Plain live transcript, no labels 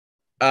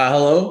Okay,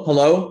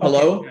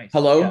 nice.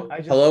 Yeah,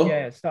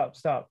 hello.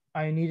 stop.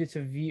 I needed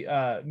to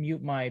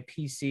mute my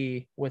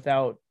PC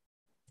without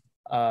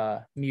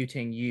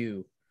muting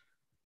you.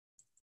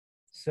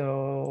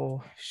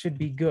 So should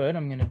be good.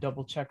 I'm gonna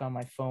double check on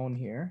my phone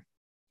here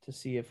to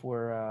see if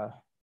we're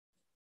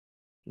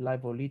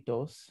live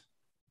bolitos.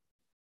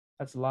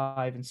 That's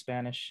live in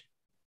Spanish.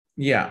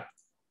 Yeah.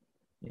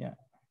 Yeah.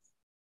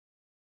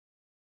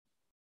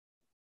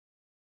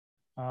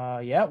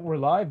 Yeah, we're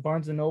live.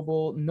 Barnes and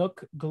Noble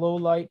Nook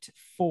Glowlight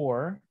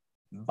 4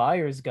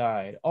 Buyer's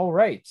Guide. All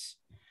right.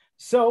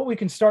 So we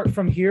can start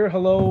from here.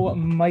 Hello,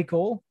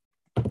 Michael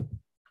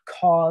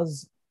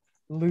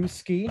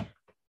Kozlowski.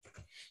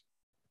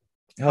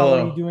 How are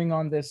you Hello. doing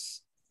on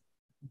this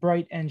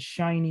bright and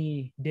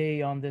shiny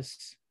day on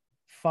this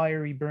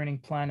fiery burning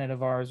planet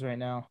of ours right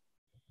now?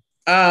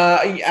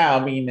 Yeah,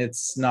 I mean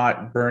it's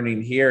not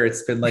burning here.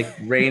 It's been like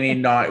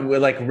raining, not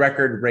with like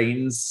record Yeah.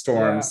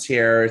 rainstorms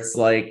here. It's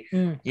like,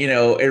 Mm,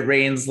 it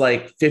rains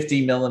like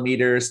 50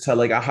 millimeters to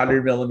like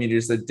 100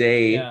 millimeters a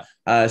day.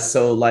 yeah.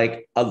 So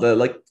like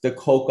the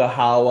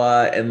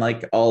Kokahawa and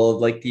like all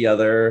of like the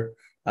other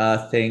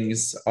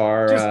things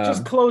are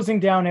Just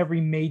closing down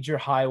every major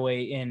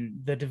highway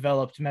in the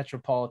developed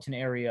metropolitan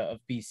area of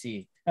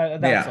BC.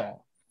 That's yeah.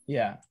 all.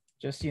 Yeah,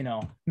 just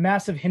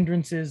massive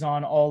hindrances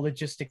on all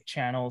logistic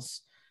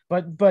channels,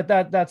 but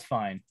that's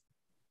fine.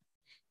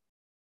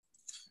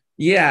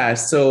 Yeah.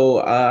 So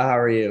how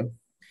are you?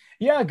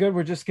 Yeah, good.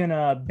 We're just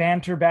gonna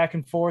banter back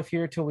and forth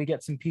here till we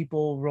get some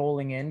people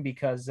rolling in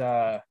because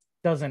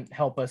doesn't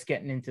help us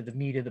getting into the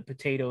meat of the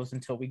potatoes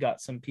until we got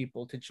some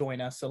people to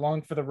join us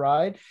along for the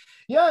ride.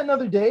 Yeah,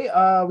 another day.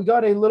 We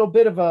got a little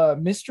bit of a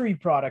mystery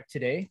product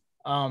today.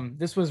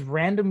 This was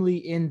randomly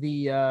in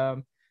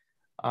the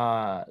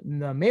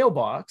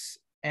mailbox,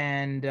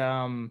 and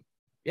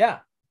yeah,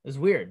 it was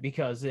weird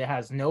because it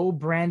has no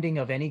branding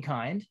of any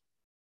kind,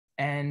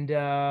 and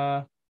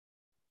yeah,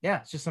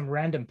 it's just some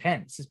random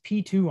pen. It says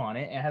P2 on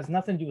it. It has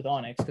nothing to do with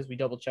Onyx because we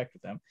double checked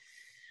with them.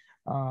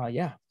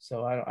 Yeah,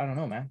 so I don't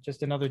know, man.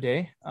 Just another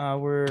day.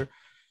 We're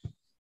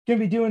gonna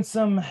be doing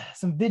some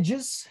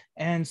vidges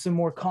and some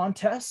more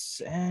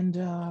contests, and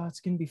it's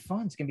gonna be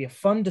fun. It's gonna be a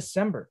fun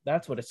December.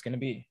 That's what it's gonna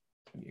be.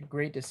 It's gonna be a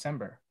great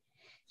December.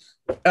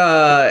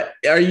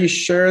 Are you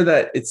sure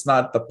that it's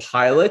not the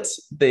pilot?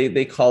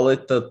 They call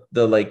it the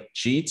like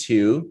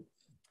G2.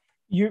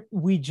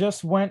 We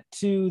just went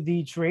to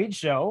the trade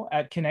show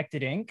at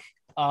Connected Inc.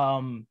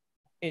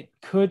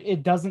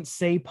 It doesn't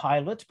say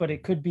pilot, but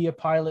it could be a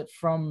pilot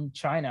from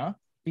China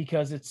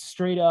because it's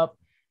straight up,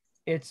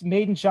 it's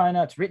made in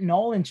China, it's written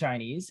all in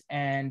Chinese,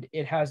 and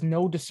it has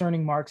no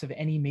discerning marks of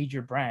any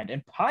major brand.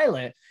 And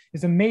Pilot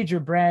is a major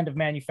brand of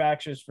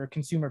manufacturers for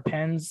consumer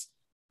pens,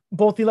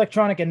 both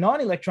electronic and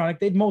non-electronic.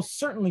 They'd most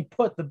certainly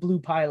put the blue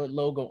Pilot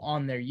logo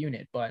on their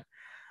unit, but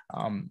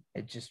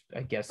it just,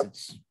 I guess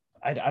it's,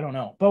 I don't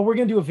know, but we're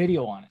gonna do a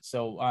video on it,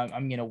 so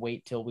I'm gonna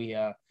wait till we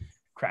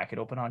crack it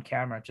open on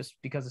camera just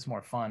because it's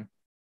more fun.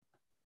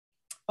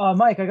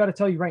 Mike, I got to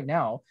tell you right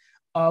now,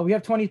 we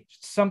have 20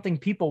 something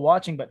people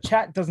watching, but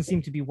chat doesn't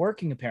seem to be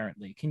working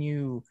apparently. Can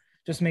you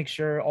just make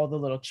sure all the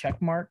little check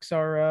marks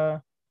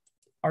are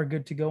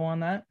good to go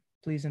on that,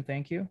 please and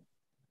thank you?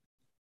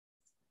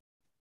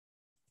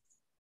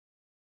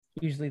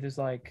 Usually there's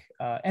like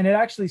and it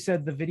actually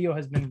said the video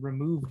has been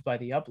removed by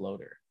the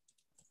uploader.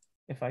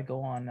 If I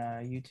go on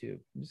YouTube,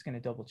 I'm just going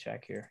to double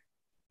check here.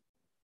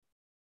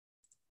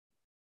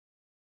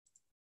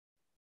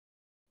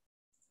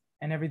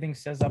 And everything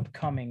says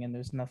upcoming, and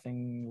there's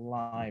nothing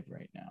live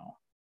right now.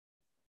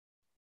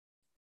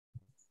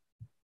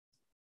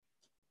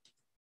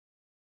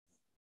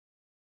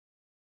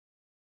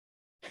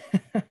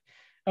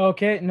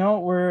 Okay, no,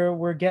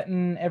 we're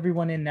getting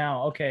everyone in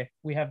now. Okay,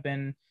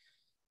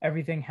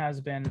 everything has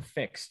been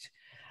fixed.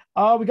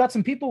 We got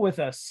some people with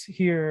us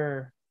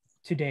here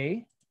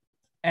today.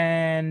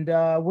 And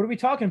what are we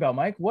talking about,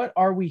 Mike? What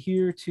are we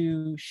here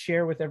to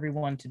share with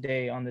everyone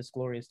today on this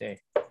glorious day?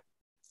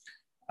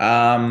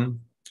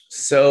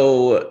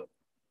 So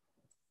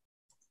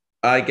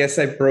I guess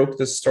I broke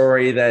the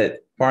story that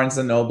Barnes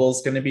and Noble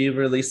is going to be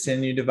releasing a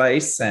new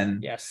device,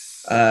 and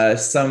yes,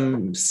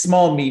 some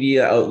small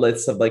media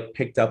outlets have like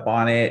picked up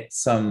on it.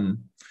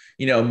 Some,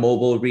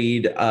 mobile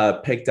read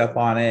picked up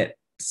on it.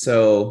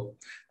 So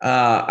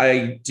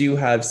I do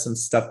have some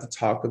stuff to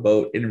talk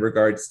about in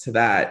regards to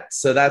that.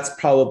 So that's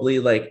probably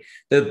like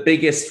the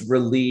biggest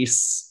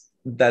release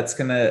that's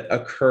going to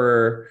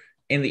occur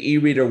in the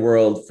e-reader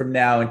world from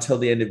now until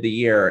the end of the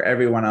year.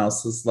 Everyone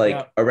else is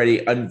like already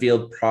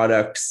unveiled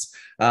products,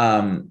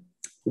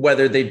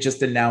 whether they've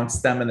just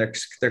announced them and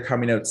they're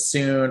coming out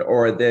soon,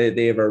 or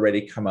they have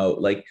already come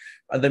out. Like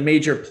the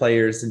major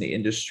players in the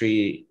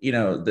industry,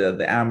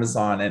 the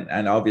Amazon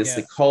and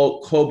obviously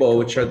Kobo,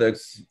 which are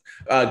the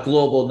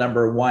global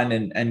number one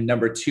and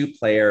number two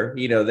player.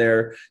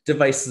 Their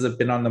devices have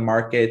been on the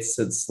market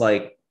since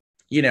like,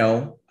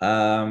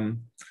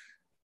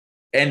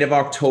 end of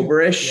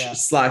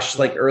October-ish /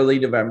 like early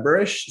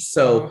November-ish.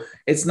 So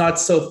it's not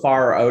so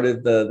far out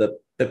of the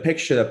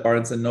picture that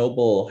Barnes and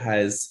Noble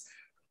has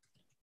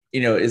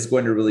is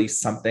going to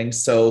release something.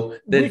 So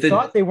we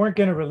thought they weren't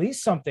going to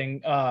release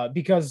something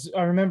because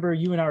I remember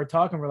you and I were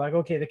talking. We're like,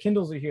 okay, the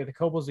Kindles are here, the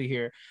Kobo's are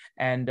here,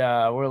 and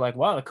we're like,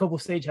 wow, the Kobo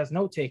stage has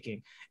note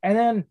taking. And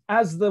then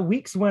as the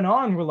weeks went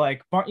on, we're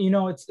like,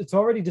 it's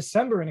already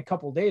December in a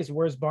couple of days.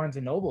 Where's Barnes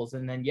and Nobles?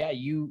 And then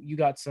you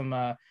got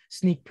some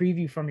sneak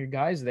preview from your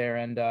guys there,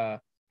 and I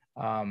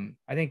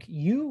think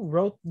you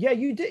wrote. Yeah,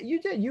 you did.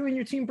 You and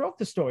your team broke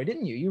the story,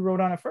 didn't you? You wrote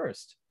on it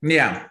first.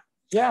 Yeah.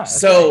 Yeah.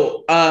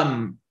 So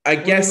I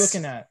what guess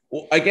looking at?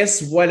 I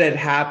guess what had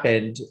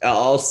happened,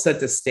 I'll set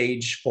the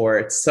stage for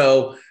it.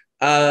 So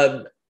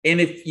and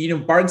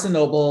if Barnes and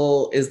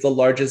Noble is the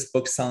largest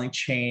book selling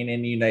chain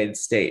in the United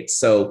States.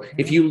 So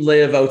if you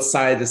live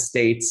outside the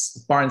States,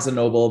 Barnes and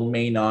Noble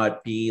may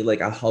not be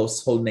like a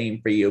household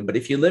name for you. But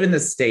if you live in the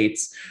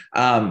States,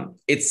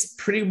 it's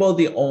pretty well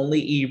the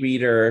only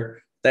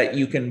e-reader that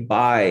you can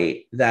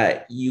buy,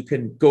 that you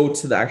can go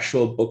to the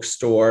actual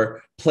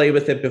bookstore, play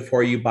with it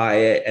before you buy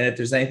it. And if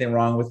there's anything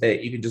wrong with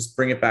it, you can just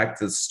bring it back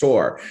to the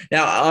store.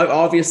 Now,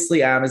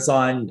 obviously,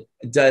 Amazon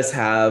does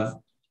have,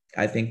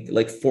 I think,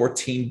 like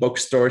 14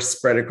 bookstores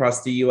spread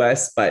across the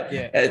US, but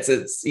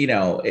it's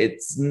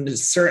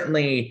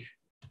certainly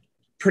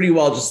pretty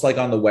well just like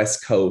on the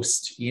West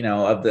Coast,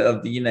 of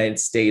the United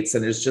States.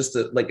 And there's just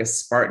like a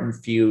Spartan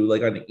few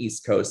like on the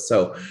East Coast.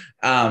 So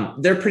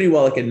they're pretty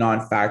well like a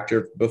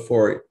non-factor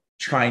before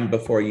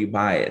you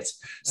buy it. That's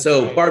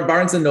so right.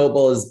 Barnes and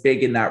Noble is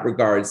big in that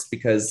regards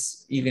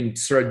because you can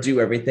sort of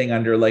do everything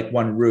under like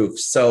one roof.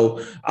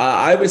 So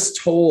I was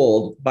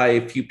told by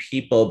a few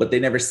people, but they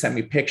never sent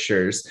me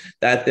pictures,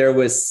 that there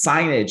was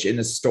signage in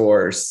the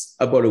stores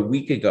about a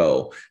week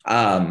ago.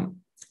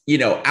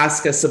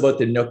 Ask us about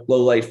the Nook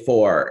Glowlight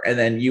 4. And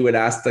then you would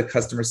ask the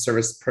customer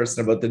service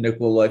person about the Nook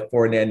Glowlight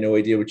 4, and they had no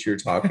idea what you were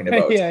talking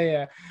about.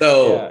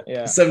 So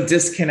some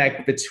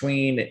disconnect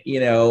between,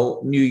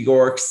 New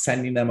York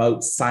sending them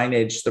out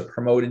signage to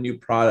promote a new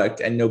product,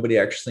 and nobody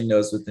actually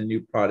knows what the new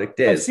product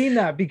is. I've seen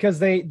that because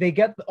they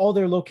get all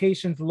their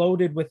locations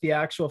loaded with the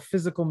actual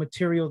physical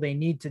material they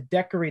need to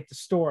decorate the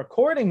store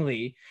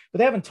accordingly, but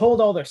they haven't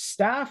told all their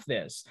staff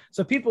this.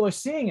 So people are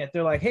seeing it.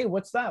 They're like, hey,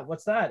 what's that?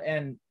 What's that?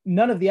 And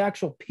none of the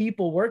actual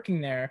people working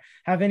there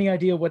have any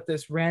idea what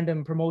this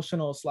random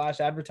promotional /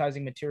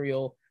 advertising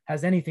material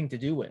has anything to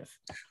do with.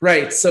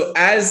 Right. So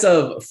as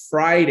of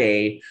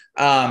Friday,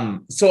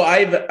 so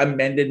I've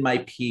amended my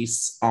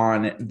piece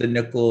on the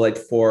Nook Glowlight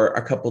 4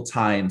 a couple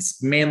times,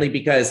 mainly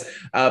because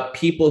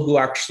people who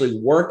actually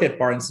work at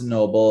Barnes and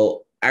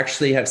Noble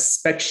actually have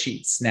spec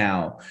sheets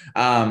now.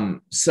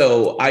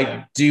 So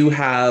I do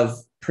have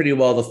pretty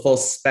well the full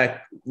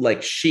spec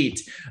like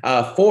sheet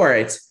for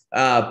it,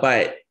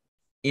 but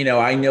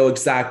I know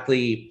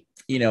exactly,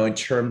 in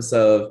terms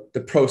of the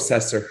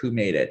processor, who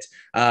made it,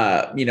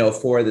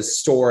 for the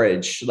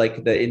storage,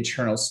 like the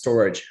internal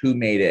storage, who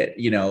made it,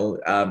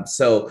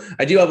 so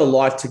I do have a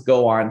lot to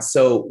go on.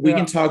 So we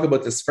can talk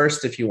about this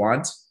first if you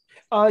want.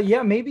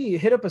 Maybe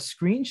hit up a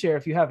screen share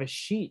if you have a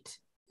sheet.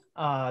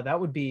 That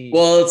would be,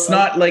 well, it's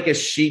not like a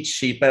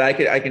sheet, but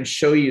I can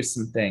show you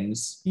some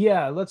things.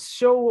 Yeah, let's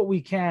show what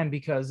we can,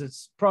 because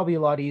it's probably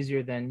a lot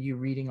easier than you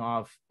reading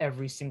off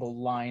every single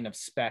line of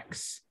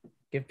specs.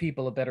 Give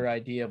people a better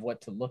idea of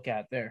what to look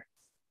at there.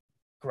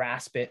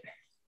 Grasp it.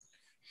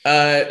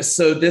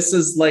 So this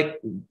is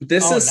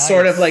nice.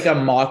 Sort of like a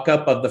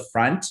mock-up of the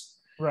front.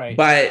 Right.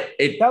 But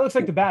that looks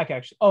like the back,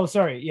 actually. Oh,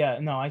 sorry. Yeah,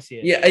 no, I see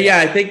it. Yeah,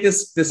 I think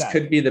this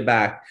could be the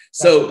back.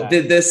 So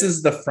this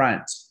is the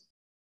front.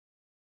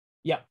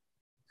 Yeah.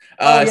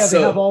 So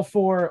they have all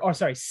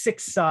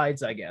 6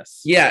 sides, I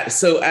guess. Yeah.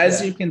 So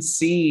as you can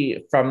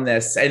see from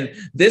this, and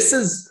this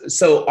is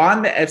so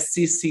on the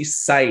FCC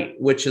site,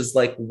 which is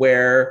like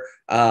where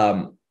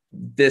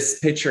this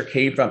picture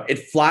came from,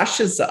 it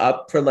flashes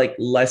up for like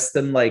less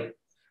than like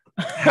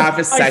half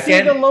a second. I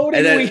see the loading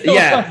and then, wheel.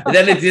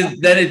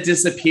 then it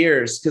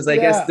disappears, because I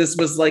guess this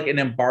was like an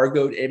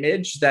embargoed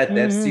image that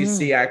the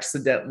FCC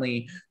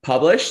accidentally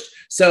published.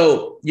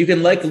 So you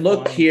can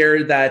look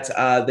here that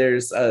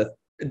there's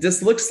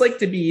this looks like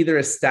to be either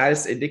a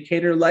status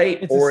indicator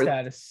light or a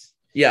status.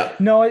 Yeah.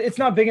 No, it's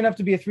not big enough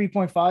to be a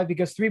 3.5,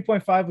 because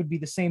 3.5 would be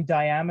the same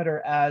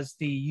diameter as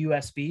the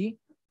USB.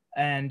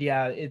 And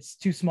it's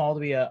too small to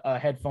be a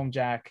headphone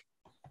jack.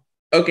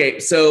 Okay,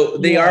 so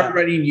they are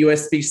running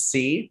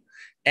USB-C,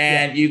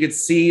 and you can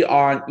see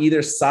on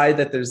either side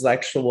that there's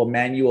actual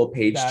manual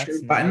page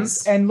turn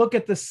buttons. Nice. And look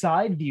at the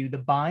side view, the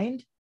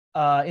bind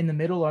in the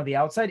middle or the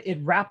outside, it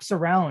wraps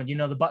around,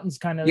 the buttons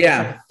kind of,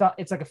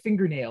 it's like a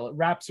fingernail. It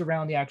wraps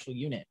around the actual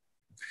unit.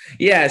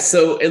 Yeah,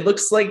 so it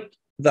looks like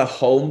the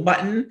home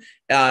button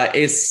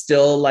is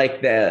still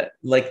like the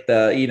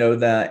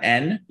the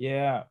N.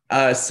 Yeah.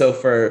 So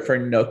for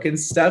Nook and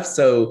stuff.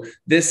 So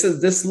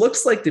this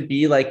looks like to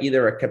be like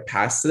either a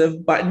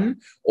capacitive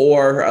button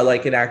or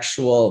like an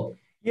actual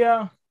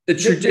the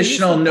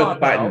traditional Nook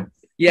button.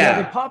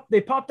 Yeah, they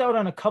popped out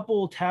on a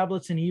couple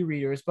tablets and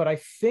e-readers, but I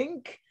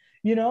think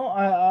You know,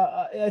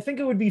 I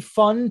think it would be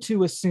fun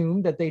to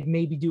assume that they'd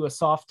maybe do a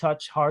soft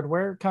touch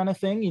hardware kind of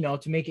thing, you know,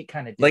 to make it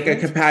kind of Like a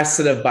different.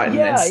 capacitive button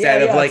Yeah, yeah,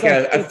 instead of yeah. It's like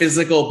like a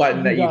physical button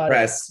you that you got it.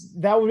 press.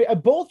 That would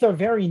both are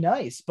very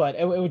nice, but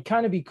it would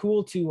kind of be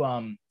cool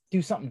to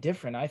do something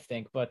different, I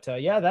think. But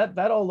yeah,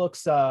 that all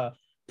looks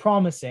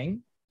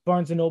promising.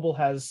 Barnes and Noble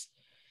has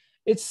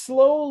it's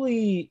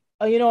slowly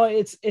you know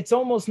it's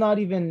almost not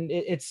even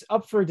it's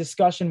up for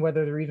discussion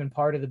whether they're even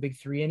part of the big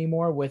three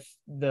anymore with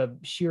the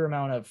sheer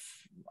amount of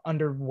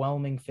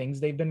underwhelming things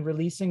they've been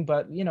releasing.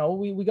 But you know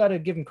we got to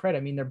give them credit.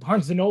 I mean, they're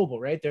Barnes and Noble,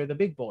 right? They're the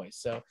big boys,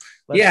 so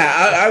Yeah, let's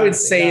I see would what they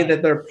say got.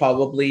 that they're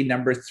probably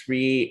number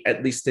three,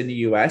 at least in the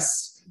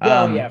US.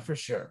 Yeah, oh yeah, for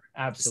sure,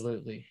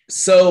 absolutely.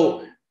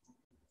 So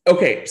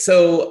okay,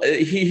 so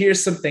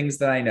here's some things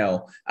that I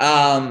know.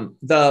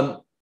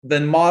 The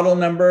model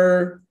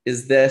number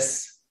is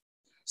this.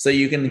 So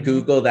you can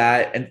Google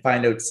that and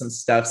find out some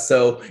stuff.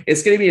 So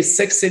it's going to be a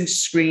 6-inch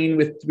screen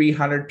with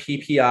 300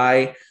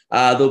 PPI.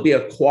 There'll be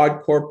a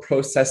quad core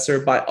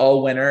processor by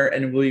Allwinner,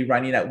 and it will be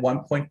running at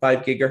 1.5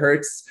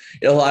 gigahertz.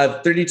 It'll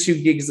have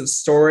 32 gigs of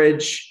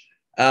storage.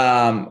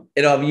 It'll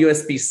have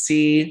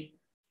USB-C.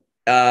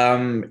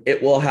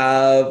 It will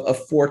have a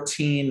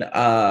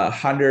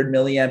 1400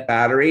 milliamp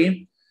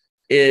battery.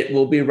 It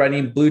will be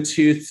running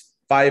Bluetooth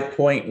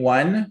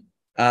 5.1,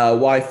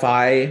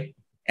 Wi-Fi,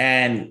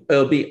 and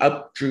it'll be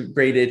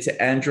upgraded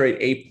to Android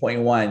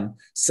 8.1.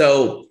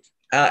 So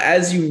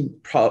as you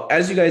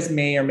guys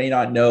may or may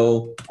not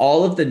know,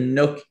 all of the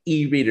Nook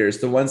e-readers,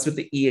 the ones with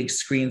the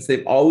screens,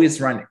 they've always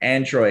run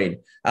Android.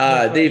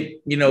 They've,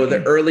 you know,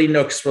 the early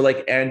Nooks were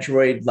like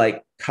Android,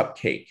 like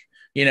Cupcake.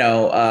 You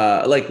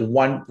know, like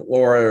one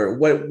or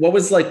what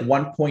was like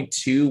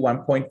 1.2,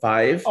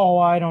 1.5? Oh,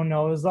 I don't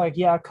know. It was like,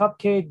 yeah,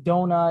 cupcake,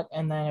 donut,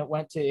 and then it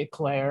went to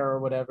eclair or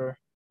whatever.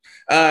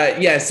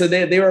 Yeah, so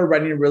they were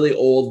running really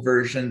old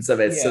versions of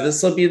it. So Yeah.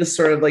 this will be the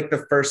sort of like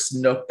the first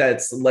Nook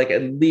that's like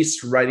at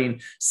least running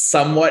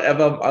somewhat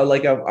of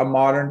a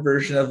modern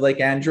version of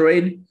like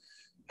Android.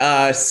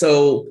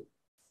 So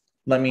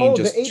let me The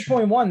just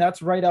 8.1,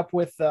 that's right up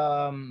with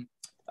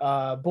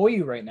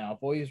Boyu right now.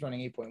 Boyu's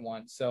running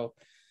 8.1. So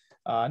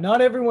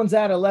not everyone's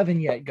at 11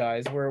 yet,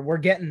 guys. We're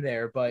getting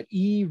there, but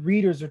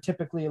e-readers are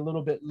typically a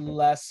little bit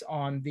less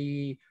on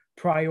the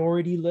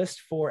priority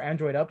list for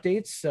Android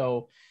updates.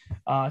 So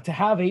to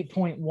have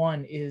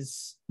 8.1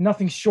 is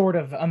nothing short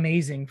of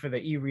amazing for the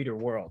e-reader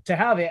world. To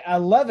have it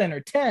 11 or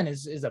 10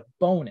 is a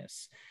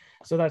bonus.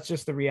 So that's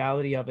just the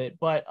reality of it.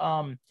 But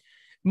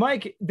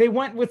Mike, they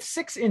went with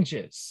 6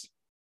 inches,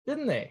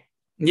 didn't they?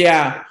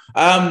 yeah.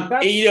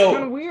 That's You know,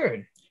 kind of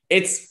weird.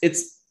 it's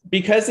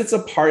because it's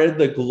a part of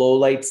the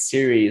Glowlight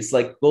series.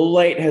 Like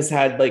Glowlight has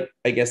had like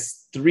I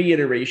guess 3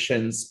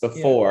 iterations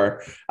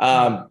before.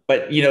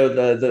 But you know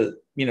the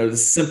you know the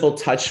simple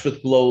touch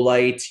with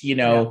Glowlight, you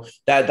know,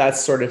 that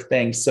sort of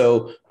thing.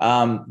 So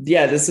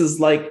yeah, this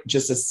is like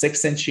just a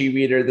 6-inch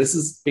reader. This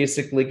is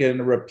basically going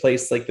to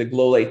replace like the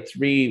Glowlight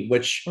 3,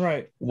 which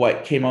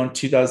what came out in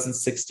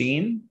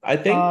 2016, I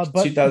think.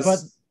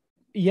 2000.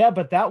 Yeah,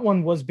 but that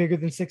one was bigger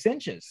than 6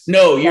 inches.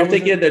 No, you're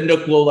thinking of the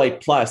Nook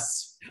Glowlight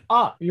Plus.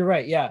 You're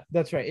right. Yeah,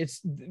 that's right.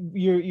 It's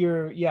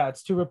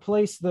it's to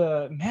replace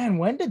the man.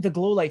 When did the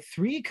Glowlight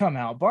 3 come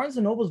out? Barnes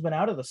and Noble's been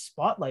out of the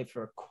spotlight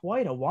for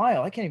quite a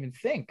while. I can't even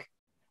think.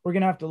 We're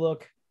gonna have to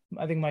look.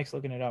 I think Mike's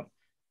looking it up.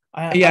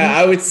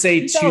 I would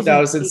say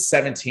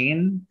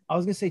 2017. I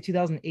was gonna say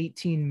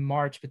 2018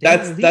 March, but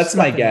that's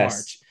my guess.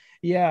 March.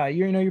 Yeah,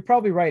 you're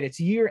probably right.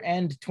 It's year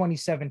end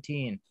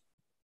 2017.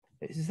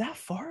 Is that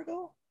far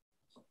ago?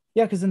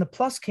 Yeah, because then the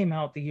Plus came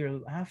out the year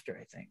after,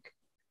 I think.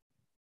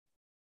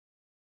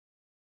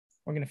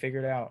 We're going to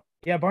figure it out.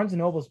 Yeah, Barnes &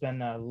 Noble's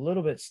been a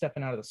little bit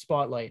stepping out of the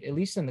spotlight, at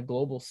least in the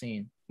global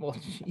scene. Well,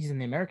 he's in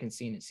the American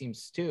scene, it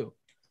seems, too.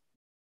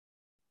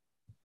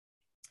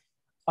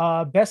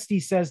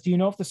 Bestie says, do you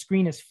know if the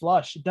screen is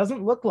flush? It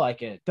doesn't look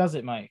like it, does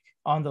it, Mike,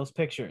 on those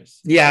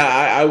pictures? Yeah,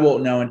 I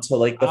won't know until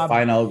like the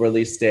final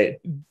release date.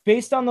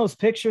 Based on those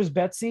pictures,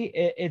 Betsy,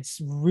 it's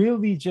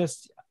really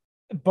just...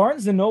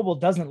 Barnes & Noble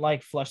doesn't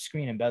like flush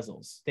screen and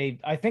bezels.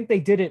 I think they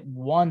did it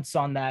once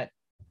on the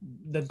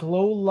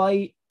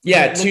Glowlight.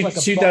 Yeah,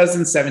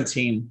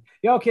 2017.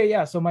 Yeah, okay,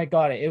 yeah. So Mike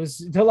got it. It was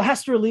the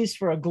last release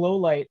for a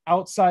Glowlight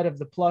outside of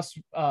the Plus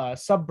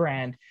sub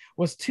brand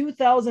was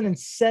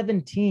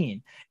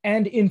 2017,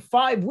 and in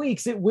 5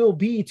 weeks it will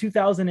be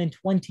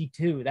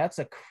 2022. That's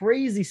a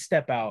crazy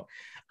step out.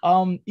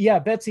 Yeah,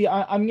 Betsy,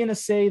 I'm gonna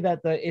say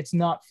that it's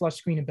not flush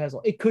screen and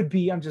bezel. It could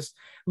be. I'm just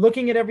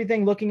looking at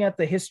everything, looking at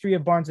the history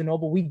of Barnes and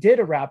Noble. We did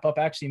a wrap up.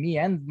 Actually, me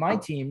and my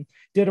team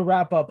did a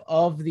wrap up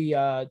of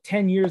the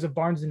 10 years of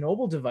Barnes and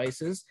Noble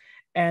devices.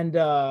 And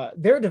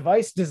their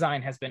device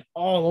design has been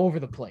all over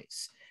the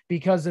place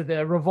because of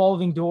the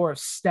revolving door of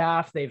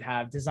staff they've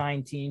had,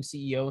 design team,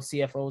 CEOs,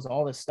 CFOs,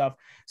 all this stuff.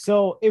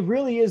 So it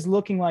really is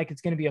looking like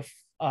it's going to be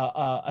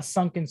a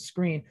sunken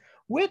screen,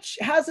 which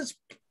has its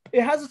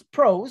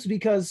pros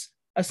because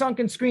a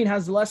sunken screen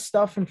has less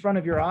stuff in front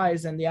of your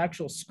eyes than the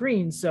actual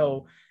screen.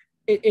 So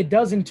it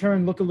does in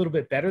turn look a little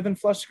bit better than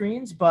flush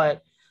screens,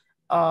 but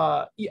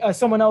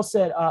Someone else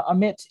said,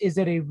 Amit, is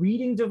it a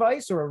reading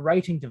device or a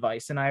writing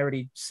device? And I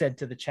already said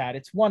to the chat,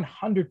 it's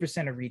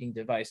 100% a reading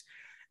device.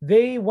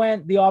 They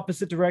went the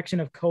opposite direction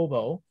of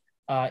Kobo,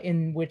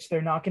 in which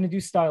they're not going to do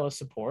stylus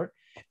support.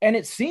 And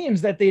it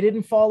seems that they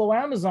didn't follow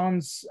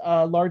Amazon's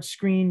large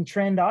screen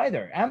trend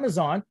either.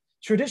 Amazon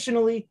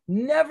traditionally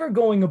never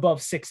going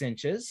above 6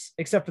 inches,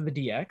 except for the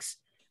DX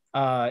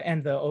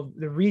and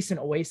the recent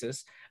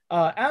Oasis.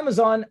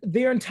 Amazon,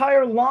 their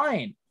entire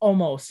line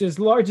almost is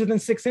larger than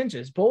 6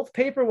 inches. Both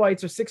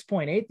Paperwhites are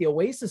 6.8. The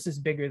Oasis is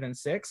bigger than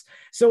 6.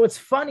 So it's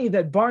funny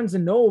that Barnes &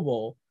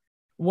 Noble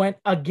went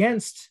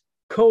against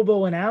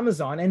Kobo and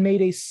Amazon and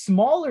made a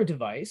smaller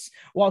device,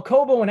 while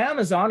Kobo and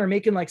Amazon are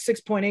making like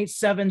 6.8,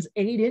 7s,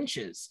 8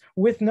 inches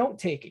with note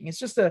taking. It's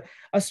just a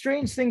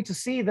strange thing to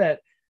see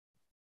that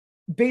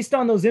based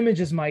on those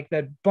images, Mike,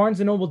 that Barnes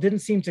 & Noble didn't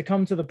seem to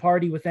come to the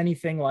party with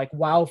anything like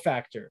wow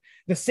factor.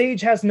 The Sage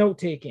has note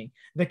taking.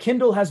 The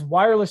Kindle has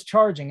wireless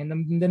charging,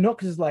 and the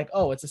Nook is like,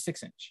 oh, it's a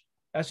 6-inch.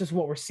 That's just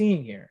what we're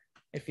seeing here.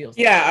 It feels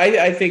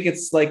I think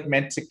it's like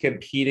meant to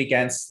compete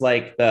against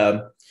like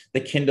the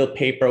Kindle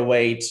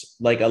Paperweight,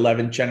 like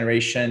 11th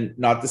generation,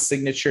 not the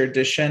signature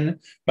edition,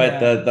 but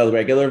the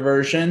regular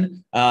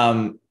version.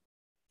 And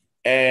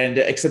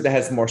except it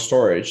has more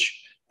storage.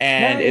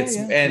 And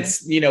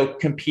it's you know,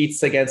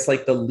 competes against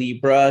like the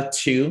Libra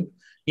too.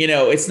 You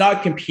know, it's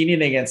not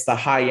competing against the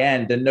high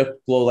end. The Nook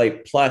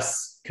Glowlight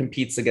Plus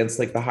competes against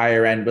like the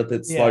higher end with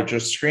its larger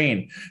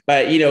screen,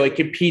 but you know, it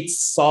competes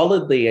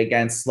solidly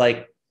against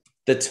like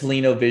the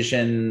Tolino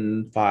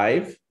Vision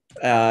 5.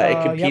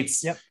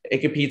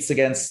 It competes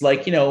against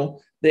like, you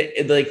know,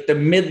 the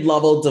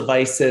mid-level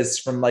devices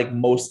from like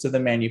most of the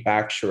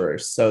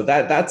manufacturers. So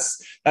that's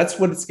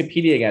what it's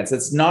competing against.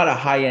 It's not a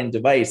high-end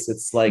device.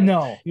 It's like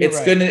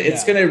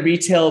it's gonna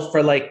retail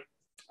for like,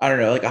 I don't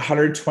know, like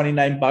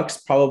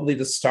 $129 probably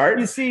to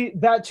start. You see,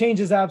 that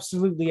changes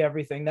absolutely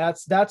everything.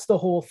 That's the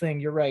whole thing.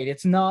 You're right.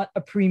 It's not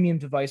a premium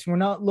device. We're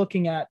not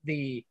looking at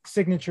the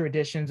signature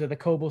editions or the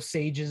Kobo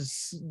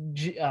Sages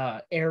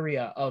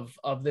area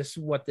of this.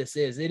 What this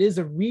is, it is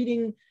a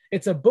reading.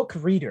 It's a book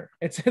reader.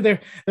 It's they're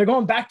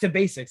going back to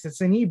basics.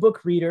 It's an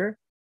ebook reader,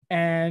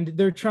 and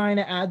they're trying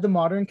to add the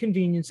modern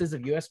conveniences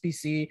of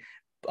USB-C,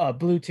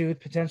 Bluetooth.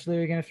 Potentially,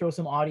 they're going to throw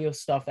some audio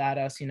stuff at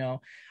us, you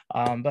know.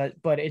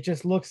 But it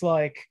just looks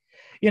like,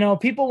 you know,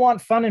 people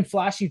want fun and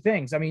flashy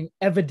things. I mean,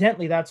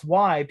 evidently that's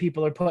why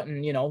people are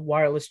putting, you know,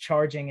 wireless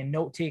charging and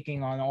note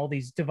taking on all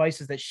these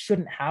devices that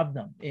shouldn't have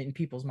them in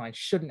people's minds,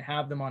 shouldn't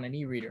have them on an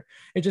e-reader.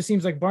 It just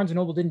seems like Barnes &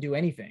 Noble didn't do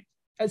anything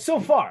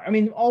so far. I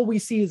mean, all we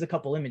see is a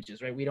couple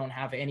images, right? We don't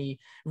have any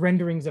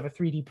renderings of a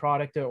 3D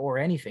product or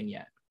anything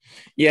yet.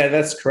 Yeah,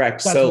 that's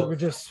correct. So we're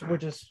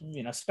just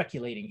you know,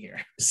 speculating here.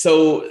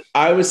 So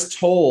I was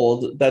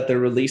told that the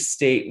release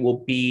date will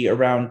be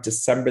around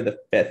December the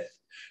 5th.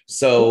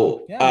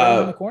 So right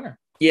around the corner.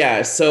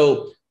 Yeah.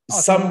 So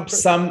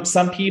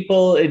some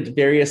people in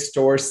various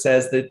stores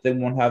says that they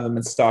won't have them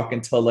in stock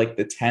until like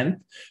the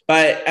 10th,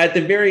 but at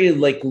the very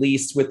like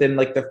least within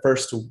like the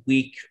first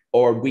week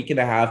or week and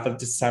a half of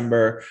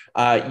December,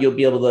 you'll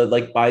be able to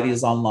like buy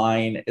these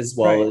online as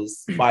well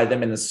as buy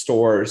them in the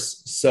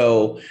stores.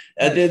 So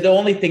the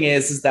only thing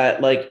is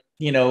that like,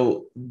 you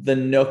know, the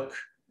Nook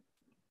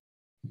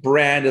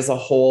brand as a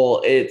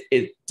whole,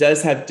 it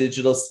does have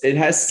digital, it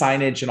has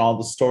signage in all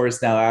the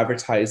stores now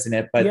advertising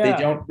it, but they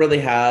don't really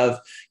have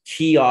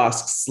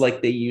kiosks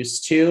like they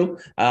used to.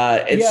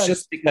 It's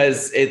just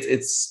because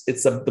it's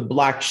the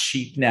black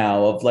sheep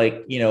now of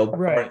like, you know,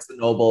 Barnes &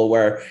 Noble,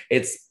 where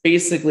it's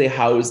basically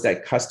housed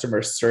at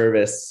customer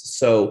service.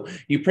 So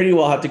you pretty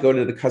well have to go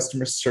to the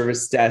customer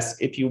service desk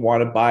if you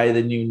want to buy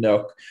the new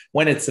Nook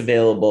when it's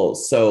available.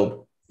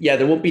 So yeah,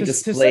 there won't be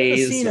displays.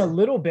 To set the scene a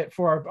little bit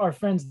for our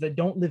friends that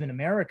don't live in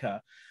America,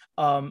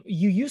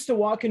 you used to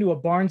walk into a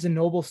Barnes &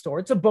 Noble store.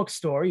 It's a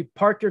bookstore. You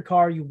park your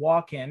car, you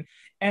walk in,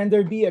 and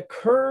there'd be a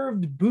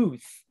curved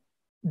booth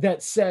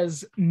that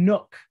says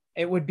Nook.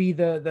 It would be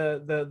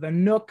the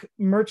Nook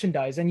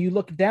merchandise, and you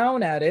look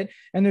down at it,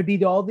 and there'd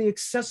be all the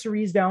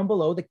accessories down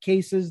below, the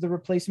cases, the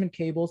replacement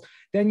cables.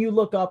 Then you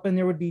look up, and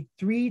there would be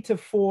 3 to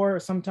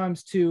 4,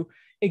 sometimes 2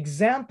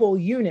 example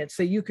units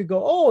that you could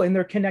go, oh, and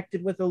they're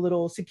connected with a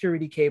little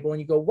security cable,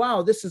 and you go,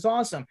 wow, this is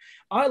awesome.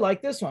 I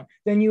like this one.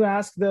 Then you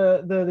ask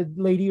the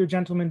lady or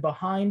gentleman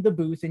behind the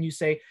booth, and you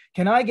say,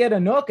 can I get a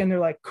Nook? And they're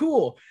like,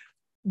 cool.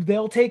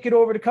 They'll take it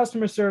over to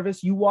customer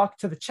service. You walk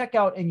to the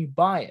checkout and you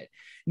buy it.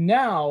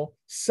 Now,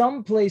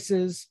 some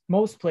places,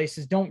 most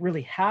places don't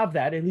really have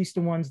that, at least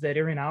the ones that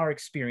are in our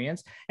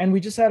experience. And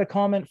we just had a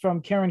comment from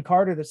Karen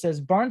Carter that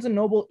says Barnes &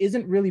 Noble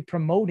isn't really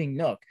promoting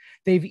Nook.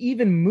 They've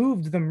even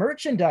moved the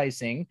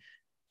merchandising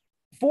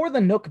for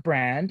the Nook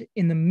brand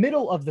in the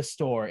middle of the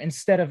store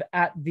instead of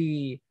at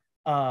the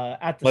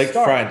like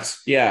start. Front.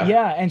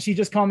 Yeah. And she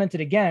just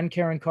commented again,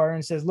 Karen Carter,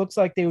 and says, looks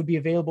like they would be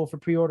available for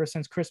pre-order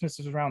since Christmas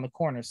is around the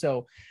corner.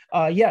 So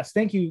yes,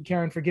 thank you,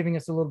 Karen, for giving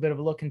us a little bit of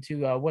a look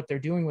into what they're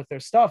doing with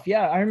their stuff.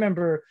 Yeah, I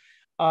remember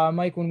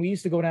Mike, when we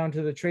used to go down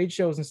to the trade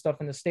shows and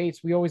stuff in the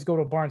States, we always go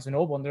to Barnes and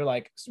Noble, and they're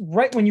like,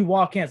 right when you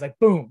walk in, it's like,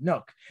 boom,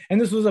 Nook.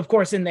 And this was, of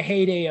course, in the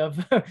heyday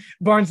of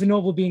Barnes and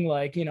Noble being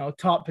like,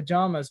 top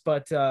pajamas,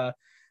 but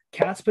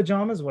cat's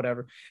pajamas,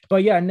 whatever.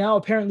 But yeah, now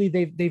apparently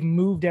they've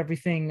moved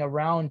everything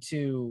around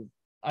to,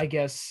 I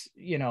guess,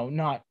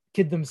 not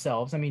kid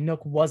themselves. I mean,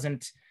 Nook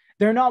wasn't.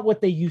 They're not what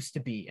they used to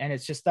be, and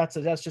it's just that's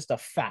just a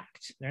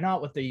fact. They're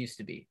not what they used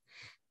to be.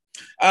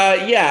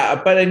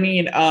 Yeah, but I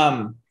mean,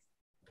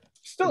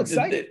 still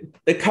excited.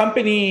 The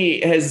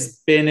company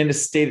has been in a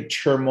state of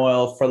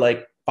turmoil for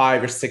like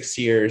 5 or 6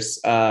 years.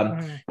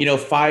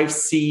 5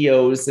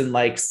 CEOs in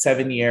like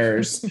 7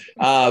 years.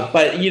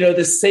 But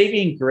the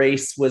saving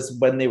grace was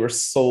when they were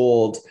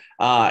sold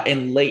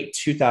in late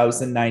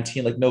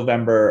 2019, like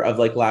November of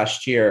like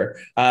last year.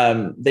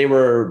 They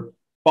were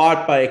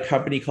bought by a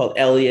company called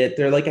Elliott.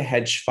 They're like a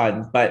hedge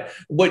fund. But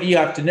what you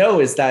have to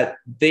know is that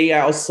they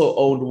also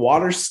owned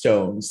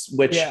Waterstones,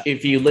 which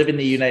if you live in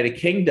the United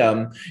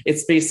Kingdom,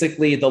 it's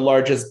basically the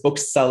largest book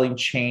selling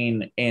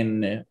chain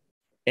in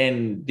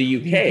the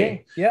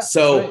UK. Yeah.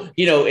 So,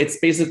 it's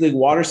basically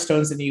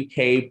Waterstones in the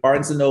UK,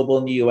 Barnes and Noble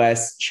in the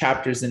US,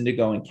 Chapters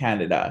Indigo in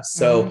Canada.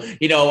 So,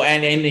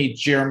 and in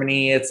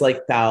Germany, it's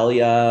like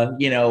Thalia,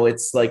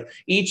 it's like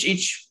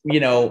each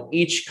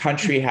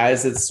country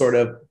has its sort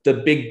of the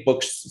big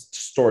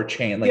bookstore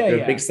chain, like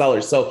they're big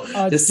sellers. So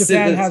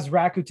Japan has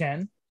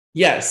Rakuten.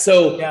 Yeah.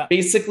 So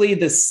basically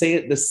the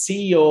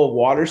CEO of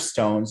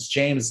Waterstones,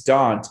 James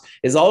Daunt,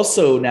 is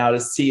also now the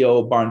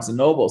CEO of Barnes and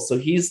Noble. So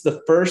he's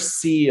the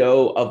first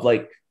CEO of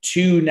like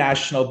 2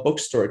 national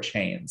bookstore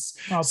chains.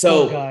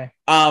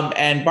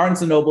 And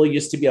Barnes and Noble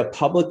used to be a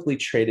publicly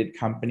traded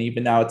company,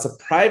 but now it's a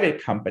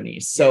private company.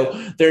 So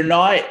they're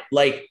not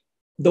like,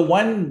 the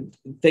one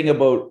thing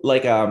about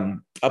like a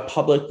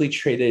publicly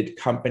traded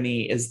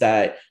company is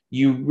that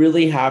you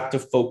really have to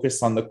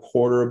focus on the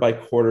quarter by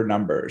quarter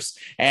numbers.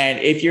 And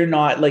if you're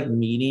not like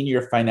meeting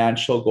your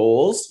financial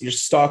goals, your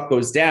stock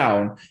goes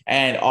down.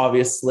 And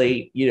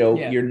obviously,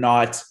 you're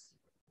not,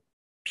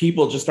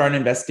 people just aren't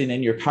investing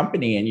in your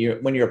company.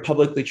 And when you're a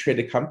publicly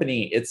traded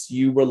company,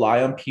 you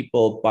rely on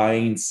people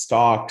buying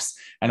stocks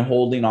and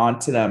holding on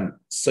to them.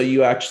 So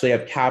you actually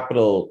have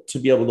capital to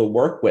be able to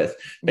work with.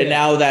 But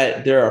now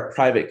that they're a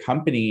private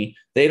company,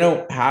 they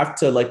don't have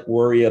to like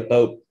worry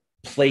about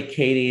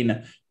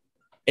placating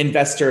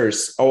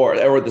investors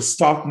or the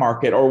stock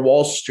market or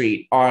Wall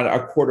Street on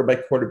a quarter by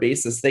quarter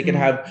basis. They can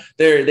have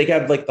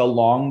like the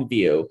long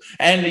view.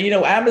 And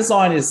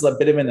Amazon is a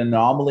bit of an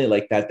anomaly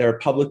like that. They're a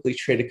publicly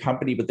traded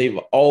company, but they've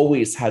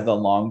always had the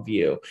long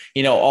view.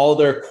 All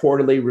their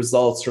quarterly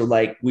results are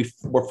like,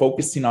 we're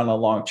focusing on the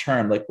long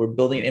term, like we're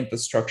building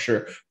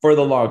infrastructure for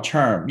the long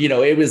term.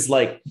 It was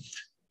like,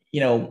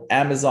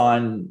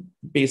 Amazon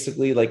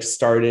basically like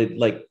started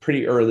like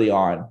pretty early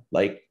on,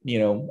 like,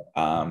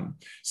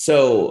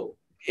 so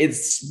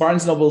it's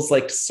Barnes Noble's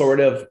like sort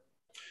of,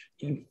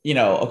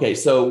 okay.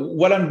 So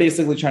what I'm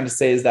basically trying to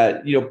say is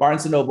that,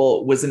 Barnes and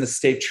Noble was in a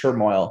state of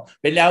turmoil,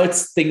 but now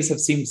things have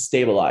seemed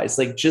stabilized.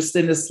 Like just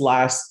in this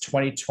last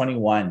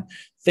 2021,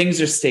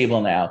 things are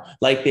stable now.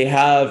 Like they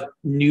have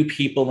new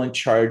people in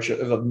charge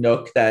of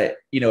Nook that,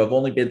 have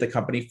only been at the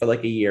company for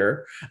like a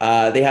year.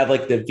 They have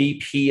like the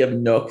VP of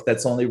Nook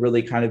that's only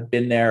really kind of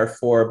been there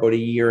for about a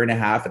year and a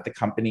half at the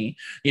company,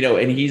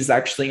 and he's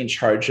actually in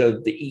charge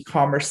of the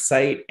e-commerce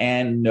site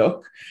and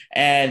Nook.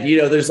 And,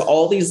 there's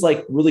all these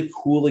like really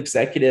cool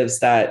executives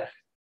that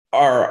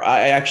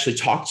I actually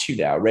talk to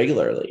now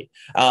regularly.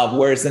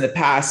 Whereas in the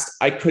past,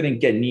 I couldn't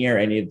get near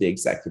any of the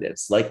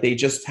executives. Like they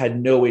just had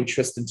no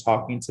interest in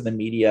talking to the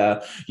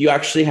media. You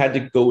actually had to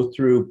go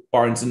through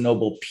Barnes and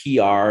Noble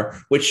PR,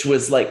 which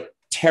was like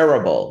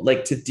terrible,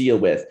 like to deal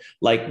with.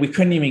 Like we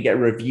couldn't even get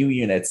review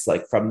units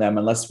like from them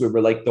unless we were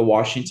like the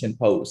Washington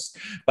Post.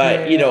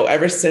 But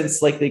ever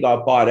since like they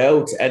got bought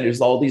out and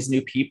there's all these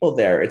new people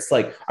there, it's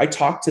like I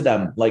talk to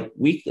them like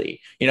weekly,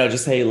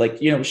 just hey, like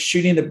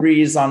shooting the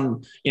breeze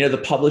on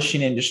the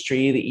publishing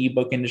industry, the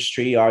ebook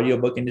industry,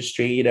 audiobook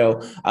industry.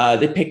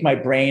 They pick my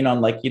brain on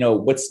like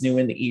what's new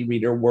in the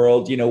e-reader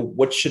world.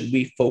 What should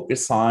we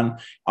focus on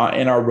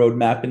in our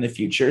roadmap in the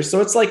future? So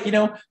it's like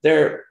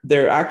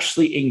they're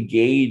actually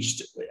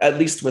engaged, at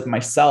least with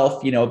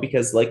myself,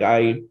 because like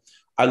I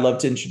love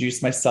to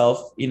introduce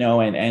myself,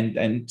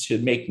 and to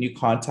make new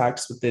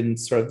contacts within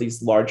sort of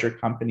these larger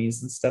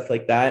companies and stuff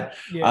like that.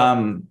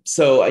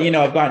 So,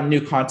 I've gotten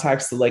new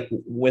contacts like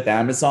with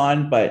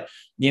Amazon, but,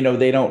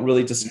 they don't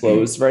really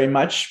disclose very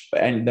much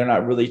and they're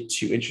not really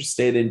too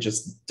interested in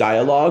just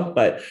dialogue.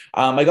 But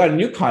I got a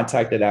new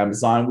contact at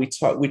Amazon. We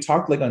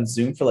talked like on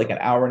Zoom for like an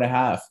hour and a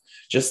half,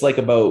 just like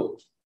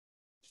about,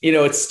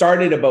 it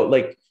started about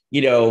like,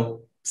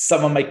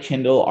 some of my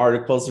Kindle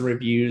articles and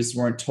reviews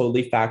weren't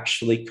totally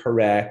factually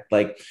correct.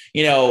 Like,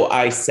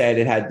 I said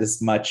it had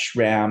this much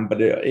RAM, but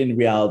it in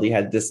reality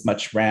had this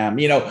much RAM,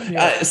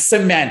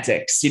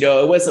 semantics,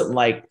 it wasn't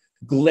like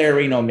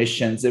glaring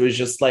omissions. It was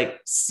just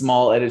like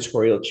small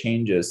editorial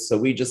changes. So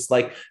we just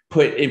like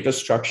put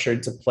infrastructure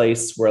into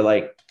place where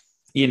like,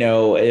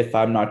 if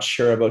I'm not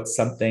sure about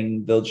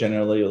something, they'll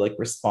generally like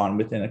respond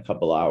within a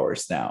couple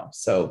hours now.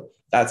 So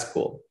that's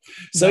cool.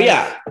 So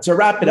yeah, Nice. to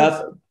wrap it Let's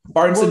up,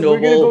 Barnes and we're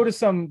gonna go to Noble.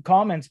 some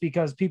comments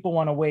because people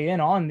want to weigh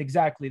in on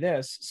exactly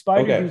this.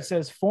 Spider Okay. Dude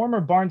says,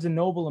 former Barnes and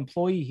Noble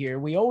employee here.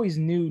 We always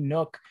knew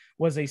Nook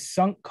was a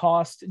sunk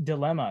cost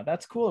dilemma.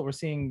 That's cool that we're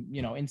seeing,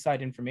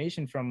 inside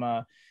information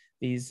from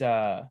these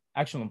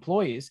actual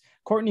employees.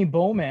 Courtney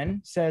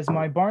Bowman says,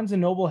 my Barnes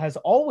and Noble has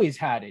always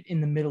had it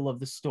in the middle of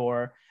the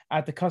store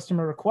at the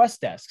customer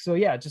request desk. So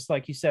yeah, just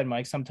like you said,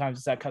 Mike, sometimes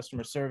it's that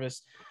customer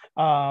service.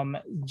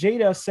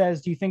 Jada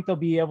says, do you think they'll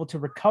be able to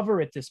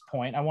recover at this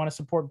point? I want to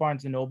support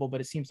Barnes and Noble,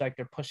 but it seems like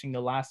they're pushing the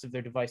last of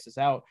their devices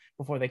out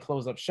before they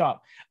close up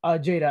shop.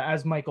 Jada,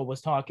 as Michael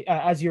was talking,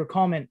 as your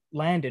comment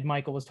landed,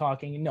 Michael was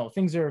talking. No,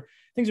 things are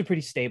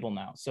pretty stable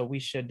now, so we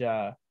should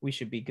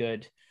be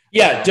good.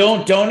 Yeah,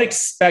 don't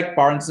expect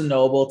Barnes and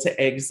Noble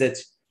to exit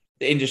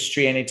the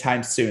industry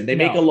anytime soon. They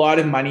make a lot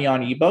of money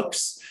on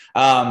ebooks.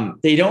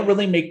 They don't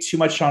really make too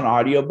much on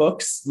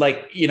audiobooks.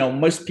 Like,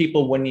 most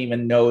people wouldn't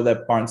even know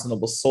that Barnes and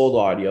Noble sold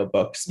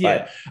audiobooks,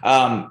 but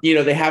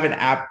they have an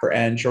app for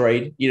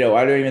Android. I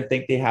don't even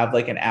think they have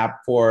like an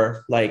app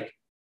for like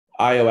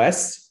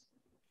iOS.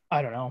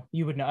 I don't know.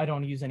 You would know. I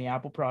don't use any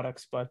Apple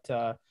products, but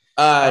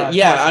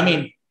I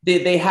mean,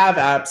 they have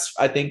apps,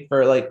 I think,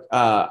 for like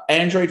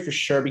Android for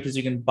sure, because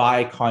you can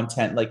buy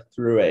content like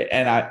through it.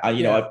 And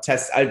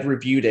I've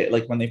reviewed it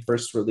like when they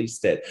first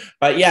released it.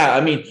 But yeah, I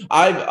mean,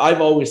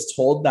 I've always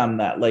told them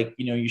that like,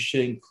 you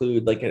should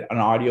include like an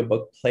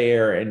audiobook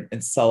player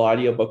and sell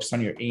audiobooks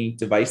on your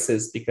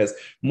devices, because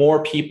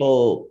more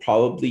people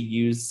probably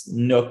use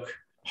Nook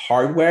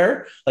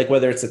hardware, like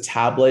whether it's a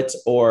tablet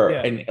or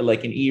an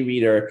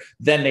e-reader,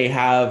 then they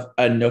have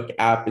a Nook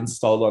app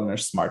installed on their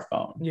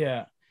smartphone.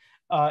 Yeah.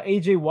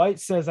 AJ White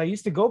says, I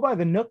used to go by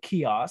the Nook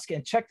kiosk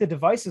and check the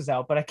devices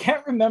out, but I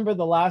can't remember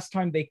the last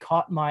time they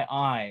caught my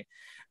eye.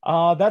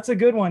 That's a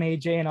good one,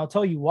 AJ, and I'll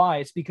tell you why.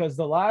 It's because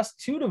the last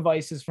two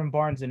devices from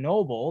Barnes &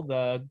 Noble,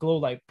 the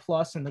Glowlight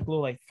Plus and the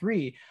Glowlight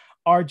 3,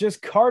 are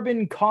just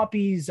carbon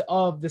copies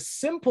of the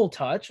Simple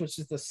Touch, which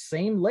is the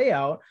same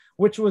layout,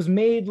 which was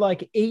made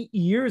like 8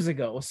 years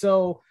ago.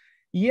 So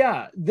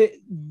yeah,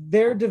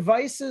 their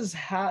devices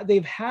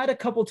they've had a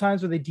couple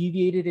times where they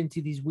deviated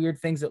into these weird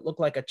things that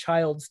look like a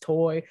child's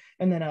toy,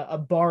 and then a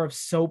bar of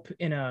soap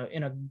in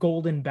a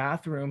golden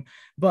bathroom.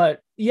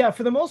 But yeah,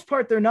 for the most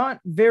part, they're not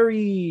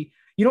very.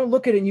 You don't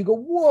look at it and you go,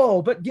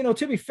 whoa. But,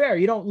 to be fair,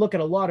 you don't look at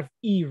a lot of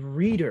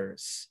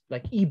e-readers,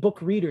 like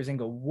e-book readers, and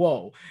go,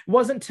 whoa. It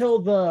wasn't until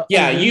the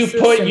you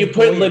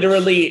put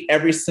literally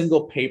every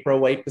single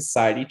paperweight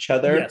beside each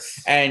other,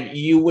 and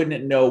you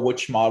wouldn't know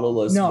which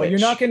model is which. You're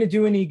not going to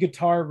do any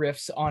guitar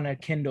riffs on a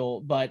Kindle,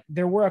 but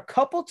there were a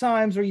couple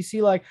times where you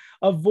see like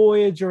a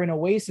Voyage or an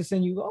Oasis,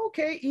 and you go,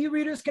 okay,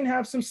 e-readers can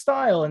have some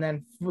style. And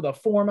then the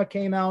Forma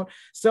came out.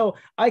 So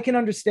I can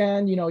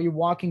understand, you're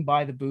walking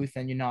by the booth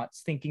and you're not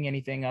thinking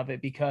anything of it,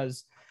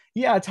 because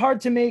it's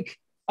hard to make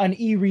an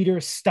e-reader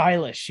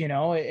stylish.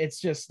 It's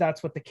just,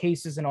 that's what the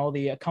cases and all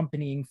the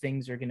accompanying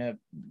things are going to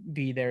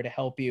be there to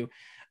help you.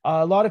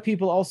 A lot of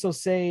people also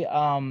say,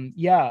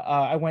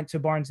 I went to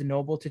Barnes and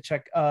Noble to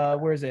check,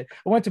 where is it?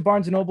 I went to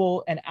Barnes and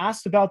Noble and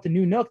asked about the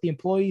new Nook. The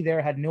employee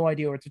there had no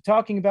idea what they're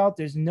talking about.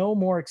 There's no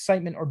more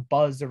excitement or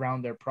buzz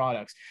around their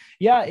products.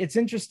 Yeah, it's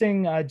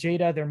interesting,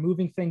 Jada. They're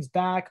moving things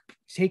back,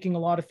 taking a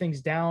lot of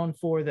things down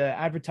for the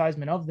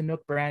advertisement of the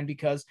Nook brand,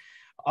 because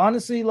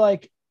honestly,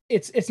 like,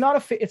 it's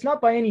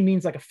not by any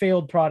means like a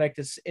failed product.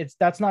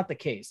 That's not the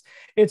case.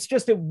 It's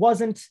just, it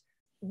wasn't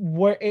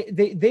where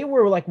they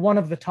were like one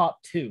of the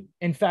top two,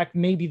 in fact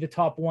maybe the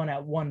top one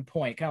at one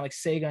point, kind of like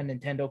Sega and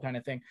Nintendo kind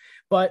of thing,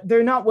 but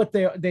they're not what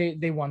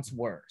they once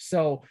were.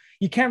 So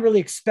you can't really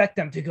expect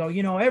them to go,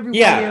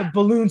 everywhere,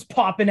 balloons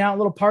popping out,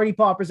 little party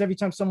poppers every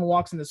time someone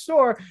walks in the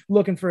store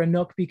looking for a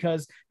Nook,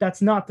 because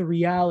that's not the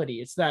reality.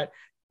 It's that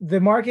the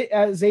market,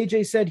 as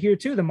AJ said here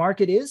too, the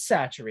market is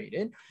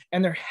saturated,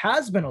 and there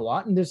has been a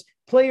lot, and there's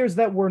players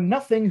that were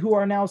nothing who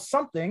are now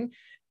something,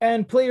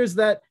 and players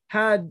that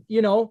had,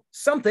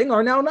 something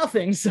are now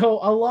nothing. So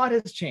a lot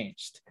has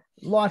changed.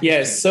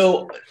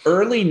 So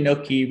early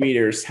Nook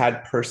e-readers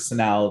had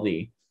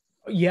personality.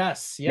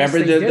 Yes.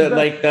 Remember the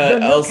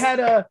Nook had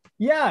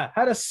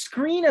a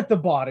screen at the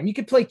bottom. You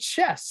could play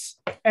chess,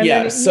 and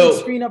then a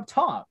screen up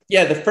top.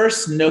 Yeah, the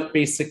first Nook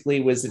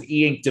basically was an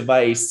e-ink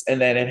device, and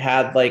then it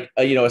had like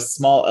a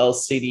small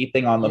LCD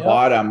thing on the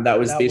bottom that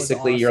was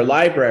basically your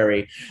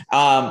library.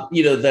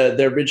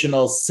 The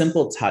original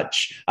Simple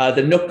Touch,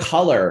 the Nook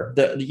Color,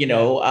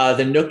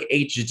 the Nook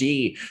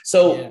HD.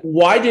 So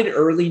why did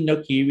early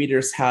Nook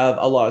e-readers have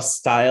a lot of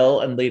style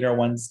and later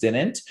ones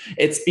didn't?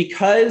 It's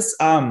because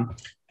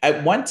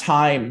at one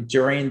time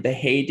during the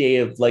heyday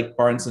of like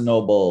Barnes and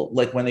Noble,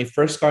 like when they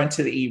first got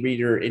into the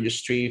e-reader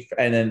industry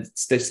and then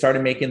they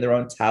started making their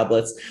own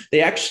tablets,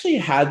 they actually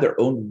had their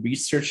own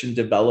research and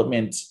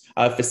development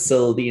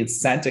facility in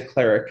Santa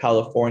Clara,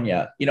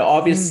 California. Mm.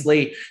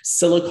 Obviously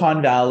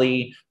Silicon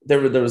Valley, there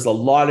was a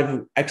lot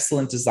of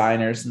excellent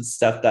designers and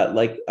stuff that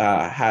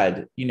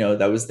had,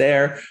 that was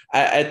there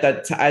at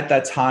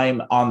that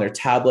time. On their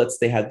tablets,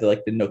 they had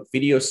the Nook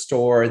video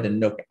store, the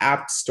Nook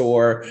app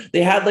store.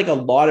 They had like a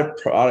lot of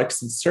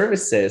products and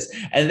services.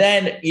 And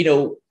then,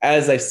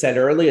 as I said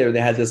earlier,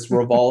 they had this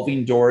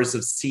revolving doors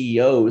of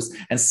CEOs,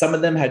 and some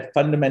of them had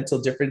fundamental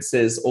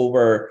differences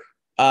over,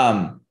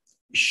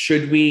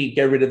 should we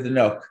get rid of the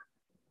Nook?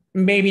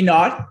 Maybe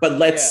not, but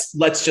let's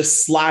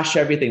just slash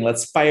everything.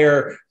 Let's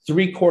fire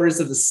 3/4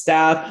 of the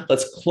staff.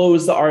 Let's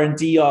close the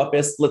R&D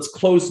office. Let's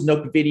close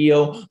Nook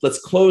Video. Let's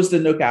close the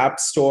Nook App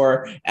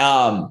Store.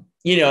 And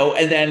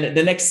then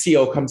the next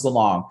CEO comes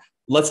along.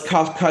 Let's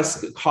cost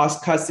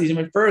cuts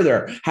even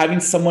further.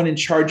 Having someone in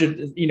charge of,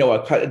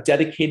 a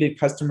dedicated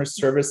customer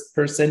service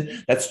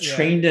person that's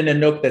trained in a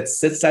Nook, that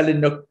sits at a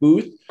Nook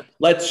booth.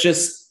 Let's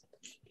just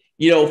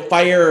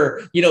fire,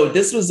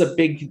 this is a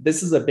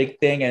big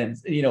thing. And,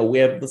 we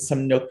have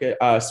some Nook,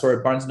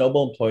 Barnes &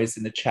 Noble employees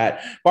in the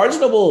chat. Barnes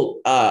 &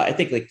 Noble, I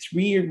think like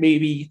 3 or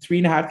maybe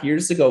 3.5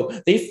 years ago,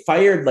 they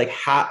fired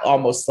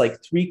almost like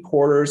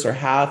 3/4 or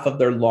half of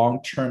their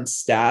long-term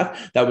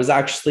staff that was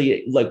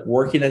actually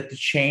working at the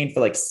chain for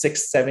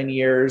 6-7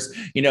 years.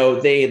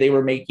 They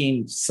were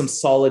making some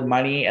solid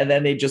money, and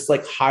then they just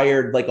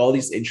hired all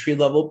these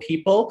entry-level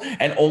people,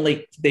 and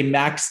only they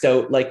maxed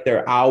out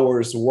their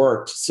hours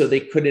worked, so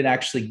they couldn't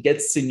actually get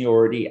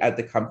seniority at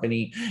the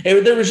company.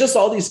 There was just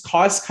all these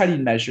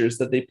cost-cutting measures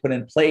that they put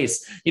in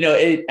place.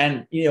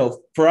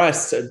 For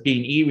us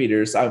being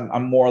e-readers,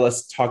 I'm more or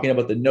less talking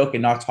about the Nook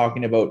and not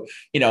talking about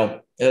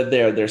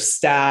their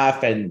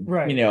staff and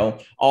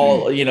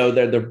all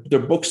their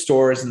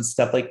bookstores and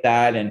stuff like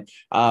that, and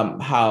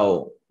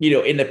how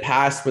in the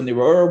past when they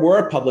were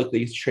a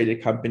publicly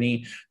traded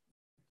company,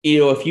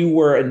 if you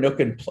were a Nook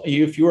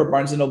if you were a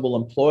Barnes & Noble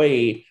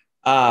employee,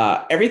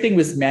 everything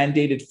was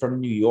mandated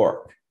from New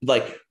York.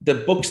 The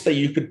books that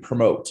you could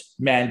promote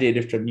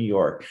mandated from New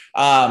York.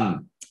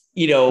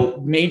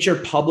 Major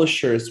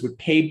publishers would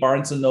pay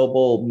Barnes &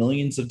 Noble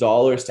millions of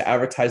dollars to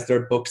advertise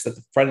their books at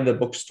the front of the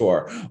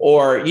bookstore.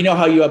 Or,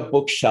 how you have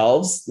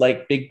bookshelves,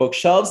 big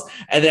bookshelves,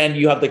 and then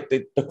you have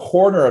the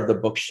corner of the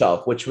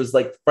bookshelf, which was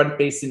front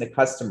facing the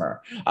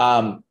customer.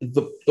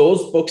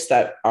 Those books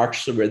that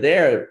actually were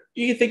there,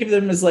 you can think of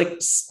them as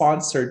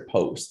sponsored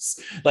posts,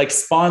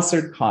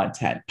 sponsored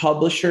content.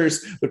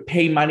 Publishers would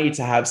pay money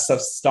to have stuff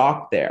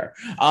stocked there.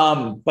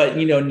 But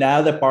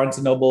now that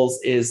Barnes & Noble's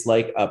is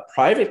a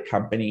private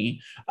company,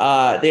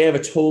 they have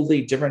a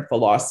totally different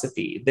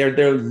philosophy.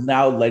 They're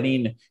now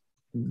letting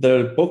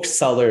the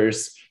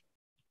booksellers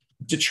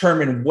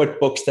determine what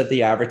books that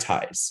they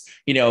advertise,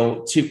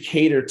 to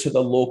cater to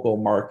the local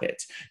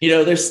market.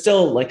 There's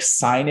still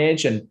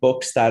signage and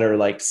books that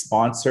are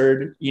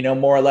sponsored,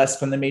 more or less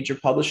from the major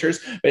publishers,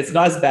 but it's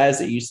not as bad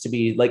as it used to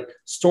be.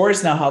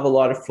 Stores now have a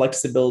lot of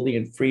flexibility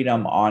and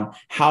freedom on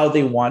how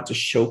they want to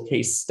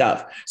showcase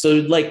stuff.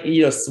 So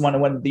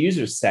one the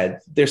user said,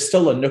 there's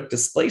still a Nook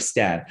display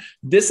stand.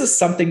 This is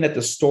something that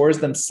the stores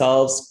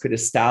themselves could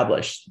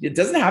establish. It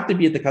doesn't have to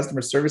be at the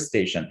customer service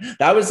station.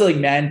 That was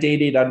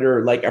mandated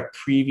under a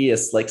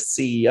previous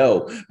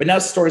CEO, but now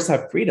stores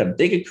have freedom.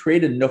 They could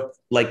create a Nook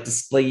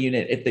display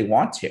unit if they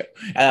want to.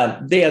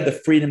 They have the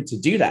freedom to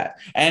do that.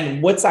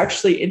 And what's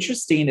actually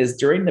interesting is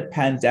during the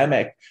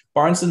pandemic,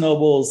 Barnes &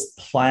 Noble's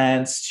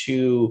plans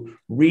to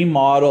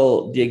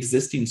remodel the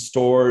existing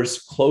stores,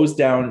 close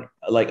down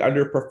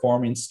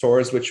underperforming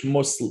stores, which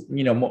most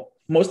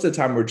of the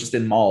time we're just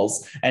in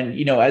malls. And,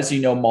 as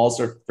malls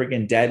are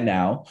freaking dead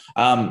now,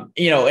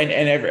 in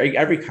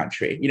every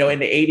country. In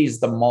the 80s,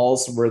 the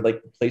malls were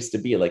the place to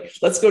be.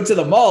 Let's go to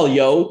the mall,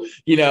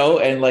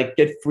 and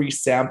get free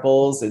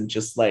samples and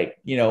just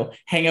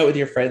hang out with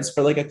your friends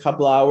for a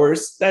couple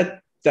hours.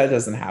 That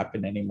doesn't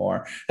happen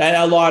anymore. And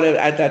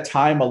at that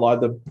time, a lot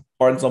of the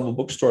Barnes & Noble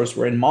bookstores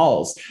were in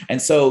malls.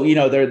 And so,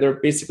 they're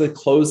basically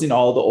closing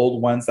all the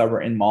old ones that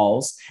were in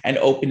malls and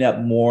opening up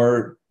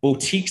more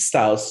boutique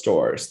style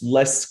stores,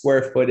 less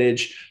square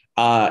footage,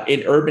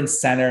 in urban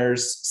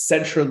centers,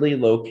 centrally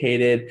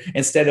located,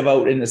 instead of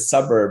out in the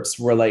suburbs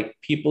where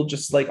people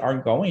just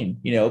aren't going.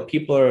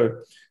 People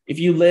are, if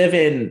you live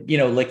in,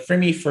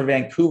 for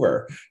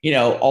Vancouver,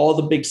 all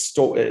the big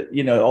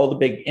all the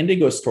big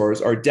Indigo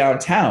stores are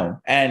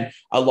downtown, and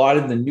a lot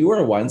of the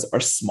newer ones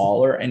are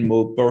smaller and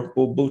more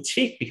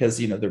boutique because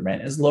the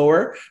rent is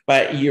lower,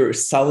 but you're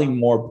selling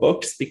more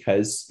books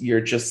because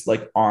you're just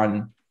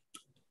on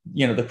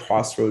the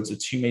crossroads of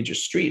two major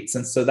streets.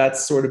 And so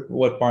that's sort of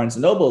what Barnes &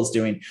 Noble is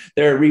doing.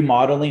 They're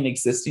remodeling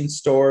existing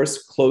stores,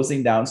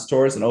 closing down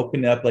stores, and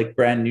opening up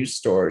brand new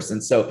stores.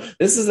 And so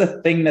this is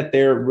a thing that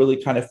they're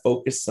really kind of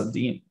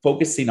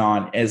focusing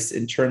on as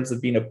in terms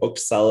of being a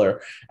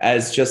bookseller,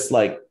 as just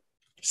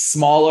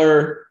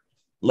smaller,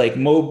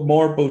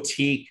 more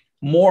boutique,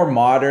 more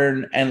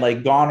modern, and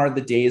gone are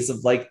the days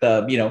of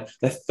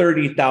the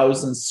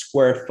 30,000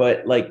 square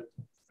foot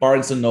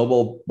Barnes &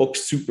 Noble book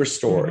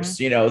superstores.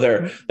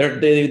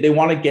 Mm-hmm. They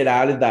want to get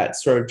out of that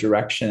sort of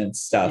direction and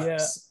stuff. Yeah.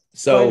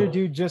 Spider So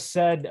Dude just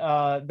said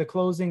the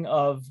closing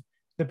of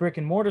the brick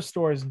and mortar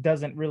stores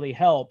doesn't really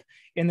help.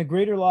 In the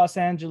greater Los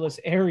Angeles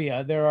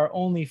area, there are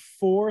only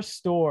 4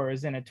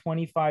 stores in a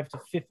 25 to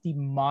 50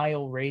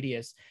 mile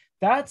radius.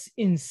 That's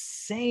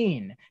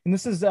insane. And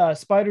this is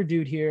Spider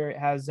Dude here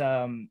has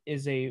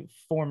is a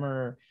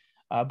former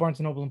Barnes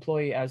and Noble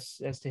employee as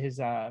to his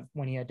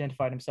when he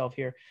identified himself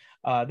here.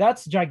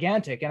 That's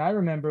gigantic. And I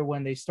remember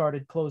when they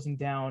started closing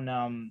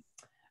down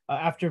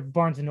after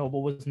Barnes and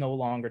Noble was no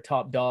longer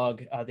top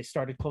dog, they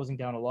started closing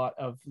down a lot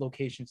of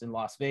locations in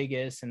Las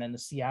Vegas and then the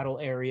Seattle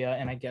area.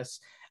 And I guess,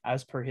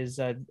 as per his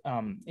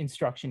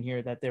instruction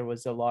here, that there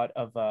was a lot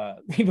of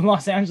even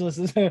Los Angeles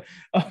is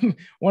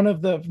one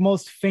of the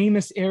most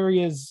famous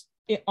areas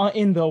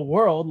in the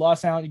world.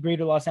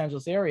 Greater Los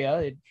Angeles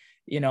area,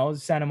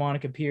 Santa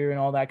Monica Pier and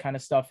all that kind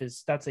of stuff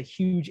that's a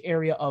huge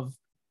area of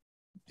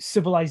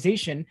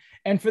civilization,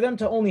 and for them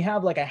to only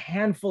have like a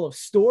handful of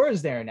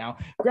stores there now,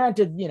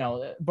 granted,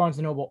 Barnes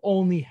and Noble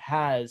only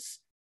has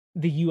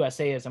the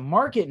USA as a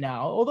market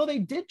now, although they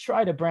did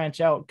try to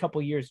branch out a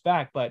couple years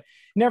back, but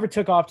never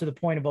took off to the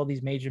point of all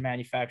these major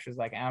manufacturers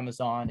like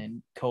Amazon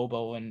and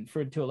Kobo, and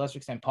to a lesser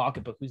extent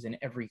Pocketbook, who's in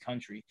every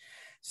country.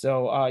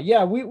 So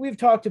we've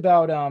talked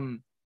about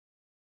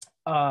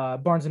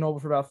Barnes and Noble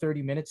for about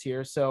 30 minutes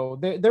here. So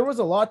there was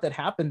a lot that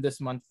happened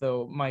this month,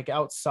 though, Mike,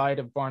 outside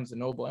of Barnes and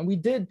Noble. And we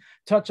did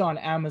touch on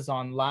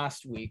Amazon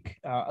last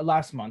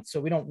month.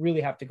 So we don't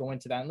really have to go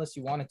into that unless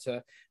you wanted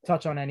to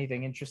touch on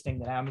anything interesting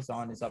that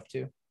Amazon is up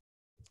to.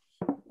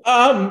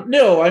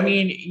 No, I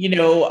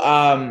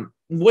mean,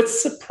 what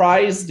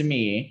surprised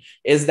me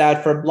is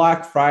that for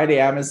Black Friday,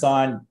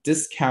 Amazon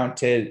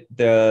discounted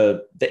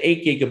the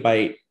 8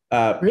 GB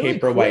Really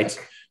Paperwhite.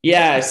 quick.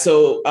 Yeah,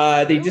 so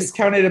they Really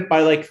discounted it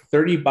by like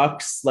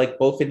 $30, like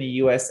both in the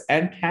US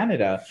and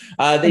Canada.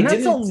 And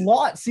that's a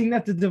lot, seeing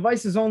that the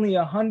device is only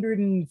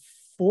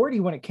 140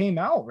 when it came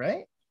out,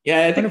 right?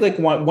 Yeah, I think like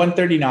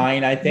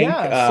 139, I think.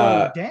 Yeah,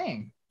 so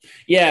dang.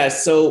 Yeah,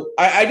 so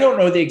I don't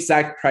know the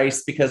exact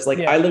price because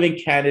I live in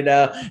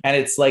Canada and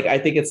it's like I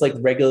think it's like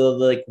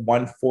regularly like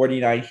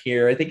 149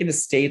 here. I think in the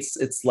States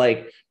it's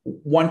like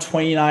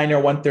 129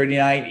 or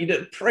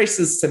 139. Price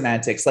is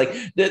semantics. Like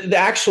the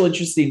actual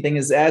interesting thing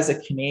is, as a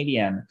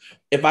Canadian,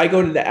 if I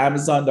go to the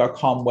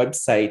Amazon.com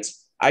website,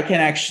 I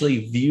can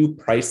actually view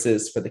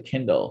prices for the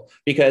Kindle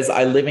because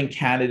I live in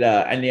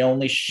Canada and they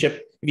only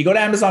ship. If you go to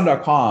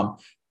Amazon.com,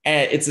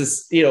 and it's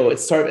this,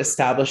 it's sort of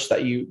established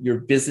that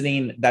you're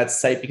visiting that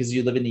site because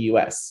you live in the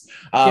US.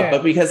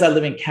 But because I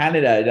live in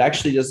Canada, it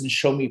actually doesn't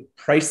show me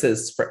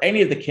prices for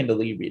any of the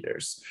Kindle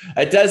e-readers.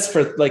 It does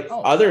for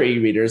other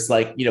e-readers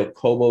like,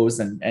 Kobos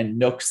and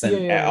Nooks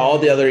and all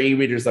the other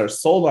e-readers that are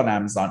sold on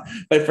Amazon.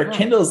 But for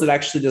Kindles, it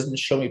actually doesn't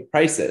show me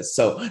prices.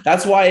 So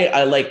that's why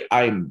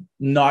I'm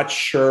not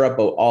sure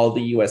about all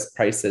the US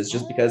prices,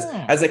 just because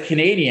as a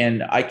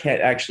Canadian, I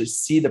can't actually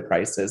see the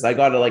prices. I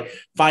got to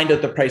find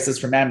out the prices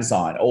from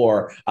Amazon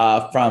or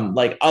from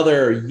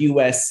other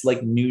US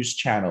news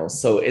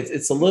channels. So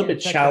it's a little bit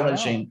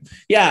challenging.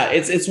 Yeah,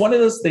 it's one of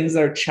those things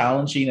that are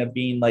challenging of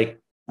being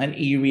an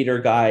e-reader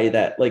guy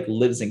that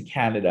lives in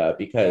Canada,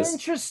 because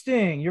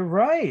interesting. You're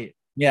right.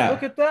 Yeah.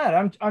 Look at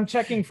that. I'm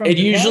checking from it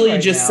Japan usually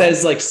right just now.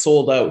 says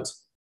sold out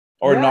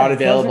or not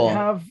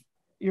available.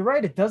 You're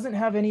right. It doesn't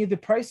have any of the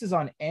prices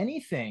on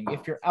anything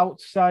if you're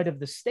outside of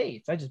the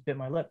States. I just bit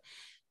my lip.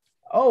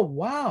 Oh,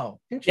 wow.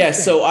 Interesting. Yeah,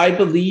 so I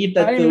believe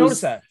that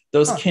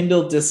those Huh.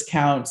 Kindle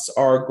discounts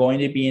are going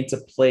to be into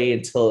play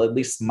until at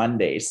least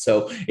Monday.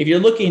 So if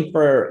you're looking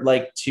for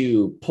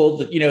to pull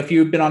the, if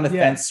you've been on the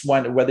fence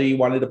whether you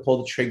wanted to pull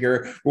the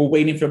trigger, we're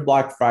waiting for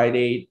Black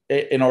Friday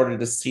in order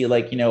to see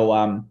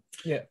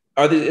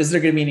is there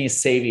going to be any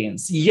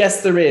savings?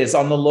 Yes, there is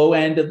on the low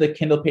end of the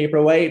Kindle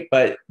Paperwhite,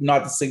 but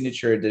not the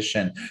signature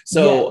edition.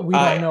 So we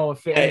don't know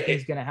if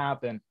anything's going to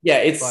happen. Yeah,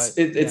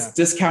 it's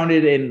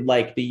discounted in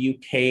the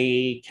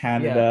UK,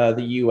 Canada,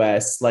 the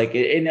US,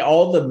 in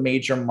all the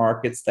major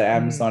markets that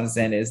Amazon is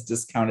in, is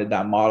discounted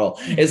that model,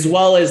 as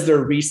well as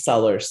their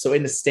resellers. So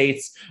in the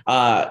States,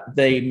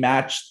 they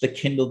match the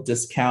Kindle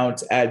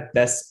discount at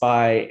Best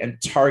Buy and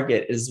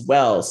Target as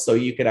well. So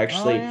you could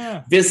actually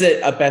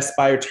visit a Best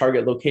Buy or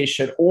Target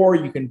location, or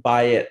you can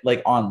buy it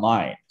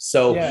online.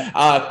 So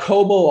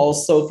Kobo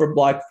also for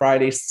Black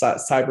Friday,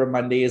 Cyber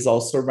Monday is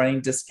also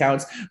running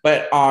discounts,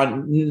 but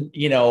on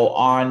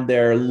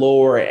their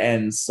lower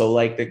ends. So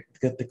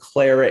the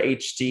Clara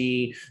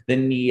HD, the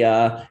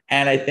Nia,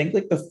 and I think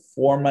the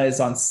Forma is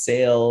on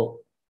sale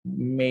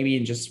maybe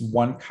in just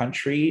one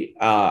country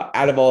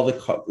out of all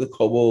the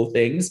Kobo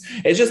things.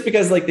 It's just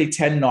because they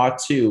tend not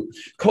to.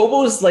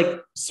 Kobo is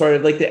sort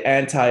of the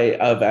anti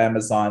of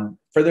Amazon.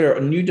 For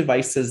their new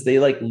devices, they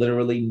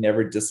literally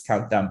never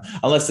discount them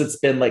unless it's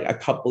been a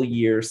couple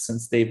years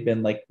since they've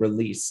been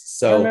released.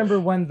 So I remember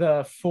when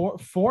the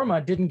Forma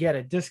didn't get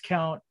a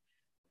discount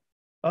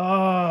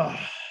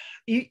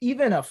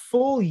even a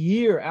full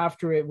year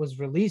after it was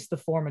released. The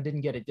Forma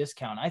didn't get a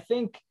discount. I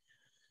think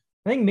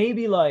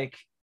maybe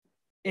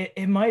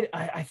it might,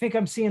 I think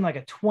I'm seeing a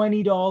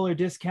 $20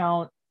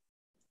 discount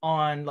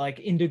on like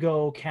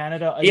Indigo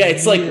Canada a Yeah,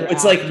 it's like year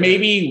it's like after.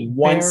 maybe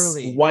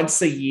Barely.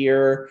 once a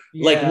year,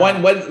 like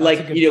Yeah, that's a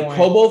like good point.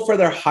 Kobo for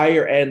their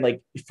higher end,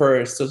 like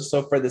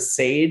so for the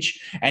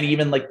Sage and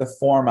even like the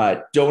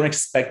Forma, don't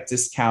expect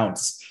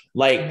discounts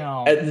like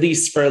No. at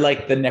least for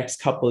like the next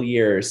couple of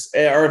years.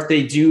 Or if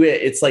they do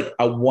it, it's like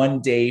a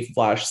 1 day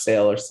flash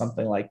sale or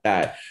something like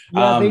that.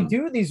 Yeah, they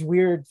do these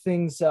weird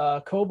things.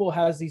 Kobo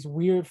has these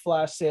weird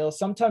flash sales.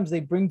 Sometimes they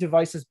bring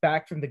devices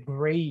back from the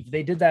grave.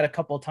 They did that a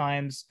couple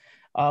times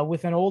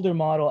with an older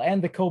model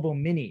and the Kobo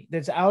Mini.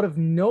 That's out of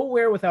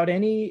nowhere without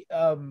any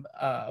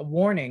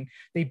warning.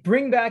 They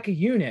bring back a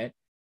unit,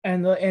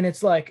 and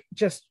it's like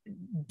just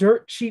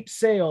dirt cheap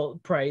sale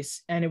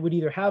price, and it would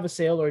either have a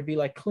sale or it'd be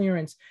like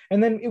clearance,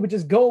 and then it would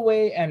just go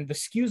away, and the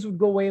SKUs would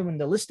go away when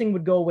the listing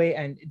would go away,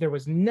 and there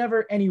was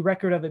never any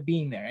record of it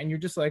being there, and you're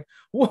just like,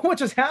 what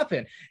just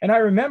happened? And I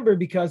remember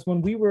because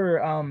when we were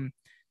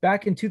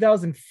back in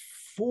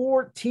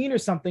 2014 or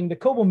something, the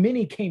Kobo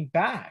Mini came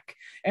back,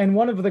 and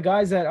one of the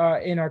guys that are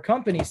in our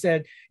company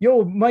said,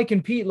 yo, Mike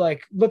and Pete,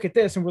 like, look at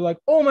this. And we're like,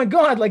 oh my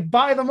God, like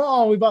buy them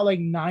all. We bought like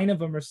 9 of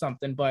them or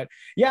something. But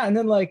yeah. And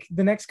then like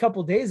the next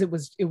couple of days, it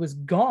was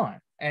gone.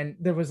 And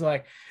there was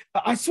like,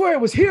 I swear it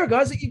was here,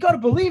 guys. You got to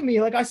believe me.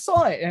 Like I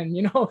saw it. And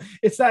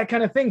it's that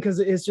kind of thing. Cause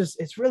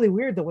it's really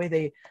weird the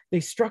way they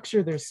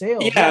structure their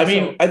sales. Yeah, I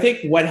mean, so I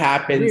think what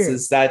happens weird.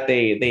 is that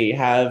they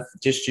have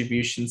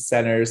distribution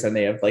centers and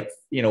they have like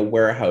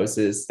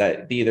warehouses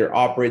that they either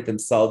operate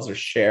themselves or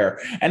share,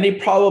 and they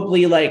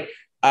probably like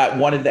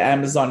one of the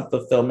Amazon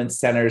fulfillment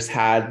centers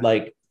had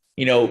like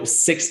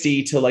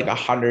 60 to like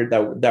 100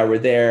 that were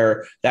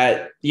there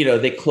that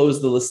they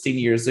closed the listing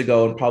years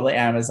ago, and probably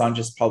Amazon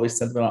just probably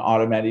sent them an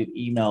automated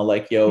email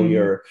like, yo,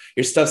 your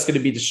stuff's going to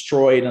be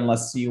destroyed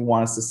unless you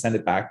want us to send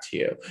it back to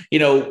you.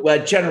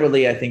 But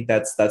generally I think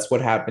that's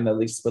what happened, at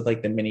least with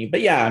like the Mini. But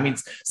yeah, I mean,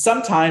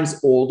 sometimes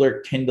older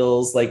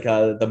Kindles like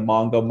the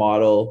manga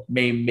model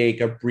may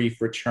make a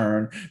brief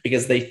return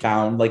because they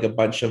found like a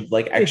bunch of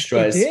like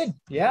extras. It did.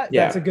 Yeah,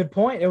 that's a good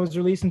point. It was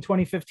released in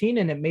 2015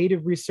 and it made a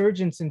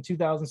resurgence in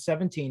 2017.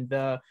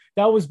 That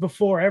was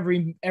before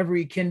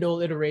every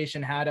Kindle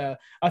iteration had a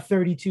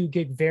 32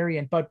 gig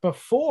variant. But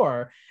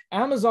before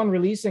Amazon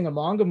releasing a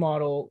manga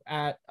model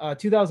at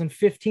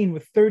 2015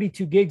 with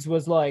 32 gigs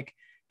was like,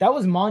 that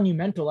was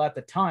monumental at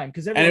the time,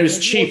 because and it was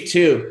like, cheap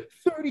too.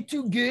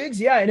 32 gigs,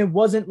 yeah, and it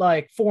wasn't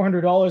like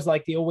 $400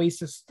 like the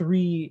Oasis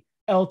 3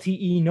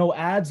 LTE no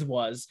ads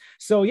was.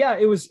 So yeah,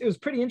 it was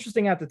pretty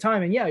interesting at the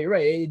time. And yeah, you're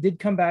right, it did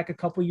come back a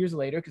couple years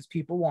later because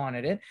people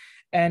wanted it.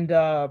 And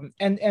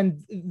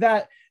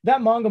that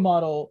manga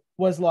model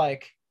was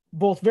like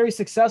both very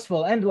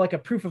successful and like a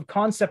proof of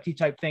concept-y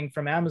type thing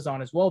from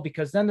Amazon as well,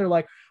 because then they're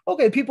like,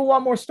 okay, people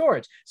want more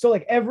storage. So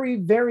like every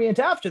variant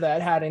after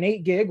that had an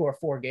 8 gig or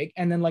 4 gig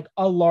and then like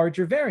a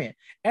larger variant.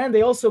 And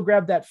they also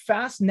grabbed that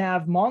fast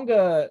nav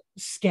manga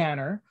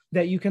scanner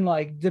that you can,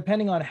 like,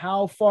 depending on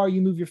how far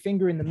you move your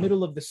finger in the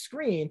middle of the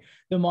screen,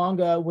 the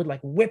manga would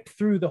like whip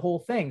through the whole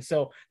thing.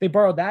 So they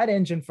borrowed that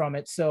engine from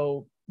it,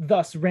 so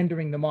thus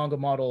rendering the manga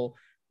model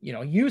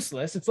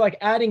useless. It's like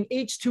adding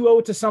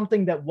H2O to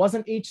something that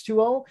wasn't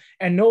H2O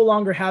and no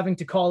longer having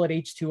to call it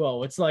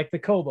H2O. It's like the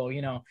Kobo,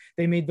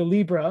 they made the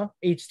Libra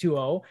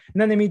H2O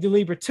and then they made the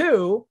Libra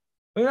 2.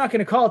 We're not going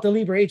to call it the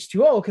Libra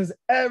H2O because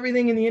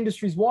everything in the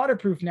industry is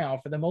waterproof now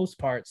for the most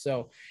part.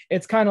 So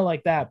it's kind of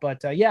like that.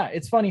 But yeah,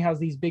 it's funny how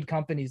these big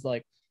companies,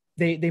 like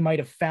they might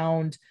have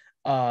found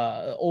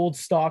old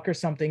stock or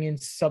something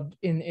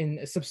in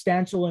a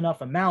substantial enough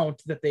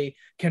amount that they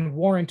can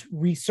warrant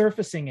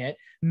resurfacing it,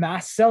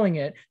 mass selling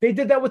it. They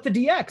did that with the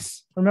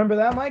DX. Remember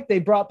that, Mike? They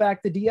brought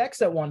back the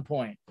DX at one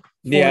point.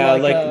 Yeah,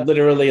 like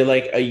literally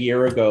like a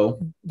year ago.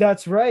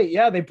 That's right.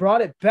 Yeah, they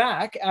brought it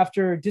back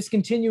after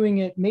discontinuing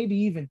it maybe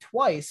even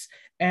twice,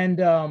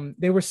 and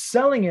they were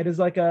selling it as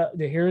like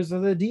here's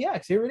the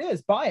DX, here it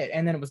is, buy it,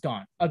 and then it was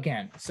gone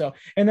again. So,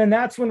 and then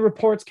that's when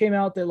reports came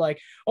out that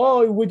like,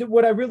 oh,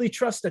 would I really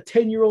trust a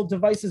 10-year-old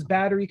device's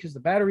battery because the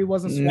battery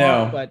wasn't swapped?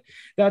 No. But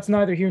that's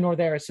neither here nor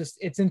there.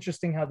 It's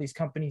interesting how these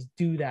companies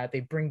do that. They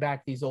bring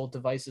back these old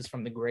devices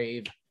from the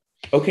grave.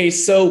 Okay,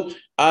 so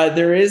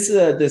there is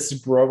this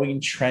growing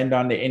trend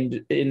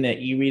in the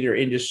e-reader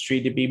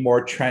industry to be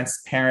more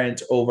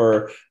transparent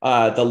over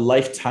the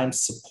lifetime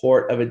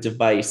support of a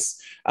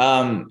device.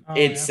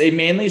 It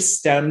mainly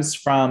stems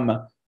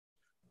from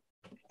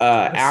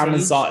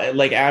Amazon,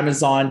 like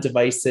Amazon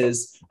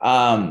devices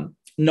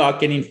not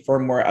getting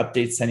firmware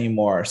updates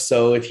anymore.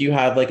 So if you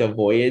have like a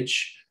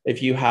Voyage,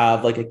 if you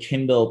have like a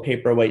Kindle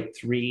Paperwhite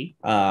 3,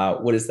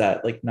 what is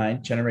that, like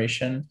 9th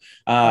generation?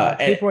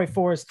 Paperwhite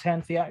 4 is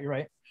 10th. Yeah, you're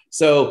right.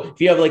 So if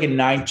you have like a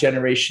 9th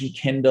generation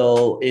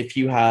Kindle, if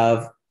you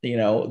have, the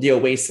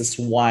Oasis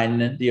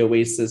 1, the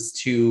Oasis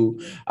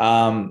 2,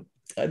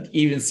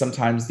 even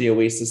sometimes the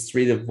Oasis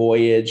 3, the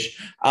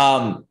Voyage,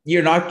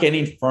 you're not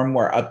getting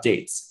firmware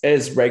updates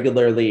as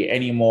regularly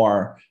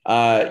anymore.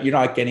 You're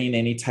not getting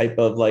any type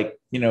of like,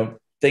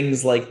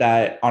 things like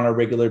that on a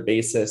regular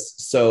basis.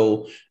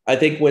 So I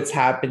think what's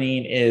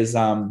happening is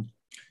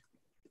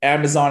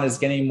Amazon is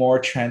getting more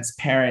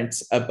transparent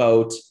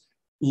about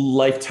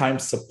lifetime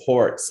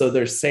support. So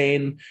they're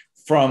saying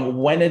from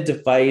when a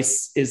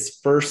device is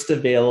first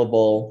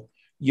available,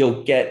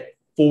 you'll get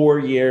 4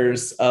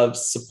 years of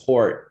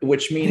support,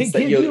 which means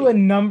they that give you a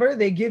number.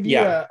 They give you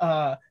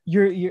yeah,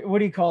 your what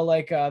do you call,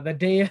 like the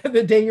day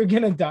the day you're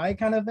gonna die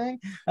kind of thing.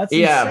 That's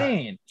yeah.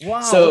 insane.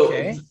 Wow. So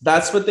Okay.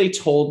 that's what they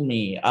told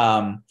me.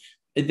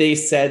 They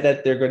said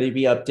that they're going to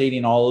be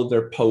updating all of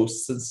their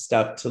posts and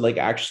stuff to like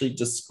actually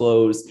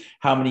disclose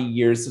how many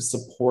years of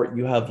support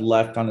you have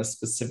left on a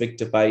specific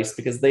device,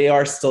 because they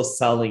are still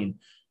selling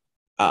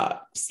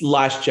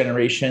last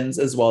generations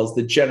as well as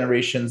the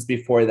generations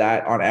before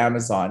that on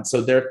Amazon.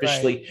 So they're Right.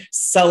 officially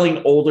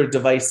selling older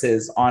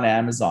devices on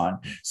Amazon.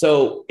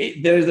 So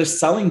they're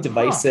selling Huh.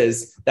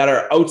 devices that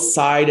are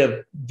outside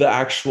of the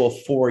actual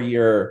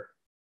 4-year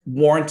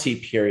warranty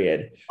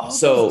period. Oh, those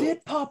So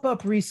did pop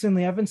up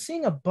recently. I've been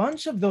seeing a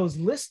bunch of those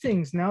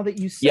listings now that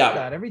you said yeah,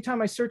 that. Every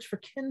time I search for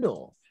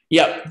Kindle.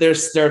 yep, they're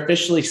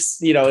officially,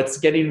 it's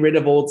getting rid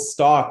of old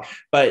stock,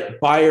 but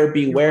buyer You're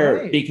beware,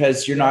 right.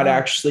 because you're not Yeah.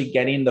 actually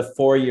getting the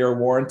 4-year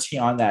warranty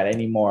on that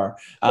anymore.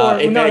 Or well,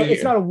 If not, that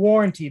it's not a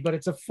warranty, but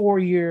it's a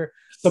 4-year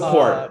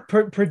support,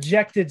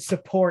 projected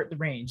support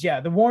range.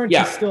 Yeah, the warranty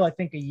is yeah. still, I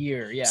think, a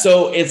year. Yeah.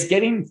 So it's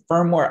getting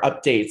firmware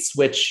updates,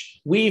 which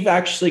we've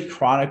actually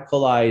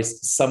chronicalized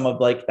some of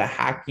like the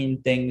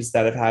hacking things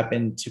that have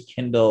happened to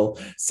Kindle,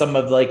 some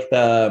of like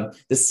the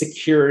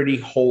security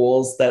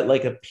holes that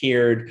like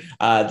appeared,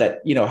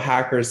 that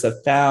hackers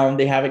have found.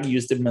 They haven't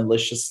used it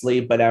maliciously,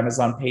 but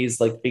Amazon pays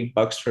like big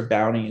bucks for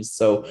bounties.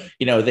 So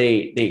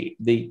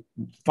they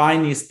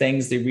find these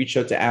things, they reach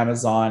out to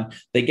Amazon,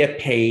 they get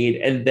paid,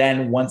 and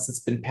then once it's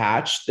been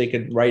patched, they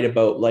could write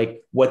about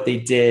like what they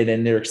did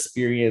and their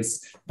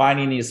experience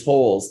finding these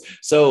holes.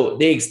 So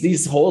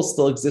these holes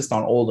still exist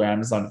on older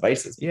Amazon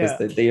devices because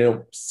Yeah.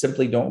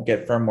 they don't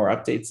get firmware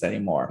updates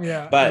anymore. Yeah.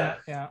 Yeah. But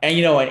Yeah.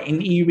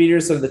 and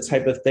e-readers are the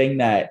type of thing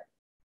that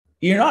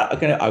you're not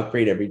going to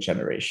upgrade every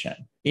generation.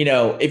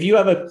 If you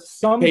have a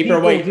Some people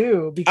paperwhite,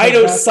 do, I because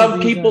know that's the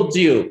some people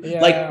reason. do,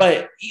 like, Yeah.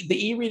 but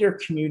the e-reader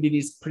community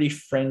is pretty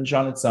fringe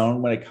on its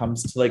own when it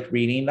comes to like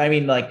reading. I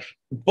mean, like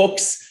book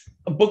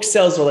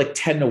sales are like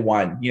 10 to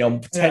 1,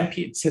 10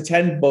 Yeah. to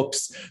 10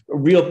 books,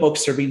 real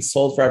books are being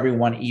sold for every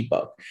one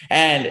ebook.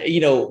 And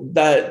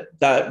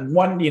that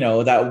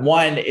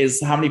one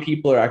is how many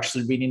people are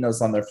actually reading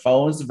those on their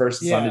phones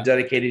versus on a Yeah.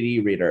 dedicated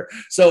e-reader.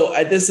 So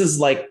this is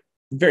like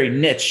very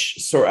niche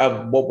sort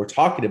of what we're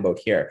talking about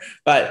here.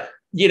 But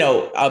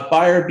a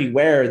buyer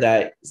beware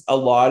that a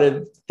lot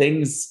of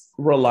things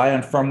rely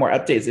on firmware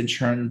updates in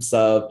terms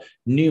of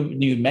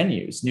new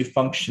menus, new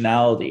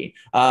functionality,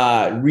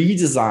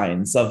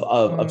 redesigns of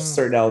Mm.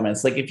 certain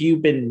elements. Like if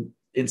you've been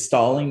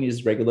installing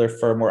these regular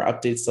firmware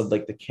updates of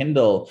like the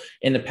Kindle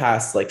in the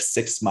past like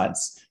 6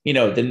 months,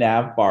 the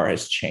nav bar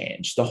has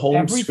changed, the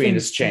home screen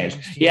has Everything's changed.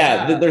 changed.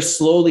 Yeah, Yeah. they're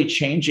slowly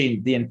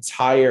changing the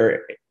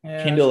entire Yeah.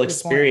 That's a Kindle good point.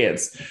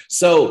 experience.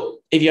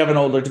 So if you have an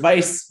older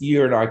device,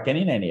 you're not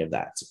getting any of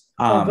that.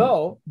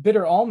 Although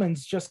Bitter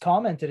Almonds just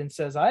commented and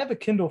says, I have a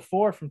Kindle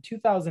 4 from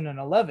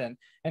 2011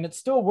 and it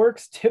still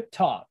works tip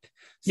top.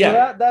 So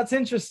Yeah, that's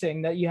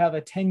interesting that you have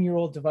a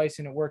 10-year-old device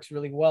and it works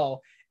really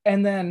well.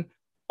 And then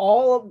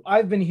all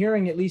I've been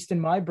hearing, at least in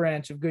my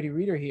branch of Goody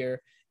Reader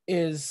here,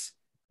 is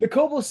the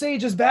Kobo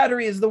Sage's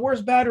battery is the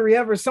worst battery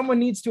ever. Someone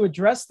needs to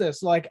address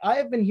this. Like, I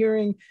have been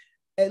hearing,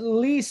 at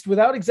least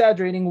without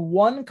exaggerating,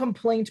 one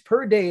complaint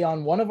per day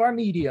on one of our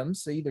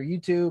mediums, so either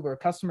YouTube or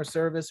customer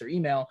service or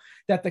email,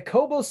 that the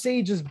Kobo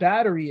Sage's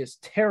battery is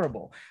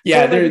terrible.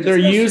 yeah, So like, they're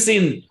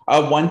using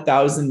a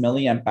 1,000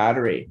 milliamp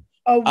battery.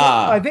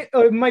 I think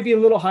it might be a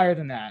little higher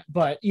than that,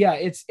 but yeah,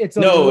 it's a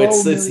No, low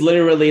it's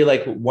literally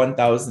like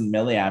 1,000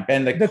 milliamp,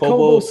 and the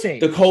Kobo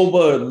Sage. the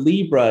Kobo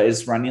Libra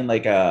is running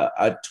like a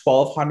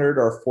 1,200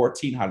 or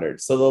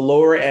 1,400. So the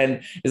lower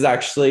end is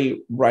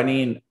actually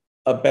running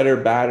a better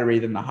battery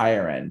than the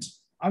higher end.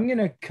 I'm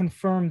gonna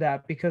confirm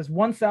that, because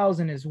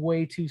 1,000 is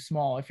way too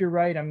small. If you're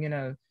right,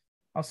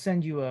 I'll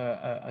send you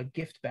a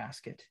gift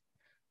basket.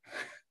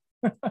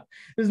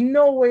 There's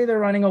no way they're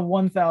running a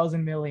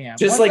 1,000 milliamp.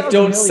 Just 1, like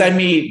don't send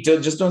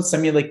milliamp. me don't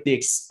send me like the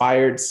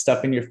expired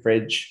stuff in your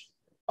fridge.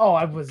 Oh,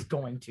 I was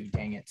going to,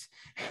 dang it.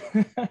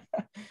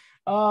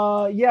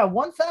 Yeah,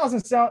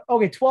 1,000 sound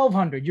okay.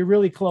 1,200, you're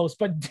really close,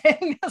 but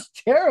dang, that's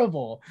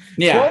terrible.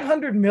 Yeah.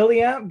 1,200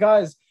 milliamp,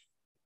 guys.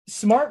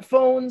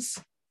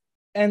 Smartphones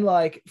and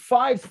like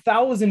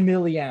 5,000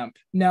 milliamp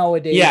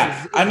nowadays.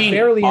 Yeah, is I mean,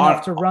 barely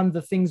enough to run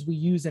the things we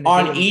use in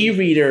on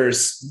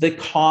e-readers. The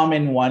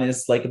common one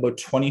is like about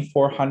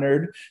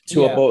 2,400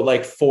 to about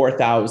like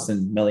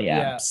 4,000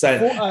 milliamps.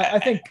 Yeah. I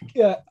think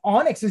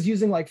Onyx is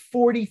using like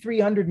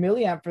 4,300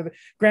 milliamp for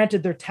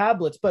granted they're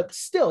tablets, but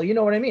still, you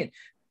know what I mean.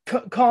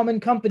 Common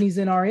companies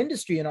in our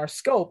industry, in our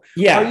scope,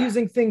 are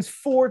using things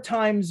 4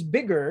 times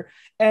bigger,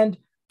 and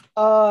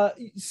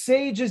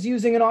Sage is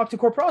using an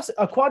octa-core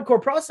a quad-core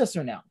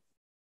processor now.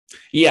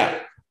 Yeah.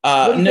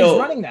 What do you think's No,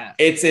 running that?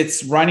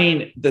 it's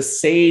running. The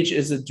Sage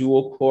is a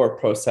dual core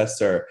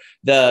processor.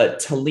 The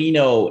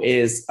Tolino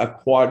is a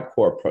quad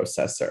core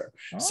processor.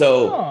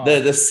 So Oh,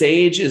 the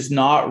Sage is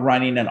not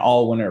running an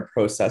all winner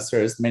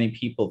processor as many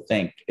people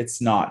think.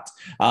 It's not.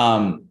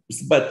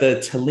 But the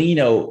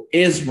Tolino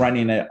is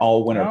running an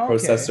all winner okay.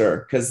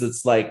 processor because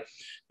it's like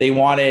they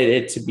wanted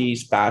it to be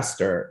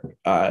faster.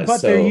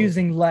 But they're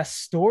using less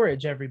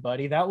storage,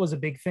 everybody. That was a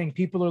big thing.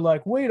 People are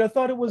like, wait, I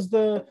thought it was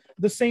the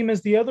same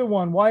as the other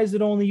one. Why is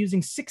it only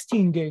using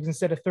 16 gigs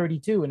instead of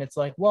 32? And it's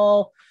like,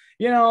 well,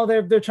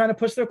 they're trying to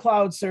push their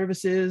cloud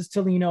services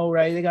to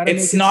right? They got to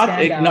make it's it not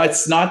stand no, out.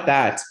 it's not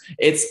that.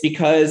 It's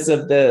because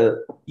of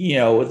the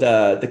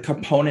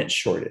component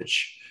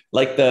shortage,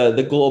 like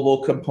the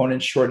global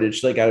component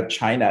shortage, like out of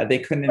China. They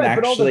couldn't Right,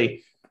 but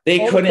actually, they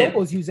all the couldn't,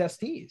 Cobos use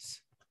STs.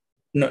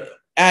 no,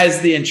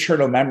 as the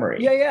internal Yeah, memory.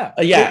 yeah.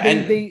 Yeah,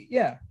 and They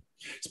yeah.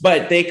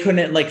 but they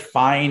couldn't like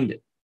find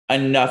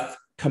enough Are you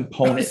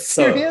components.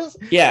 So serious?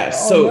 yeah,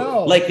 Oh so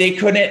no. like they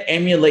couldn't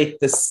emulate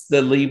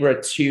the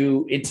Libra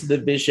 2 into the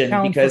Vision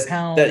Pound for because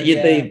pound,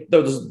 yeah.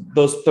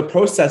 those the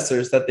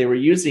processors that they were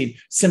using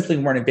simply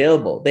weren't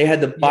available. They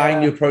had to buy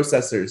new Yeah.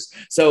 processors.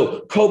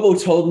 So Kobo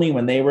told me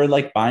when they were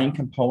like buying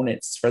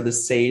components for the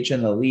Sage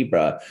and the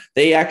Libra,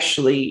 they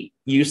actually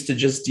used to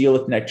just deal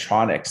with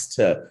electronics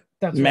to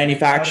That's right. Out of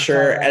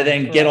manufacture and Taiwan,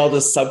 then get all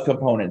correct. the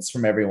subcomponents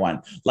from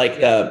everyone, like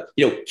Yeah.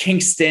 the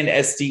Kingston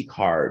SD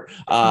card,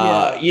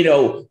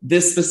 Yeah.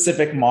 this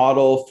specific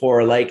model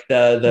for like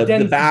the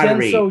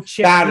Denso chip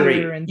here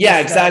battery. and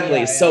Yeah, this, that. exactly. Yeah,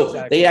 yeah, So they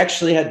exactly.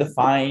 actually had to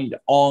find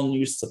all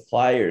new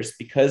suppliers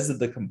because of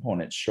the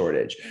component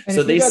shortage. And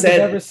So if you they guys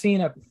have ever said,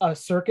 seen a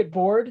circuit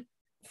board,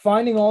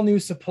 finding all new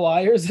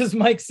suppliers, as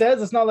Mike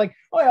says, it's not like,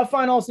 oh yeah, I'll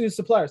find all new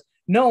suppliers.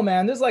 No,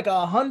 man, there's like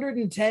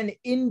 110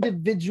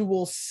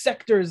 individual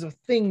sectors of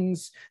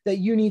things that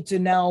you need to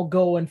now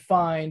go and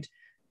find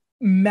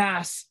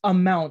mass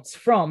amounts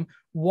from,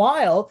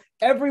 while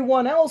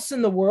everyone else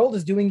in the world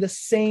is doing the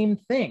same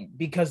thing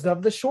because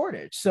of the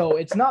shortage. So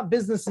it's not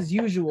business as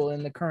usual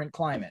in the current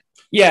climate.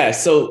 yeah,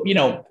 so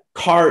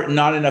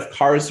not enough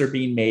cars are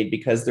being made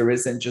because there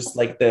isn't just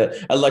like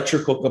the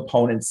electrical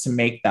components to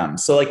make them.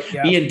 So like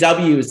Yeah.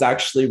 BMW is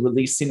actually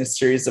releasing a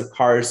series of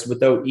cars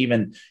without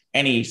even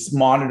any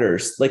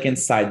monitors like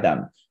inside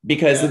them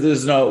because Yeah.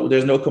 there's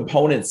no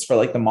components for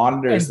like the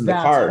monitors And in the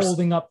that's cars.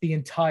 holding up the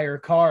entire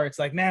car. It's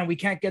like, man, we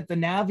can't get the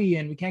Navi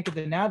in. We can't get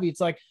the Navi. It's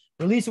like,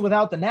 release it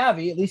without the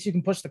Navi. At least you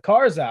can push the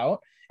cars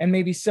out and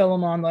maybe sell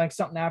them on like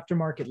something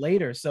aftermarket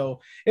later.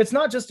 So it's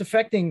not just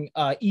affecting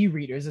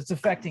e-readers, it's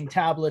affecting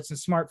tablets and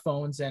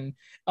smartphones and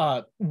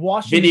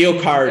washing Video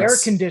machines, air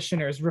cards.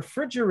 conditioners,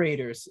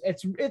 refrigerators.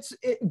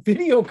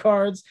 Video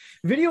cards,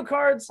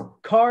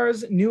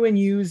 cars, new and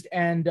used,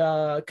 and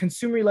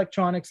consumer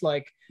electronics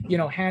like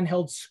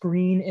handheld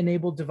screen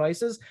enabled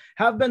devices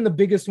have been the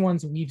biggest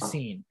ones we've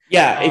seen.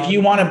 Yeah, if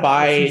you want to It's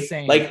buy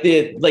insane. like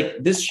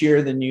this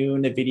year, the new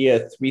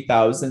NVIDIA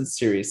 3000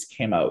 series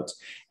came out,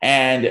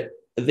 and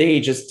they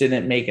just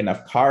didn't make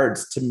enough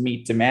cards to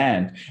meet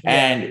demand. Yeah.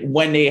 And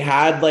when they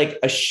had like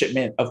a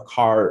shipment of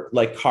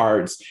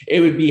cards, it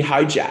would be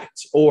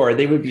hijacked or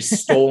they would be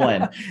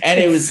stolen. And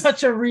it It's was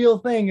such a real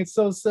thing. It's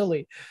so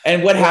silly.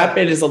 and what Yeah.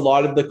 happened is a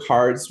lot of the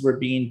cards were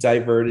being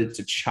diverted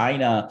to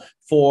China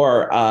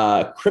for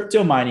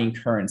crypto mining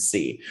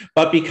currency.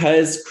 But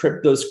because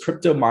those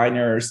crypto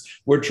miners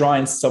were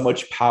drawing so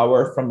much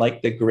power from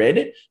like the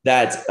grid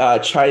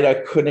that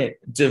China couldn't,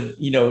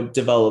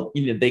 develop,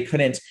 they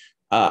couldn't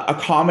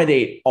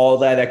accommodate all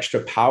that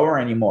extra power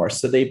anymore.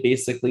 So they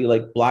basically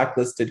like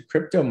blacklisted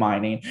crypto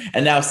mining,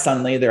 and now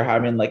suddenly they're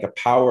having like a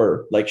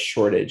power like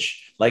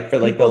shortage, like for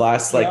like the People,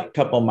 last yeah. like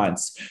couple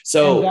months. And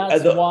So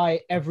that's why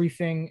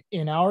everything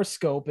in our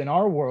scope, in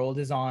our world,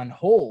 is on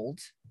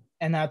hold.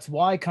 And that's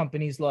why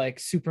companies like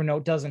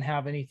Supernote doesn't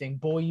have anything,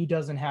 Boyu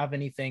doesn't have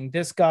anything.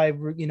 This guy,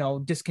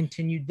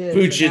 discontinued this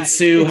and that.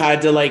 Fujitsu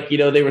had to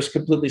they were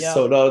completely Yeah.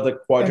 sold out of the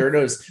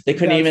Quadranos. They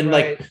couldn't even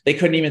right. they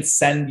couldn't even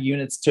send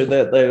units to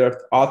the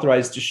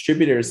authorized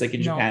distributors like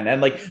in Japan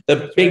and like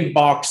the big right.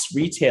 box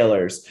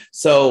retailers.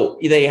 So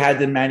they had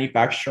to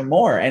manufacture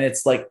more, and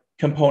it's like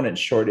component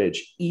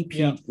shortage,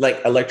 like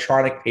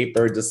electronic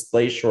paper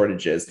display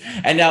shortages,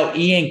 and now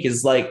e-ink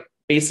is like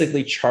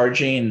basically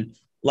charging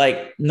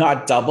like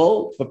not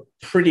double but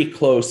pretty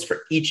close for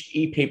each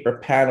e-paper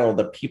panel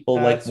that people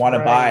like want to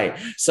buy.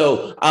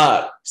 So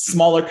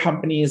smaller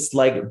companies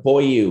like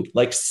Boyu,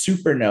 like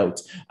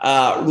Supernote,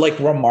 like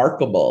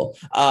Remarkable,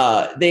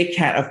 they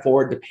can't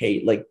afford to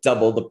pay like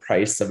double the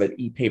price of an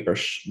e-paper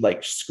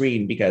like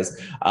screen because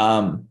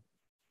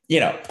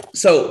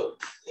so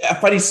a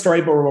funny story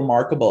about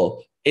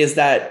Remarkable is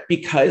that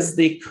because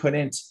they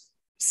couldn't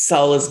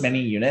sell as many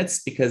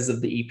units because of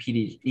the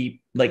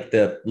like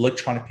the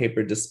electronic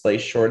paper display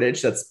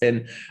shortage that's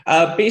been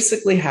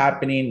basically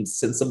happening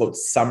since about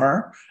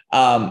summer,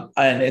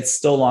 and it's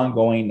still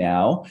ongoing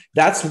now.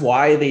 That's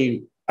why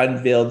they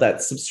unveiled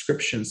that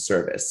subscription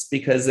service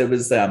because it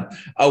was a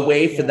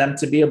way for them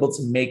to be able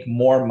to make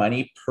more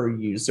money per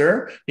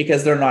user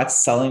because they're not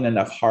selling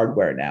enough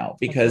hardware now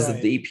because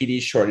of the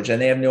EPD shortage,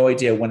 and they have no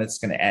idea when it's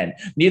going to end.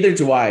 Neither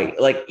do I.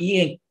 Like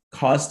E-Ink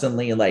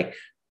constantly like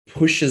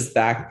pushes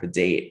back the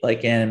date.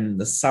 Like in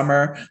the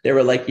summer, they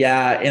were like,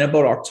 yeah, in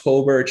about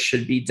October, it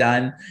should be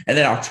done. And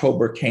then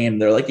October came.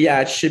 They're like,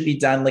 yeah, it should be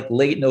done like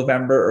late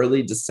November,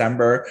 early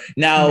December.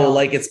 Now,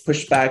 like it's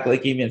pushed back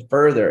like even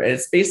further. And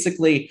it's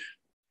basically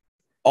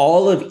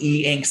all of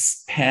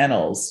E-Ink's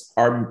panels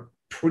are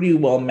pretty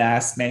well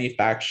mass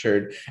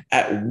manufactured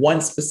at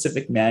one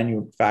specific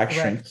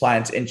manufacturing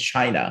plant in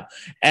China.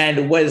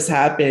 And what has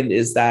happened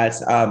is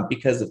that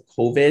because of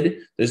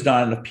COVID, there's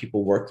not enough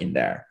people working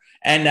there.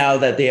 And now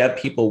that they have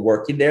people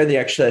working there, they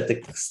actually have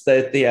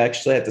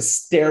to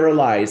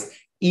sterilize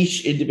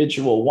each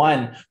individual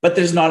one, but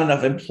there's not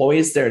enough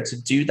employees there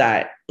to do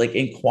that like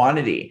in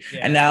quantity.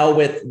 And now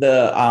with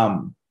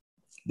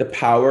the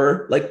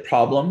power like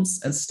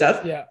problems and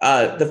stuff,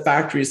 the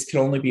factories can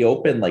only be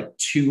open like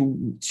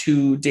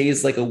two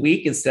days like a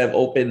week instead of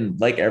open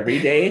like every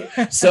day.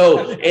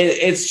 So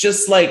it's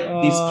just like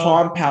these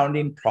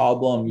compounding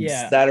problems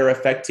that are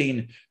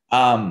affecting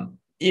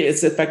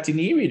it's affecting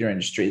the e-reader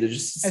industry. There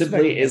just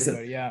simply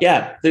isn't.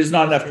 There's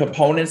not enough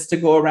components to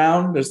go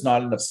around. There's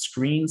not enough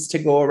screens to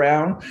go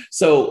around.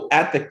 So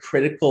at the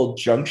critical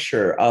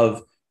juncture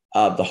of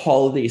the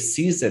holiday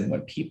season,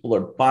 when people are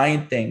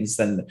buying things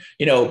and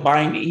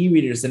buying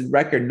e-readers in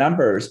record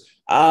numbers,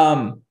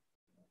 good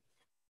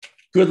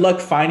luck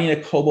finding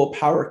a Kobo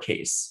power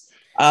case.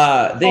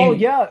 I'll touch on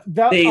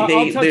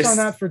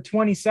that for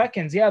 20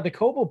 seconds. Yeah, the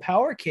Kobo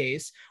power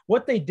case,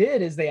 what they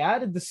did is they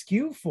added the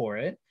SKU for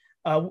it.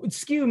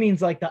 SKU means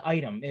like the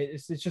item.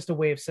 It's just a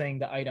way of saying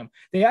the item.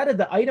 They added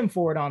the item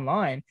for it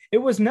online. It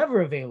was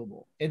never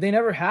available. They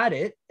never had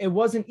it. It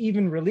wasn't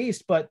even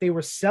released, but they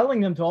were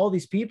selling them to all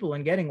these people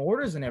and getting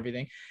orders and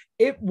everything.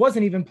 It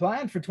wasn't even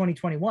planned for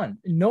 2021.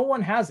 No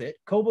one has it.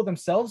 Kobo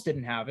themselves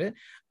didn't have it.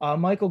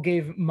 Michael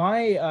gave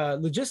my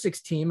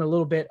logistics team a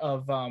little bit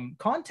of some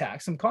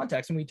contacts,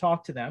 and we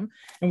talked to them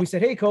and we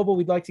said, hey, Kobo,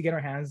 we'd like to get our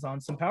hands on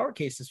some power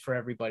cases for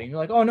everybody. And you're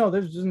like, oh no,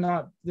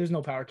 there's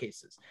no power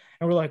cases.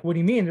 And we're like, what do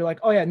you mean? They're like,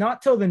 oh yeah,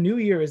 not till the new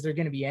year is there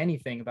going to be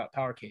anything about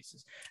power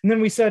cases. And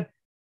then we said,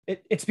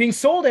 it's being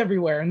sold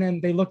everywhere. And then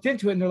they looked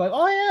into it and they're like,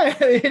 oh yeah,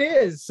 it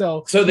is.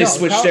 So they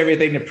switched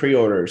everything to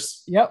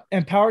pre-orders. Yep.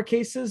 And power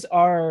cases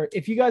are,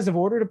 if you guys have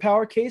ordered a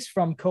power case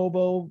from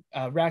Kobo,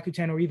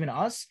 Rakuten, or even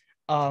us,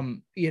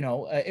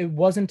 it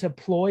wasn't a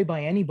ploy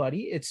by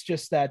anybody. It's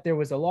just that there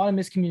was a lot of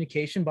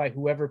miscommunication by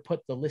whoever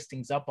put the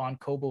listings up on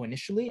Kobo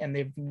initially,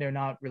 and they're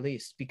not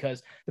released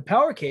because the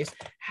power case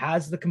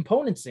has the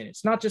components in it.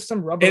 It's not just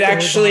some rubber. It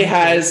actually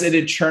has an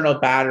internal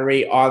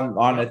battery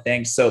on a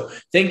thing. So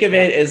think of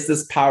it as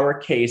this power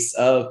case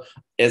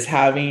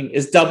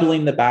is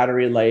doubling the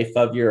battery life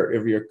of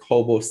your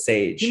Kobo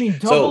Sage. You mean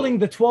doubling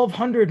the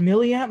 1200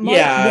 milliamp?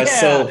 Yeah.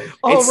 So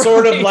it's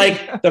sort of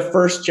like the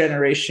first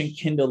generation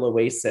Kindle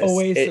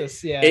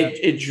Oasis.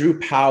 It drew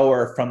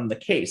power from the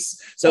case.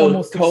 So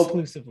almost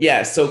exclusively.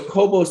 Yeah. So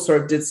Kobo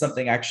sort of did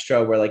something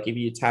extra where like if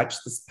you attach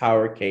this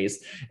power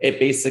case, it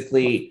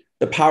basically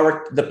the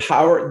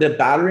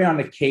battery on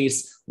the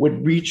case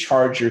would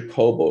recharge your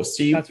Kobo.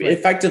 So you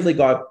effectively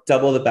got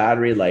double the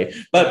battery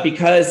life. But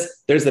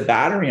because there's a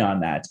battery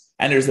on that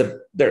and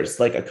there's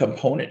like a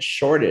component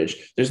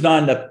shortage, there's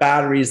not enough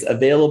batteries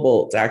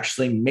available to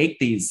actually make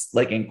these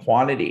like in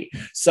quantity.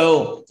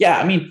 So yeah,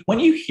 I mean, when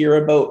you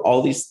hear about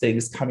all these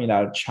things coming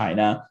out of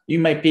China, you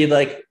might be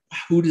like,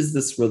 who does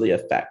this really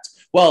affect?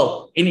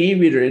 Well, in the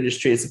e-reader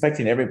industry, it's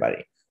affecting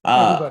everybody.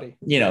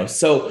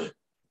 So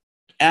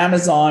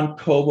Amazon,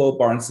 Kobo,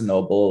 Barnes &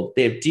 Noble,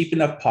 they have deep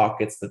enough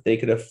pockets that they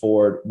could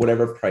afford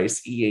whatever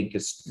price E-Ink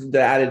is,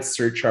 the added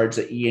surcharge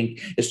that E-Ink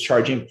is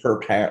charging per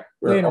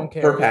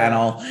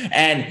panel.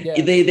 And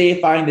they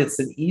find it's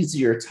an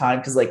easier time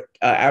because like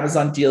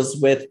Amazon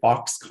deals with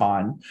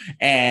Foxconn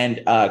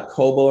and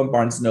Kobo and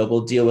Barnes &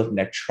 Noble deal with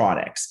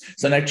Nektronics.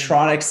 So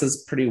Nektronics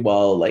is pretty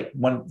well like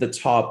one of the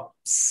top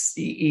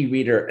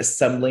e-reader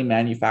assembly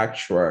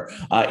manufacturer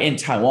in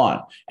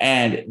Taiwan,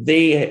 and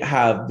they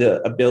have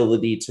the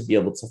ability to be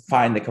able to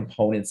find the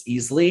components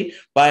easily,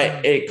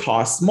 but it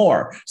costs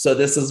more. So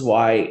this is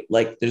why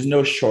like there's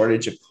no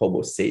shortage of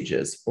Kobo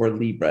Sages or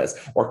Libras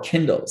or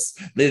Kindles.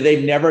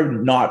 They've never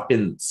not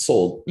been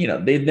sold.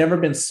 They've never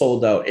been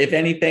sold out. If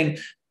anything,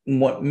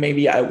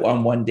 maybe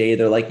on one day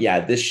they're like,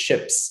 yeah, this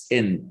ships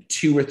in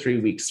 2 or 3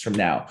 weeks from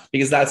now,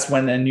 because that's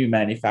when the new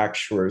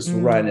manufacturer's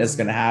run is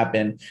going to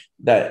happen,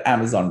 that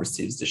Amazon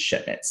receives the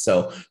shipment.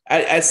 So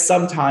as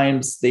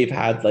sometimes they've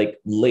had like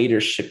later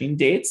shipping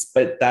dates,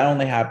 but that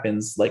only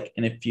happens like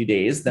in a few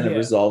days, then it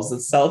resolves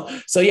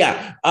itself. So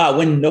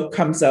when Nook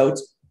comes out,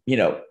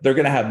 they're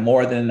going to have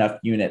more than enough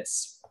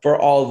units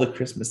for all the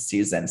Christmas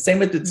season. Same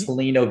with the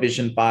Tolino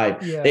Vision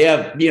 5. They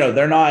have,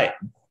 they're not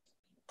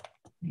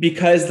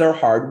because their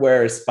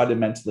hardware is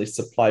fundamentally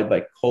supplied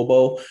by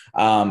Kobo,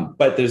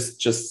 but there's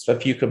just a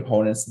few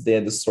components that they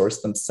had to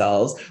source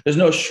themselves. There's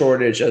no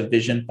shortage of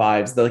Vision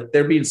 5s.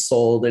 They're being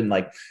sold in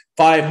like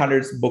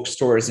 500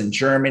 bookstores in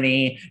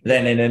Germany,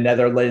 then in the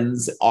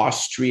Netherlands,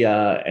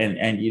 Austria,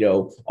 and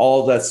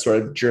all that sort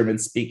of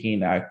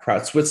German-speaking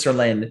crowd,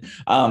 Switzerland,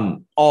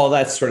 all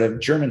that sort of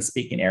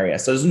German-speaking area.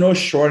 So there's no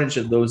shortage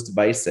of those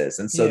devices,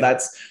 and so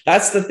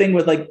that's the thing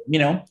with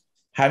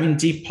having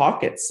deep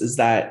pockets, is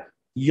that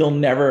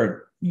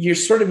you're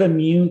sort of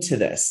immune to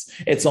this.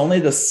 It's only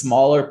the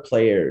smaller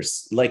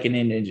players, like in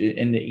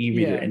the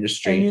e-reader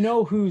industry.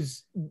 And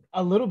who's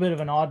a little bit of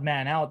an odd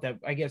man out that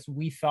I guess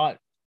we thought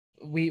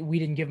we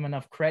didn't give him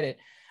enough credit,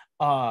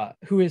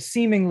 who is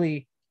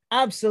seemingly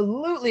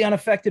absolutely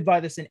unaffected by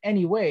this in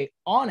any way.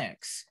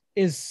 Onyx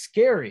is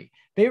scary.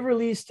 They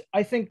released,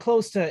 I think,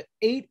 close to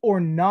 8 or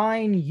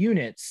 9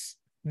 units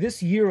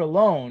this year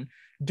alone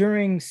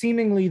during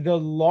seemingly the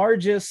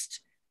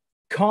largest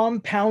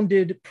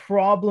compounded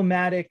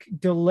problematic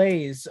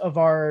delays of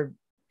our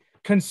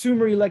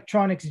consumer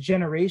electronics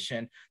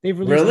generation. They've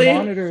released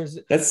monitors.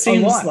 That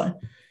seems like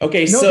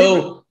okay. No,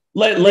 so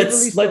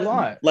let's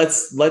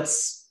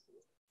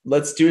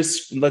do a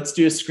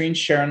screen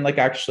share and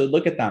actually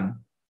look at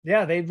them.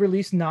 Yeah, they've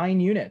released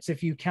 9 units.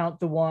 If you count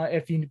the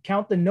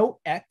Note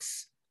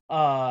X,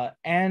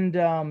 and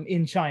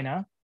in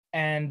China,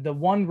 and the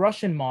one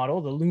Russian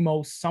model, the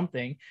Lumos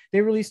something, they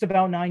released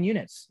about 9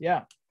 units.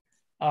 Yeah.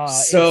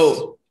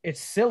 So it's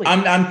silly.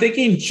 I'm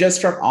thinking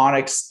just from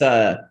Onyx,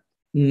 the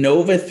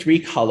Nova 3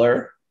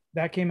 color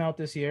that came out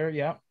this year.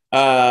 Yeah.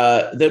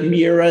 The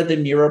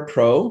Mira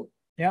Pro.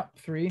 Yeah,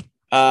 3.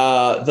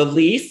 The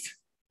Leaf.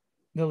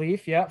 The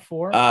Leaf, yeah,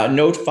 4.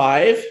 Note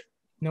 5.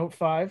 Note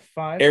 5.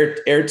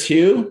 Air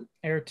 2.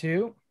 Air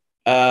 2.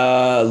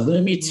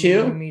 Lumi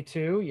 2. Lumi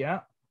 2,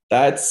 yeah.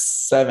 That's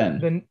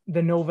 7.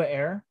 The Nova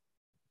Air.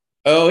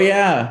 Oh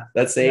yeah,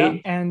 that's 8. Yeah,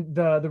 and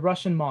the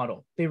Russian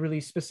model they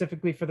released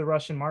specifically for the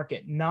Russian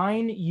market.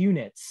 9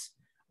 units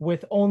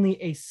with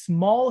only a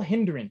small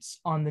hindrance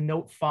on the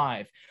Note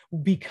 5,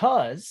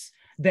 because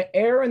the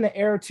Air and the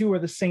Air 2 are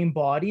the same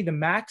body. The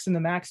Max and the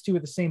Max 2 are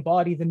the same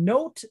body. The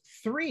Note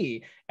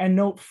 3 and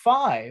Note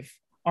 5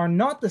 are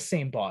not the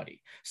same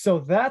body. So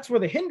that's where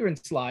the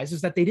hindrance lies,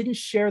 is that they didn't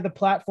share the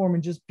platform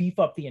and just beef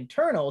up the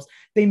internals.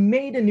 They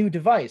made a new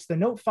device. The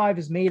Note 5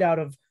 is made out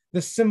of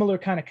the similar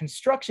kind of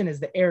construction as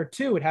the Air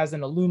 2. It has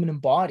an aluminum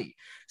body.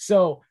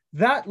 So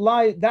that's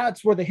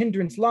where the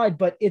hindrance lied.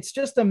 But it's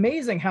just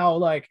amazing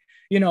how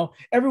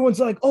everyone's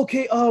like,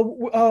 okay,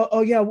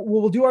 yeah,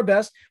 we'll do our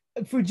best.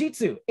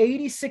 Fujitsu,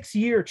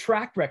 86-year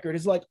track record,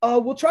 is like,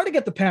 we'll try to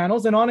get the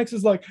panels. And Onyx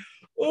is like,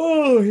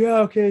 oh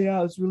yeah, okay,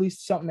 yeah, let's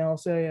release something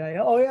else.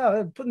 Yeah. Oh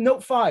yeah, put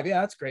Note 5. Yeah,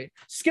 that's great.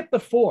 Skip the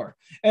 4.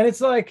 And it's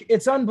like,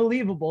 it's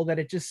unbelievable that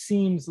it just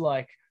seems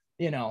like,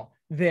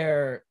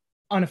 they're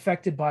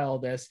unaffected by all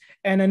this.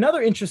 And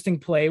another interesting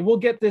play, we'll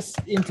get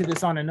into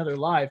this on another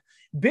live.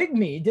 Big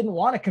Me didn't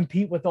want to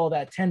compete with all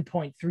that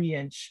 10.3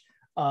 inch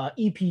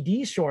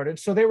EPD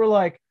shortage. So they were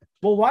like,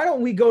 well, why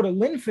don't we go to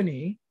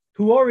Linfini,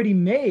 who already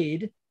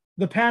made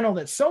the panel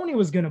that Sony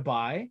was going to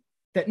buy,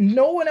 that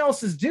no one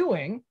else is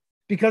doing,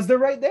 because they're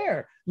right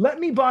there. Let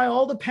me buy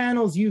all the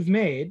panels you've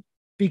made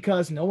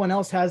because no one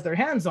else has their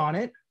hands on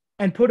it,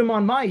 and put them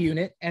on my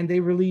unit. And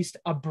they released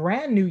a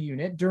brand new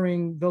unit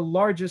during the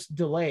largest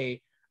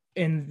delay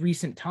in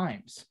recent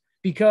times.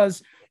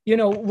 Because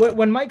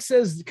when Mike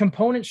says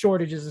component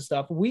shortages and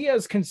stuff, we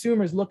as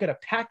consumers look at a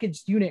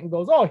packaged unit and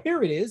goes, oh,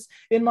 here it is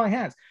in my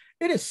hands.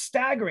 It is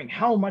staggering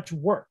how much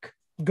work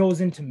goes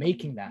into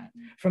making that,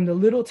 from the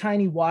little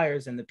tiny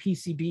wires and the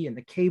PCB and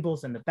the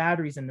cables and the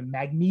batteries and the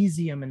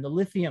magnesium and the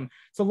lithium.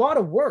 It's a lot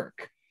of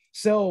work.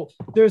 So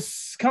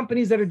there's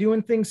companies that are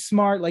doing things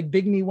smart, like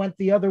Big Me went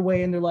the other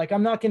way, and they're like,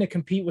 I'm not going to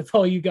compete with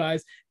all you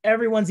guys.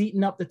 Everyone's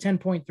eating up the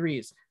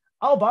 10.3s.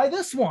 I'll buy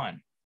this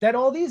one that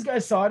all these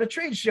guys saw at a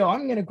trade show.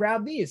 I'm going to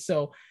grab these.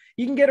 So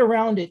you can get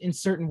around it in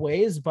certain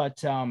ways,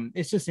 but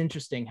it's just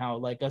interesting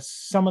how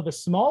some of the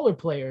smaller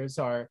players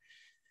are,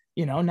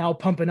 now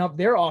pumping up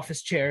their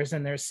office chairs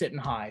and they're sitting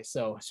high.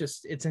 So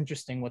it's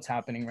interesting what's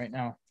happening right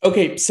now.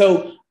 Okay.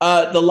 So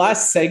the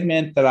last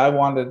segment that I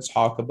wanted to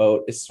talk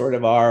about is sort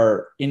of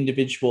our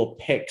individual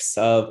picks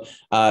of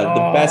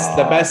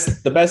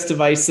the best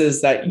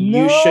devices that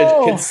you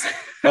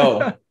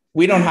should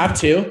we don't have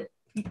to.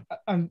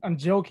 I'm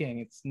joking.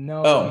 It's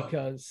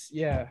because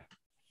yeah.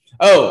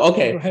 Oh,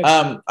 okay.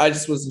 I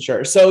just wasn't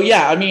sure. So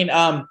yeah, I mean,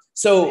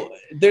 so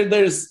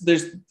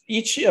there's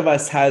each of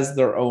us has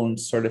their own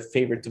sort of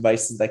favorite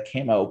devices that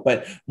came out,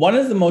 but one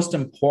of the most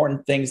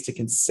important things to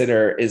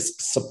consider is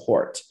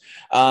support.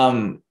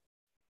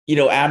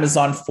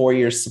 Amazon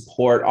 4-year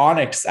support.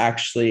 Onyx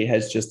actually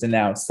has just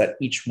announced that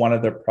each one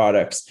of their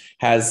products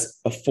has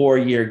a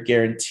 4-year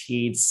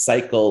guaranteed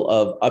cycle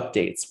of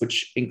updates,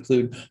 which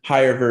include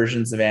higher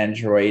versions of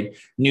Android,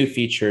 new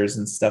features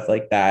and stuff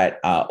like that.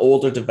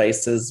 Older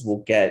devices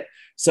will get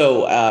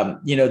So,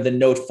 the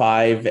Note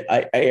 5,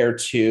 Air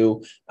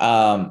 2,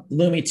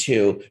 Lumi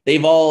 2,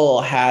 they've all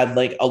had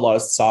like a lot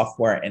of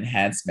software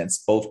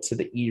enhancements, both to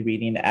the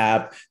e-reading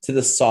app, to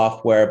the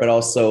software, but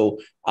also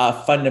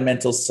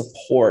fundamental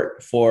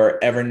support for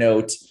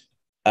Evernote,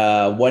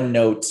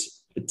 OneNote,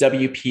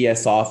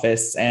 WPS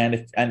Office,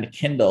 and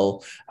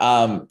Kindle,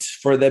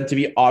 for them to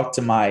be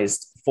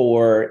optimized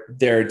for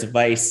their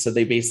device. So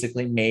they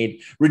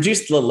basically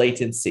reduced the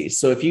latency.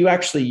 So if you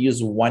actually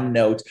use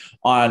OneNote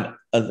on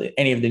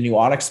any of the new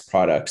Onyx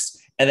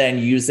products and then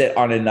use it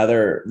on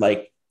another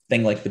like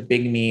thing like the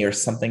Big Me or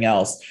something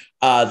else,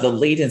 the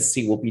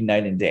latency will be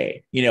night and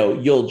day.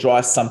 You'll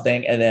draw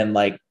something and then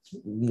like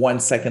 1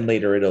 second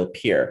later it'll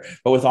appear.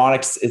 But with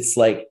Onyx, it's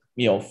like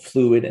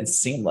fluid and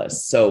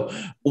seamless. So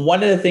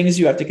one of the things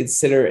you have to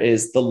consider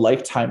is the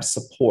lifetime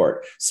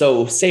support.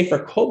 So say for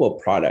Kobo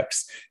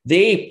products,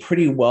 they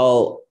pretty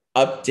well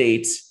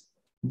update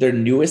their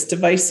newest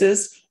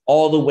devices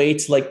all the way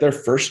to like their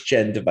first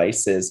gen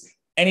devices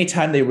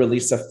anytime they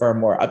release a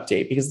firmware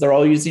update, because they're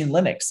all using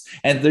Linux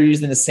and they're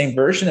using the same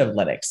version of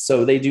Linux.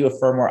 So they do a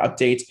firmware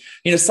update.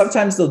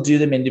 Sometimes they'll do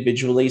them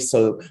individually.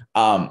 So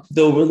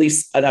they'll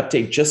release an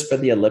update just for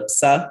the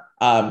Ellipsa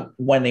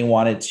when they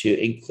wanted to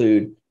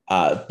include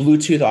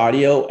Bluetooth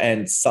audio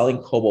and selling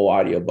Kobo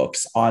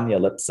audiobooks on the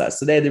Ellipsa.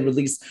 So they had to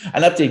release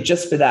an update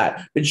just for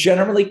that. But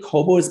generally,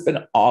 Kobo has been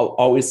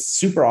always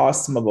super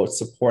awesome about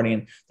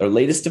supporting their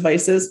latest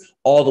devices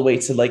all the way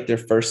to like their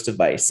first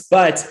device.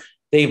 But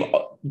they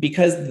never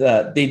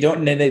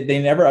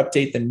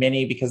update the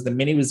Mini, because the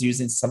Mini was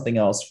using something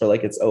else for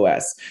like its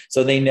OS.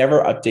 So they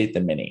never update the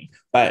Mini,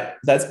 but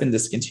that's been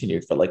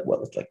discontinued for like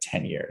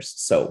 10 years.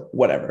 So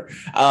whatever.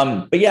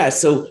 But yeah,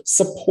 so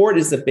support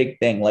is a big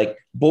thing. Like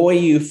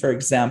Boyu, for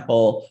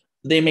example,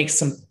 they make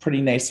some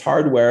pretty nice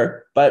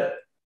hardware, but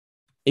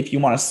if you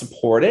want to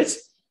support it,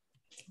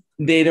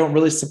 they don't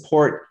really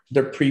support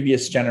their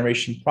previous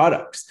generation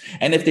products.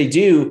 And if they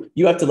do,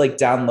 you have to like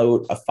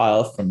download a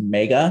file from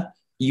Mega.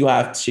 You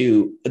have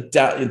to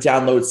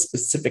download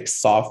specific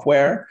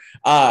software.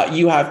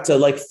 You have to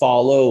like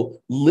follow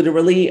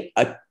literally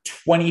a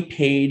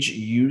 20-page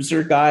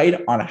user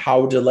guide on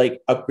how to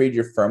like upgrade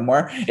your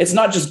firmware. It's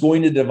not just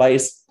going to the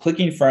device,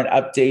 clicking for an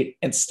update,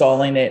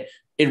 installing it,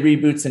 it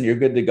reboots and you're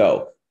good to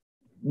go.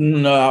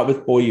 Not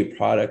with Boyu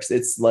products.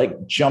 It's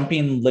like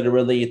jumping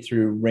literally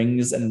through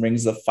rings and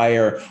rings of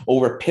fire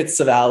over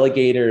pits of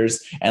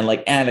alligators and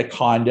like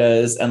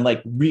anacondas and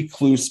like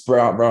recluse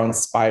brown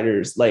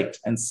spiders, like,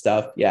 and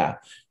stuff. Yeah,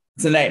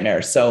 it's a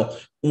nightmare. So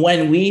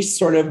when we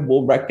sort of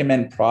will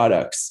recommend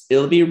products,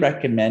 it'll be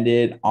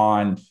recommended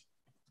on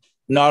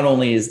not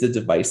only is the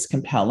device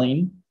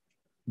compelling,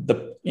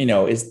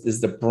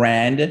 is the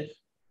brand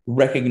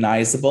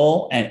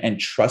recognizable and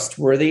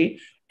trustworthy,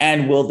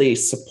 and will they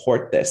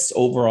support this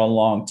over a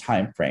long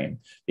time frame?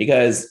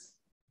 Because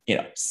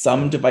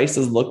some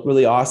devices look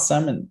really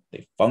awesome and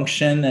they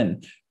function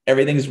and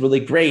everything's really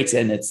great,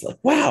 and it's like,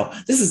 wow,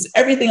 this is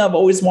everything I've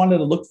always wanted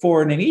to look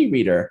for in an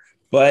e-reader.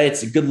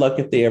 But good luck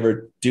if they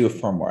ever do a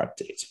firmware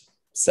update.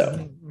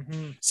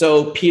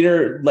 So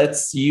Peter,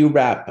 let's you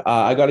wrap.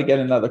 I got to get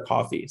another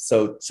coffee.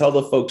 So tell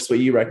the folks what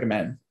you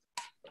recommend.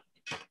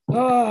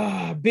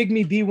 Big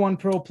Me B1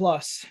 Pro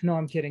Plus. No,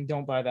 I'm kidding.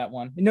 Don't buy that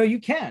one. No, you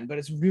can, but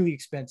it's really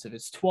expensive.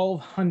 It's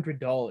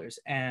 $1,200,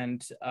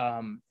 and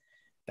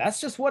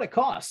that's just what it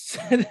costs.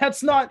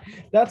 That's not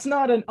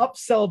an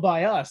upsell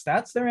by us.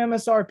 That's their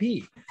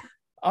MSRP.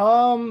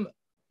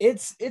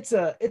 It's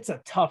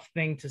a tough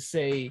thing to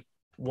say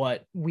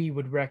what we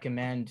would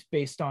recommend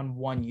based on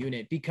one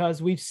unit,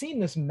 because we've seen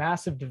this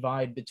massive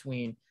divide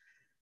between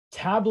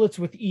tablets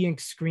with e-ink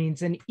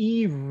screens and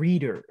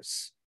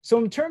e-readers. So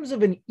in terms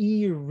of an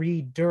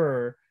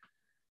e-reader,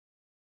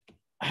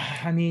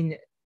 I mean,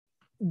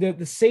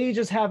 the Sage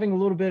is having a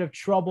little bit of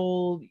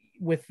trouble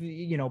with,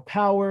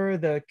 power.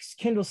 The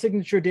Kindle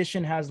Signature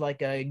Edition has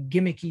like a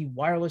gimmicky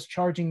wireless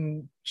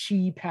charging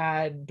Qi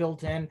pad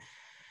built in.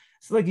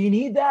 So like, do you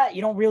need that?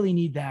 You don't really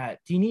need that.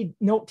 Do you need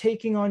note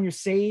taking on your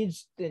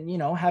Sage? And,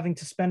 having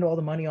to spend all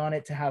the money on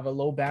it to have a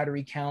low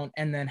battery count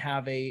and then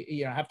have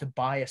to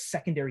buy a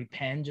secondary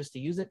pen just to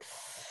use it.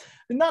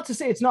 Not to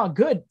say it's not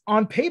good.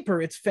 On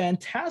paper, it's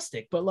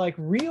fantastic, but like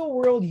real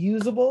world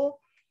usable,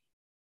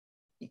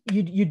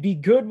 you'd be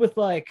good with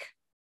like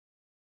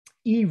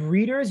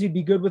e-readers. You'd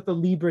be good with the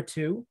Libra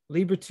 2.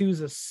 Libra 2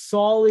 is a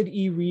solid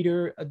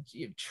e-reader, a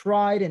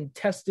tried and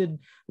tested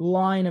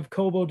line of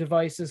Kobo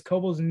devices.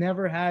 Kobo's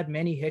never had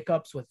many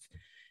hiccups with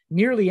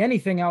nearly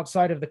anything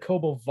outside of the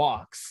Kobo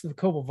Vox. The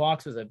Kobo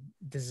Vox was a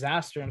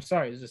disaster. I'm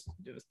sorry, it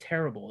was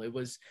terrible. It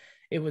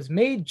was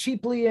made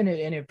cheaply and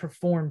it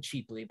performed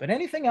cheaply. But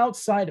anything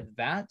outside of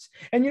that,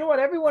 and you know what?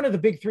 Every one of the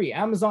big three,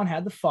 Amazon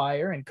had the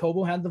Fire and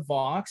Kobo had the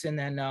Vox, and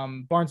then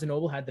Barnes &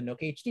 Noble had the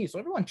Nook HD. So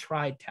everyone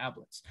tried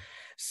tablets.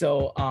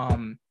 So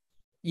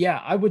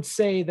yeah, I would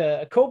say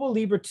the Kobo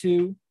Libra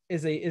 2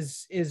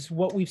 is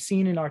what we've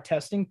seen in our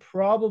testing.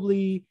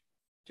 Probably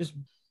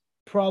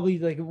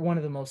like one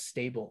of the most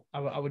stable.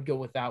 I would go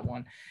with that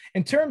one.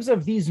 In terms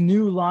of these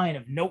new line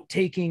of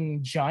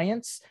note-taking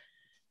giants,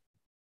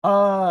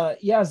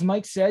 Yeah, as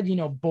Mike said,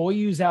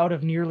 Boyu's out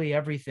of nearly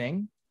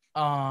everything.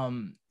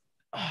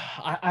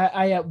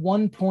 I at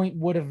one point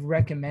would have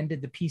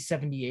recommended the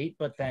P78,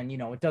 but then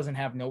it doesn't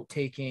have note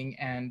taking,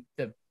 and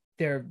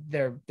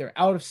they're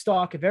out of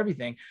stock of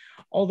everything.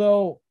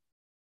 Although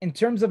in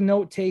terms of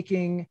note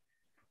taking,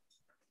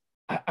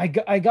 I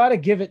gotta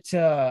give it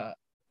to,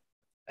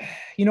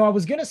 I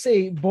was gonna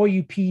say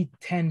Boyu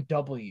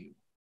P10W,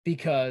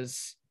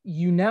 because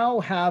you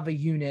now have a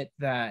unit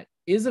that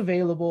is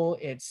available.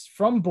 It's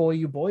from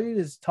Boyu. Boyu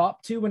is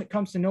top two when it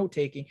comes to note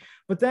taking,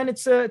 but then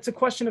it's a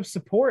question of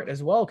support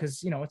as well,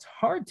 because it's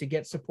hard to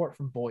get support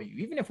from Boyu.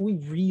 Even if we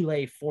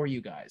relay for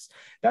you guys,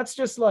 that's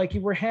just like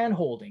we're hand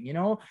holding.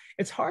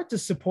 It's hard to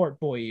support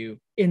Boyu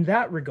in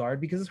that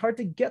regard, because it's hard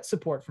to get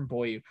support from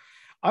Boyu.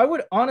 I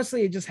would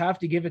honestly just have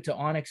to give it to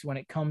Onyx when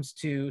it comes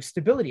to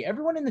stability.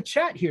 Everyone in the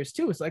chat here is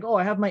too. It's like, oh,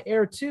 I have my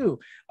Air 2.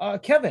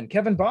 Kevin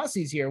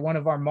Bossie's here, one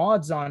of our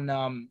mods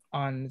on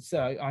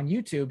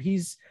YouTube.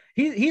 He's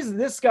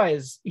this guy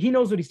he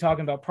knows what he's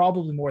talking about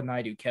probably more than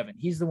I do. Kevin,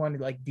 he's the one who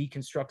like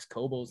deconstructs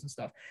Kobos and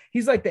stuff.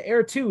 He's like, the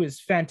Air 2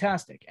 is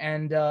fantastic.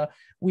 And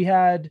we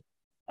had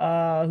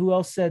who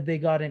else said they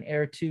got an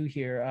Air 2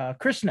 here?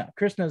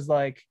 Krishna's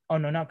like, oh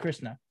no, not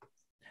Krishna.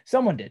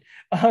 Someone did.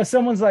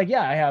 Someone's like,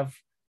 yeah,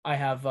 I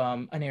have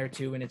an Air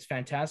 2 and it's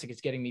fantastic.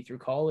 It's getting me through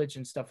college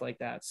and stuff like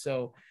that.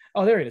 So,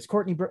 oh, there it is.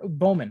 Courtney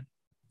Bowman.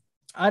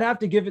 I'd have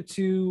to give it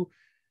to,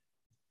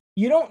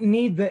 you don't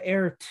need the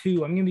Air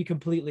 2. I'm going to be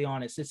completely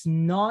honest. It's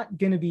not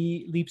going to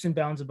be leaps and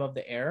bounds above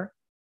the Air,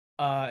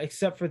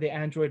 except for the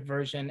Android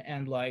version.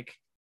 And like,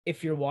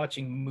 if you're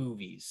watching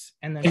movies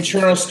and then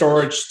internal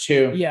storage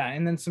too. Yeah.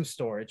 And then some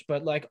storage,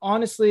 but like,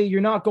 honestly, you're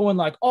not going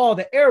like, oh,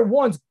 the Air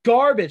 1's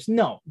garbage.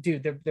 No,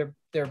 dude,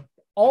 they're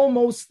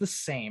almost the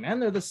same,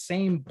 and they're the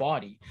same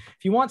body.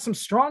 If you want some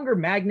stronger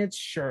magnets,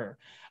 sure.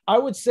 I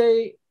would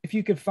say if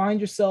you could find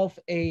yourself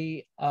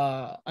a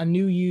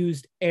new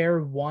used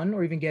Air 1,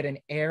 or even get an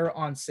Air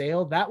on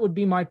sale, that would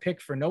be my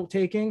pick for note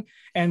taking.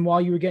 And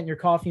while you were getting your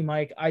coffee,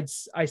 Mike, I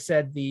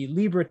said the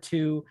Libra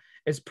 2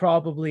 is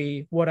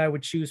probably what I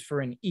would choose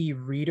for an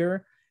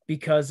e-reader,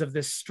 because of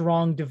this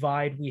strong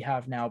divide we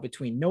have now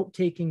between note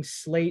taking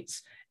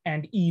slates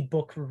and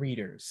e-book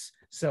readers.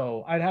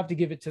 So I'd have to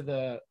give it to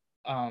the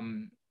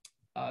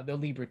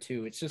Libra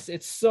 2.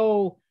 It's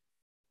so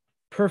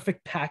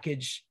perfect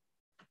package,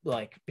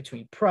 like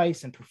between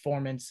price and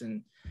performance.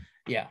 And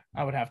yeah,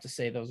 I would have to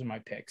say those are my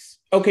picks.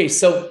 Okay,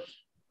 so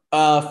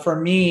for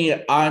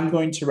me, I'm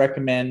going to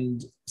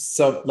recommend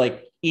some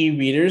like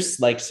e-readers,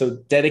 like so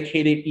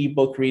dedicated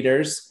ebook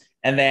readers,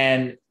 and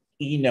then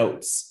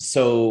e-notes.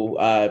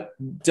 So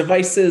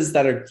devices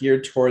that are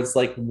geared towards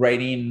like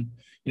writing,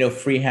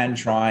 freehand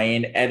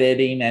drawing,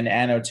 editing, and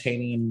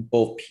annotating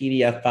both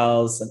PDF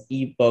files and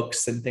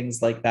ebooks and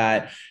things like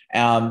that.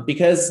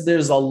 Because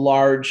there's a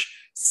large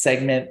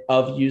segment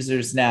of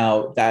users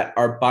now that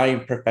are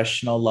buying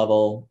professional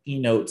level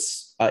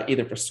e-notes,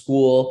 either for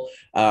school,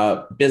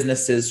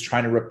 businesses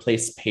trying to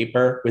replace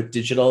paper with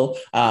digital,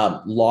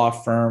 law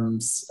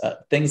firms,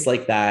 things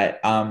like that.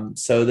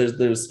 So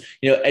there's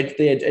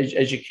the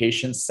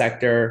education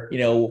sector.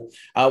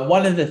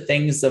 One of the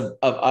things of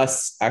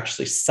us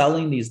actually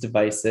selling these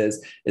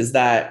devices is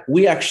that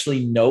we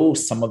actually know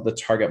some of the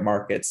target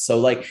markets. So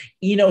like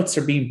e-notes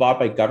are being bought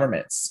by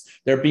governments.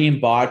 They're being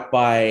bought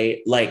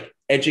by like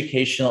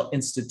educational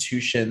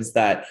institutions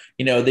that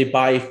they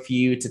buy a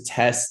few to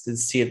test and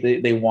see if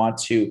they want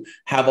to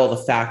have all the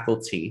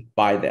faculty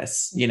buy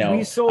this.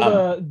 We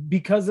sold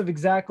because of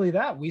exactly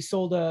that. We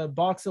sold a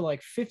box of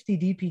like 50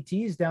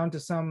 DPTs down to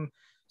some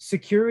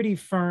security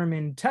firm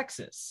in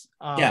Texas,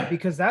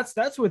 because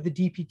that's where the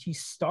DPT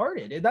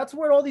started. That's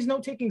where all these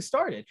note taking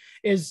started.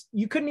 Is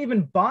you couldn't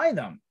even buy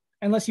them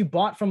unless you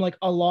bought from like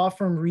a law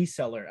firm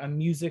reseller, a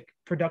music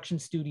production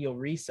studio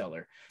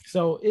reseller.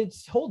 So it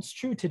holds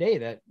true today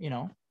that,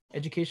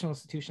 educational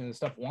institutions and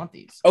stuff want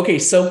these. Okay.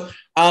 So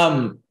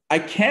I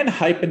can't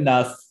hype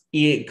enough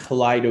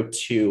Kaleido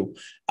 2.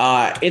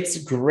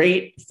 It's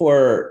great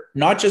for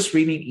not just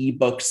reading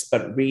ebooks,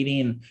 but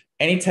reading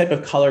any type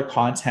of color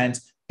content,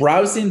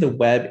 browsing the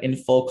web in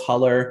full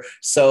color.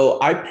 So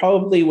I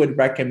probably would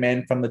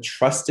recommend from the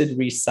trusted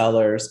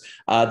resellers,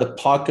 the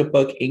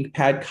Pocketbook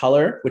InkPad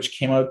Color, which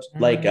came out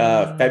like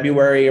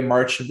February or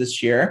March of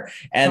this year,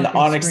 and the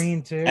Onyx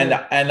and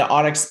the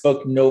Onyx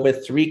Book Nova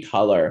 3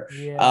 Color.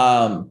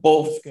 Yeah,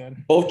 both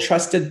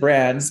trusted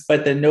brands,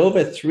 but the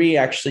Nova 3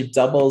 actually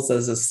doubles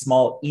as a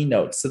small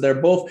e-note. So they're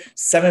both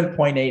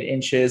 7.8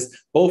 inches,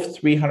 both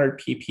 300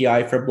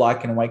 PPI for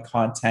black and white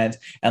content,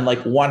 and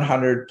like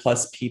 100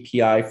 plus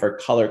PPI for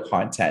color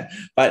content.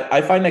 But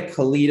I find that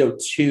Kaleido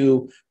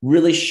 2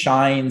 really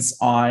shines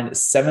on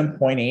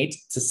 7.8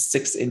 to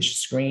 6-inch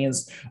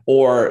screens,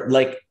 or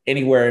like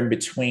anywhere in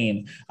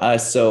between.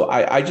 So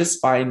I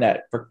just find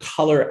that for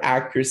color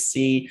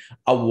accuracy,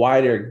 a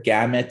wider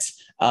gamut,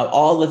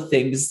 all the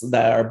things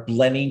that are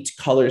blending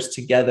colors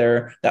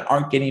together that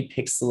aren't getting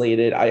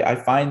pixelated, I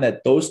find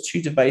that those two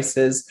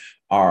devices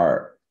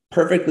are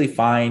perfectly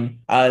fine.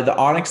 The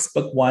Onyx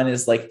Book One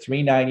is like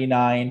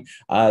 $3.99.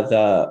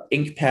 The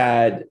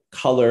InkPad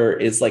Color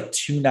is like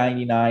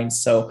 $2.99.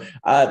 So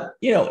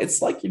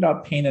it's like you're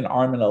not paying an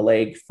arm and a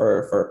leg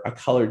for a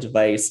color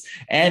device.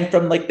 And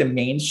from like the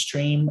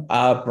mainstream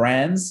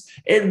brands,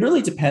 it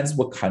really depends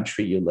what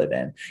country you live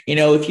in.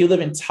 If you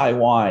live in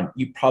Taiwan,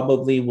 you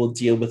probably will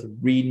deal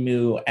with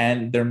ReadMoo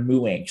and their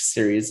Mooink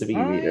series of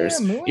e-readers.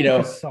 Oh, yeah,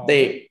 Mooink is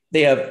solid.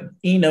 They have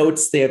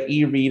e-notes, they have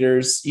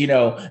e-readers,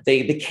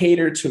 they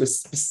cater to a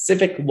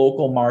specific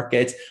local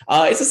market.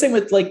 It's the same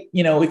with like,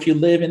 if you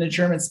live in a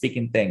German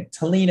speaking thing,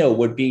 Tolino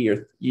would be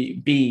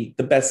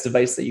the best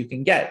device that you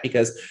can get,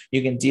 because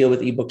you can deal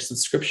with ebook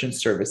subscription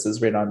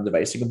services right on the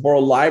device. You can borrow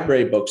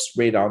library books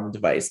right on the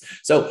device.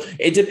 So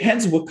it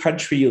depends what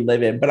country you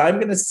live in, but I'm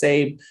going to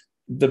say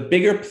the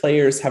bigger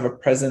players have a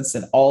presence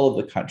in all of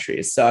the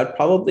countries. So I'd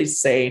probably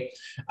say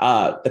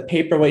the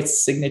Paperwhite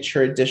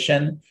Signature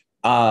Edition,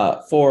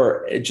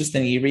 for just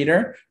an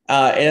e-reader.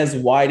 It has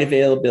wide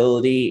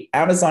availability.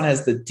 Amazon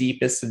has the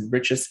deepest and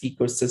richest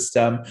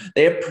ecosystem.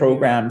 They have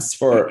programs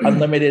for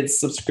unlimited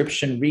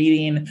subscription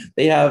reading.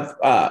 They have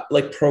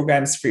like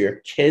programs for your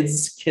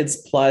kids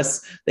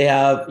plus. They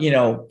have,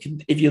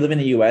 if you live in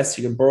the US,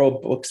 you can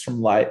borrow books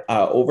from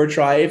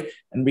Overdrive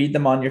and read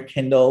them on your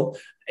Kindle.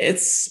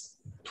 It's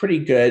pretty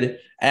good.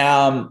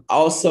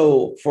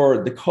 Also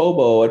for the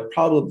Kobo, I'd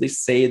probably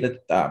say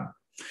that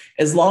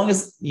as long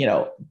as,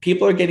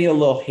 people are getting a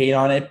little hate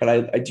on it, but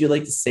I do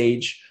like the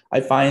Sage. I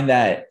find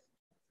that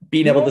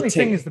being able to take... The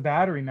only thing is the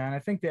battery, man. I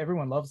think that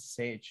everyone loves the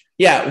Sage.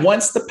 Yeah,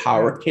 once the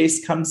power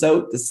case comes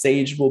out, the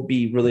Sage will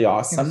be really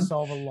awesome. It's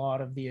solve a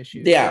lot of the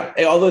issues. Yeah,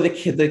 although the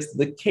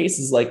case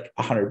is like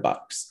 $100.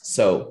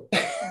 So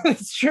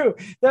That's true.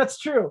 That's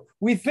true.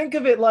 We think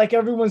of it like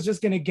everyone's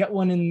just going to get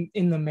one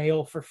in the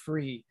mail for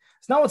free.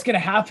 It's not what's going to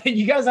happen.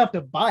 You guys have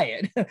to buy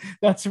it.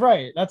 That's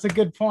right. That's a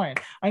good point.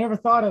 I never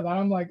thought of that.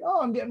 I'm like,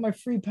 oh, I'm getting my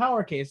free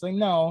power case. Like,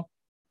 no,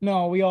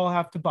 we all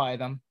have to buy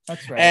them.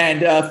 That's right.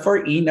 And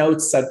for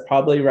e-notes, I'd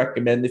probably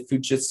recommend the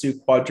Fujitsu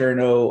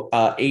Quaderno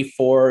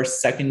A4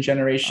 second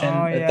generation,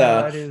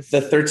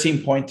 the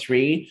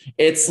 13.3.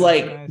 It's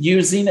like nice.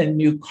 Using a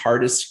new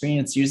Carta screen.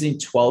 It's using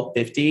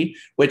 1250,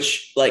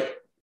 which like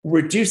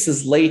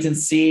reduces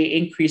latency,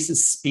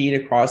 increases speed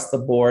across the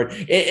board.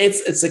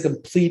 It's a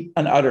complete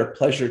and utter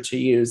pleasure to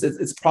use.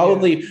 It's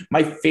probably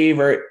my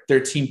favorite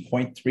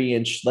 13.3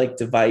 inch like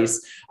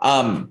device.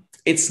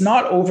 It's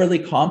not overly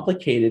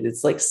complicated.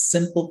 It's like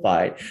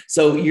simplified.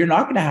 So you're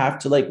not going to have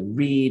to like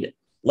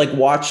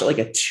watch like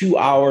a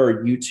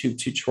 2-hour YouTube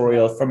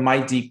tutorial from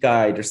My Deep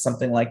Guide or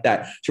something like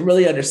that to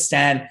really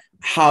understand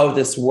how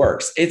this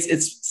works.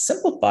 It's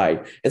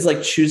simplified. It's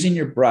like choosing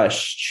your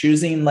brush,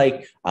 choosing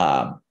like,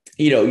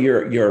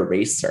 your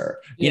eraser,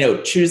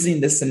 choosing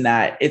this and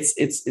that.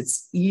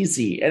 It's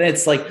easy. And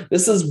it's like,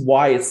 this is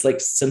why it's like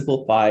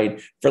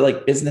simplified for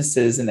like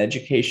businesses and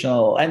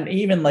educational and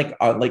even like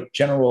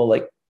general,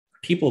 like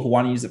people who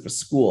want to use it for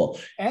school.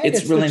 And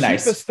it's really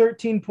nice. Cheapest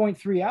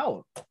 13.3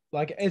 out.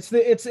 Like it's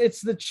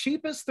the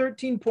cheapest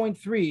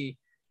 13.3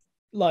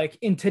 like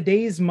in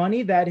today's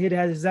money that it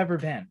has ever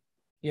been.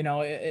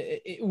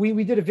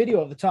 We did a video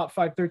of the top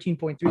 5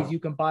 13.3s you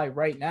can buy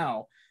right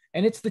now.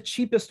 And it's the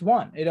cheapest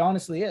one. It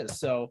honestly is.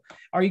 So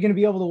are you going to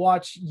be able to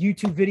watch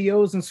YouTube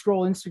videos and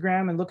scroll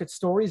Instagram and look at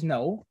stories?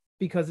 No,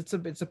 because it's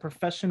a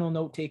professional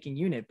note-taking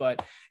unit.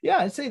 But yeah,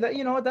 I'd say that,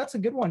 that's a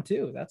good one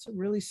too. That's a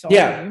really solid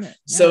unit. Yeah.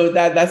 So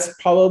that's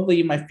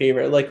probably my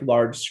favorite, like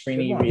large screen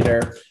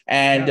e-reader.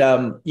 And,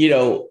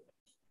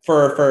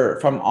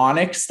 from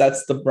Onyx,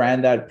 that's the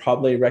brand that I'd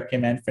probably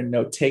recommend for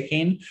note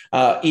taking,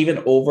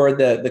 even over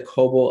the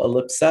Kobo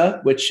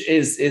Ellipsa, which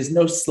is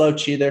no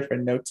slouch either for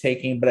note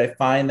taking. But I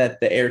find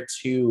that the Air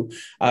 2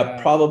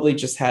 probably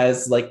just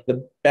has like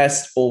the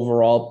best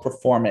overall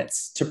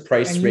performance to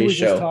price ratio. You were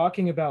just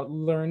talking about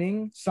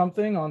learning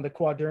something on the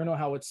Quaderno,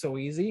 how it's so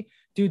easy.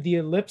 Dude, the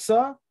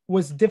Ellipsa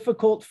was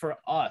difficult for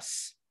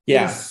us.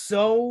 Yeah. It's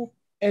so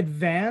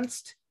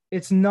advanced.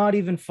 It's not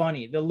even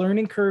funny. The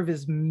learning curve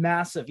is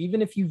massive.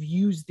 Even if you've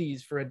used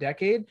these for a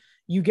decade,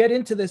 you get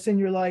into this and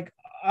you're like,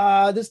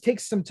 this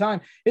takes some time.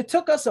 It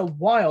took us a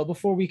while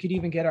before we could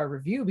even get our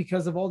review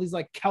because of all these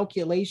like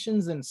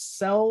calculations and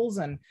cells,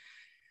 and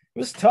it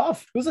was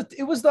tough.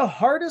 It was the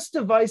hardest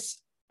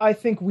device I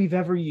think we've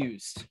ever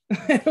used.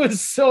 It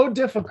was so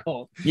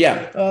difficult.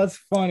 Yeah. It's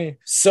funny.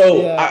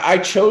 So yeah. I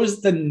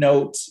chose the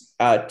Note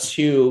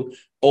 2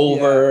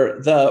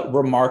 over the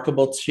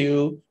Remarkable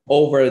 2,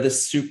 over the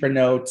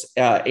Supernote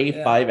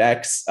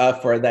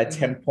A5X for that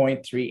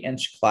 10.3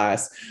 inch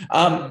class.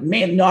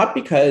 Not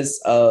because,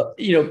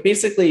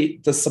 basically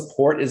the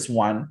support is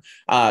one.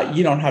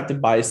 You don't have to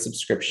buy a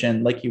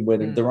subscription like you would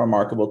in the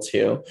Remarkable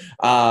 2.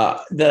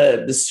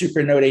 The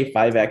Supernote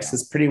A5X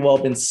has pretty well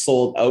been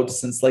sold out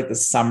since like the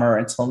summer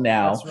until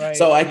now. Right.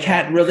 So I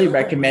can't really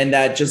recommend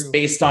that just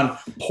based on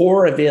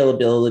poor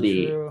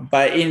availability.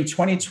 But in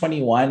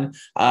 2021,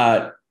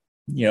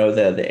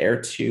 the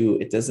Air 2,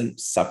 it doesn't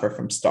suffer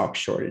from stock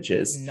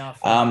shortages.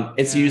 Nothing.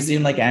 It's Yeah.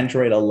 using like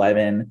Android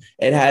 11.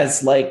 It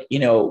has like,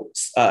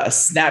 a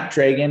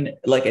Snapdragon,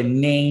 like a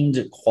named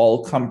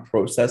Qualcomm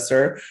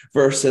processor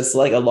versus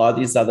like a lot of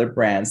these other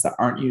brands that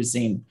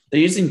they're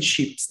using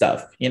cheap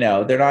stuff.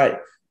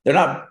 They're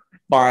not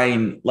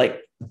buying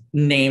like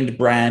named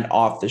brand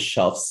off the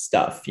shelf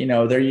stuff.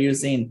 They're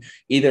using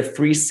either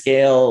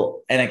Freescale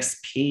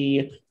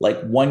NXP,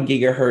 like 1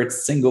 gigahertz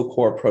single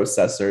core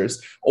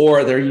processors,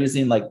 or they're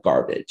using like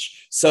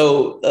garbage.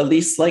 So at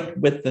least like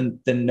with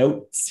the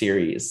Note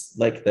series,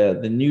 like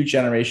the new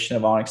generation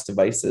of Onyx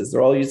devices,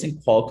 they're all using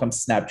Qualcomm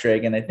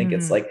Snapdragon. I think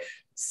it's Mm-hmm. like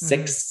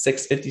Mm-hmm.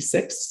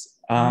 656.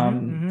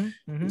 Mm-hmm.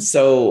 Mm-hmm.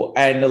 So,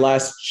 and the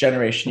last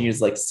generation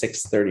used like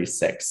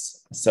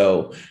 636.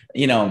 So,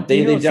 they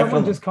Someone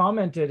definitely. just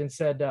commented and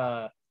said,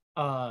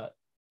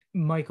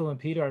 Michael and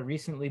Peter, I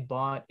recently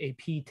bought a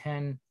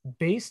P10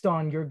 based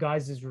on your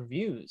guys'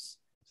 reviews.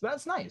 So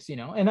that's nice,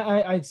 And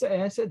I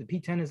said the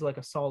P10 is like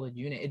a solid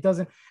unit. It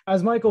doesn't,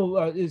 as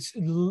Michael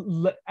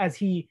as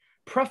he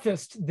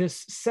prefaced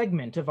this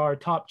segment of our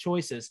top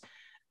choices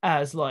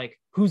as like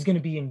who's going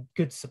to be in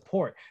good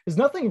support. There's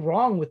nothing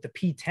wrong with the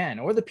P10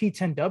 or the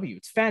P10W.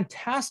 It's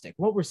fantastic.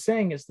 What we're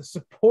saying is the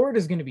support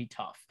is going to be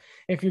tough.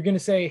 If you're going to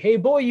say, hey,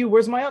 boy, you,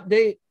 where's my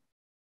update?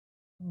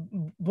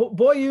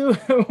 Boy, you,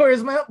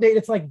 where's my update?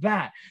 It's like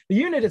that. The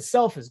unit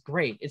itself is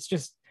great. It's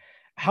just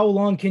how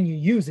long can you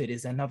use it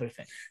is another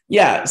thing.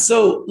 Yeah.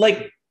 So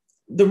like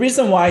the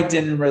reason why I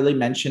didn't really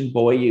mention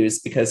Boyu is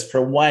because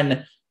for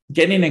one,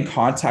 getting in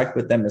contact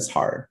with them is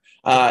hard.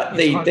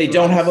 They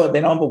don't have a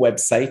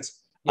website.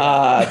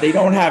 Yeah. They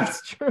don't have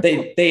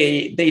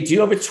they do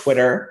have a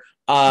Twitter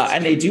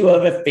and they do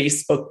have a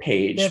Facebook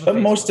page, but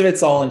most of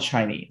it's all in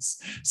Chinese.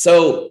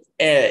 So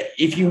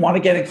if you want to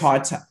get in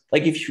contact,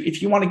 like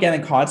if you want to get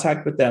in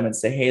contact with them and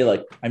say, hey,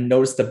 like I've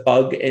noticed a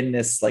bug in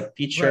this like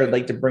feature, I'd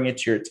like to bring it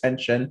to your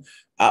attention.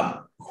 Who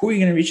are you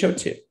going to reach out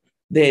to?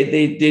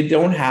 They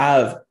don't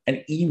have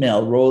an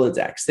email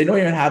Rolodex. They don't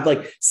even have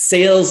like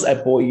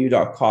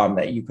sales@boyu.com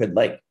that you could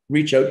like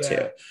reach out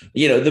to.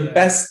 The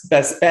best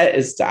bet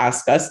is to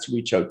ask us to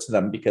reach out to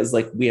them because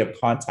like we have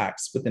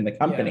contacts within the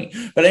company.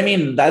 But I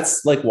mean,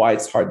 that's like why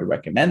it's hard to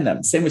recommend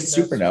them. Same with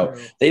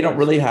Supernote. They don't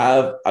really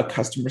have a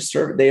customer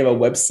service. They have a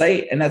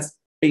website and that's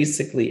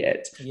basically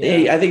it.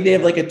 I think they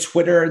have like a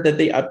Twitter that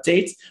they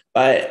update,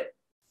 but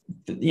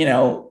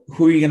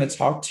who are you going to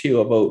talk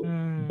to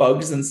about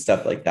bugs and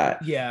stuff like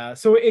that? Yeah.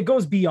 So it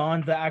goes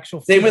beyond the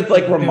actual. Same with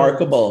like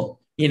Remarkable,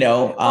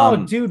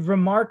 dude,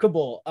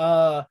 Remarkable.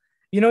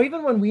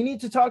 Even when we need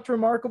to talk to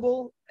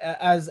Remarkable,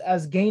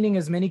 as gaining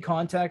as many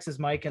contacts as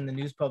Mike and the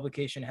news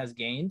publication has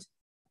gained,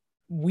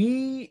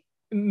 we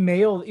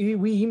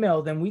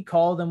email them, we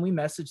call them, we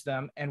message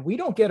them, and we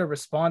don't get a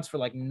response for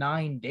like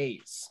 9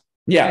 days.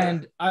 Yeah.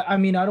 And I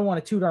mean, I don't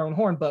want to toot our own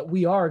horn, but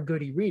we are a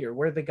good e-reader.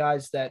 We're the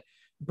guys that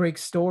break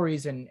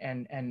stories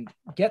and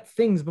get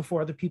things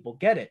before other people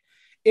get it.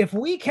 If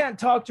we can't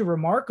talk to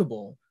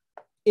Remarkable,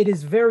 it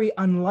is very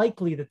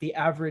unlikely that the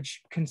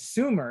average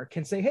consumer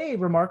can say, hey,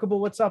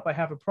 Remarkable, what's up? I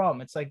have a problem.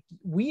 It's like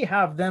we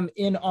have them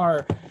in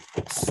our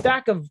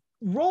stack of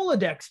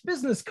Rolodex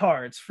business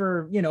cards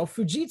for,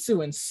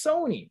 Fujitsu and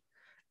Sony.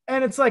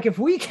 And it's like, if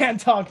we can't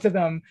talk to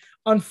them,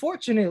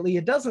 unfortunately,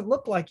 it doesn't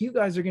look like you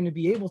guys are going to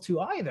be able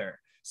to either.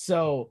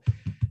 So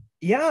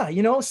yeah,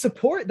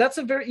 support. That's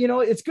a very,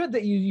 it's good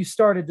that you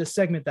started this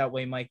segment that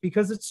way, Mike,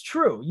 because it's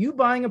true. You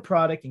buying a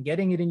product and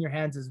getting it in your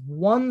hands is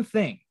one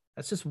thing.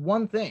 That's just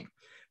one thing.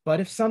 But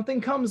if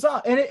something comes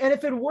up and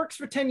if it works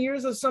for 10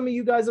 years, as some of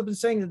you guys have been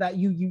saying, that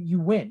you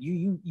win,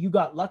 you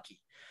got lucky.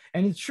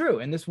 And it's true.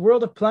 In this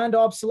world of planned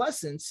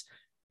obsolescence,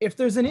 if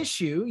there's an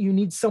issue, you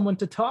need someone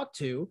to talk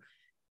to.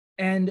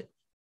 And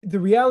the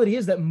reality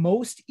is that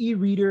most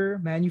e-reader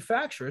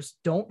manufacturers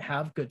don't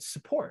have good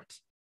support.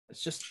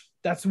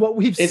 That's what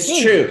we've seen.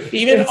 It's true.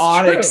 Even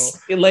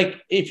Onyx, like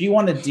if you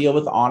want to deal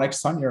with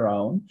Onyx on your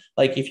own,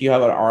 like if you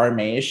have an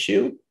RMA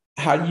issue,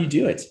 how do you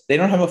do it? They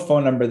don't have a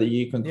phone number that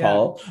you can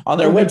call on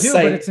their website.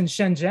 But it's in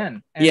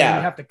Shenzhen. And you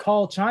have to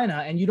call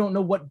China and you don't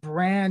know what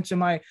branch.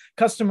 Am I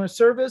customer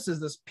service?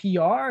 Is this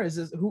PR? Is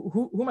this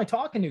who am I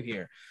talking to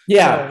here?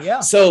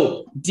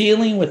 So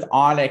dealing with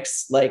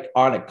Onyx like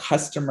on a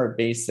customer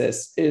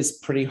basis is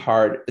pretty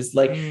hard. It's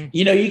like,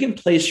 you can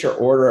place your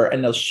order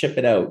and they'll ship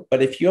it out.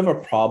 But if you have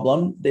a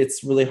problem,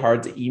 it's really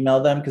hard to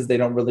email them because they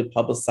don't really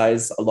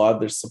publicize a lot of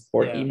their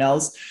support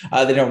emails.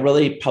 They don't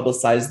really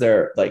publicize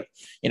their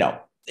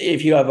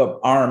if you have an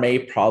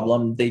RMA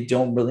problem, they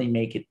don't really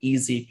make it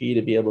easy for you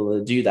to be able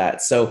to do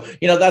that. So,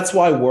 that's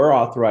why we're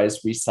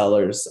authorized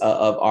resellers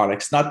of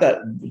Onyx. Not that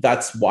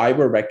that's why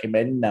we're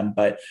recommending them,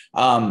 but,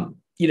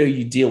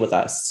 you deal with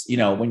us,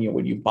 when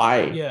you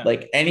buy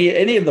like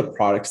any of the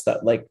products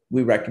that like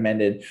we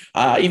recommended,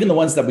 even the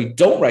ones that we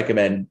don't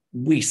recommend,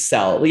 we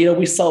sell,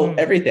 we sell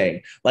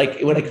everything.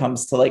 Like when it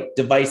comes to like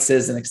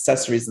devices and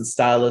accessories and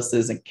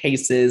styluses and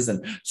cases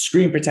and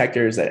screen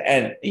protectors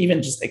and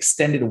even just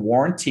extended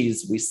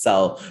warranties, we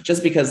sell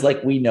just because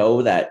like we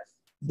know that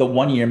the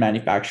 1 year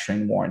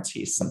manufacturing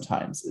warranty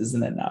sometimes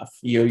isn't enough.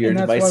 Your And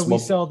that's why device we will,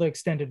 sell the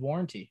extended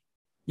warranty,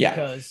 yeah.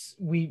 because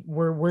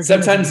we're going to be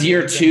Sometimes year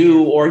here again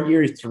year 2 4. or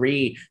year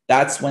 3,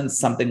 that's when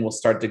something will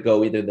start to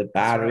go, either the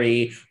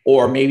battery Right.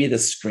 or maybe the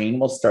screen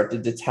will start to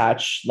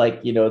detach, like,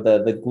 you know,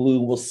 the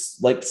glue will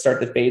like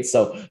start to fade.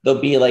 So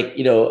there'll be like,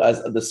 you know,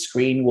 as the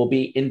screen will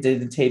be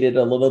indentated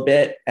a little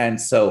bit.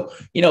 And so,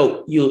 you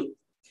know,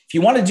 if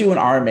you want to do an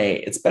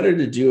RMA, it's better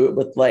to do it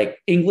with like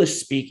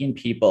English speaking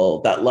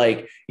people that,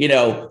 like, you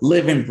know,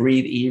 live and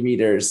breathe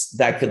e-readers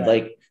that could, Right.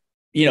 like,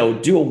 you know,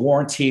 do a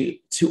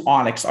warranty to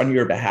Onyx on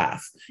your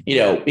behalf, you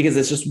know, because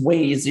it's just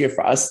way easier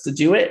for us to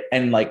do it.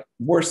 And like,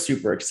 we're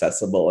super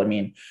accessible. I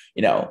mean,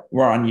 you know,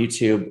 we're on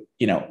YouTube,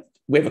 you know,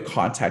 we have a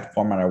contact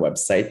form on our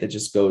website that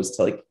just goes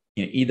to, like,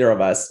 you know, either of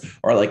us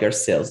or like our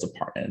sales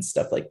department and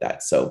stuff like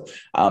that. So,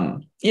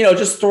 you know,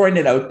 just throwing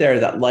it out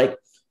there that, like,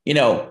 you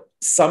know,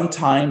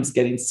 sometimes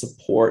getting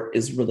support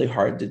is really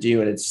hard to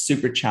do. And it's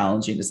super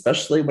challenging,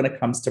 especially when it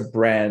comes to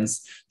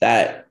brands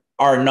that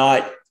are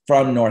not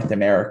from North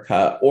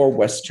America or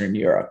Western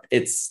Europe.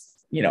 It's,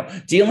 you know,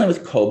 dealing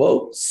with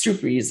Kobo,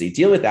 super easy.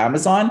 Deal with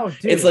Amazon. Oh,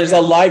 dude, It's there's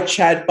a live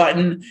chat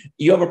button.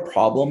 You have a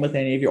problem with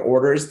any of your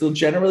orders, they'll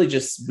generally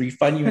just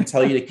refund you and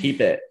tell you to keep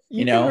it.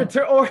 You can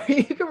return, or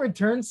you can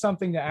return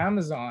something to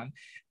Amazon,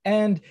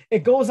 and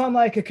it goes on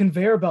like a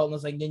conveyor belt, and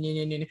it's like,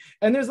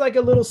 and there's like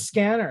a little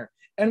scanner,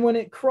 and when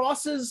it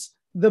crosses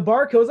the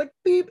barcode, it's like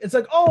beep. It's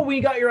like, oh,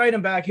 we got your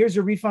item back. Here's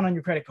your refund on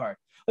your credit card.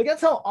 Like,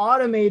 that's how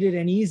automated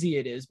and easy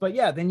it is. But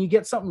yeah, then you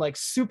get something like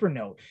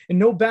Supernote, and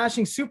no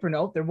bashing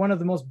Supernote. They're one of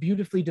the most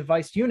beautifully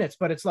devised units,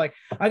 but it's like,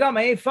 I got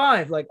my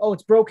A5, like, oh,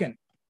 it's broken.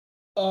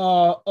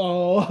 What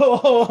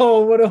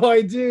do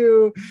I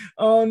do?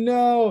 Oh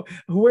no,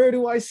 where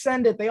do I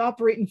send it? They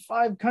operate in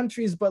 5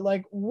 countries, but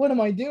like, what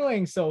am I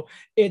doing? So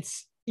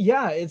it's,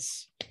 yeah,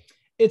 it's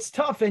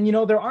tough. And, you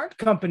know, there aren't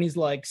companies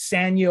like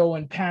Sanyo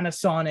and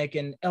Panasonic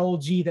and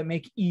LG that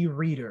make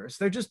e-readers.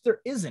 There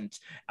isn't,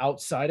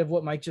 outside of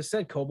what Mike just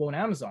said, Kobo and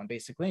Amazon,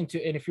 basically. And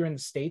if you're in the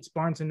States,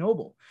 Barnes and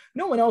Noble.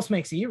 No one else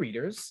makes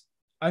e-readers.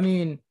 I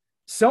mean,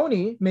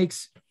 Sony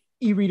makes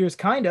e-readers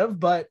kind of,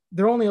 but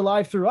they're only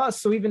alive through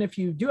us. So even if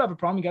you do have a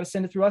problem, you got to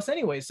send it through us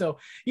anyway. So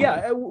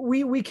yeah,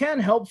 we can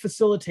help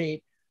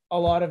facilitate a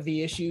lot of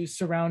the issues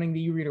surrounding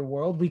the e-reader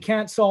world. We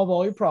can't solve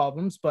all your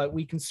problems, but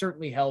we can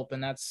certainly help.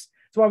 And that's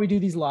why we do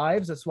these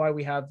lives. That's why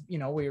we have, you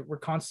know, we're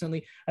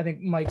constantly, I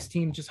think Mike's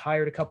team just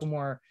hired a couple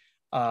more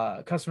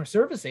customer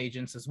service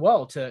agents as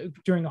well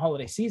during the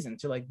holiday season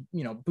to, like,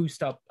 you know,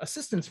 boost up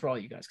assistance for all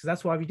you guys. Cause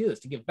that's why we do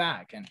this, to give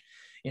back. And,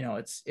 you know,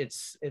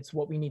 it's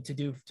what we need to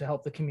do to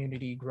help the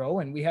community grow.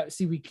 And we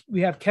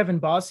have Kevin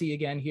Bossy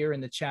again here in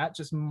the chat,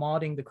 just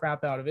modding the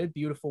crap out of it.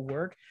 Beautiful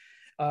work.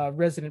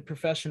 Resident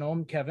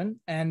professional, Kevin.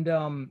 And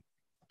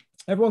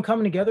everyone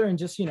coming together and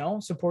just, you know,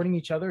 supporting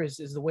each other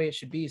is the way it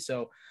should be.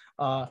 So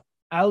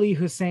Ali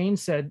Hussein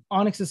said,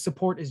 Onyx's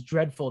support is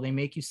dreadful. They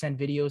make you send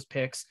videos,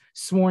 pics,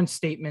 sworn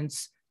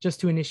statements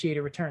just to initiate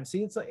a return.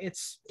 See,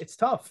 it's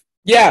tough.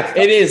 Yeah,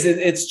 it is.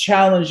 It's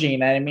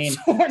challenging. I mean,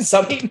 sworn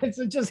statements,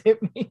 it just hit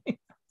me.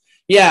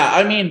 Yeah,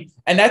 I mean,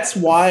 and that's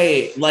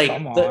why, like,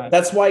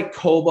 that's why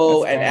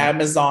Kobo and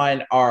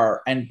Amazon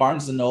and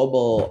Barnes and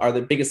Noble are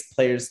the biggest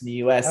players in the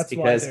US. That's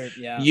because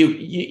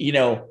you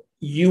know,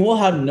 you will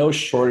have no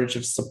shortage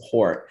of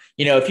support.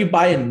 You know, if you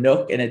buy a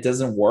Nook and it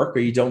doesn't work or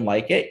you don't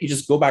like it, you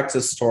just go back to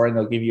the store and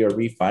they'll give you a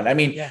refund. I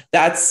mean,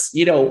 that's,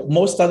 you know,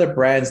 most other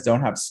brands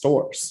don't have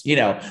stores. You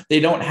know,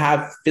 they don't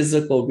have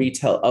physical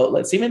retail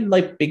outlets. Even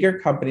like bigger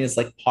companies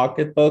like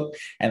Pocketbook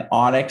and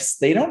Onyx,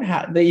 they don't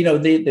have, you know,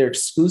 they're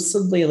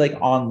exclusively like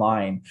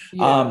online.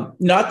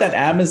 Not that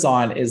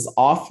Amazon is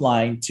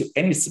offline to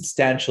any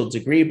substantial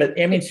degree, but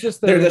I mean,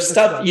 just the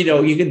stuff, you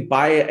know, you can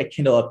buy a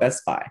Kindle at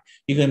Best Buy.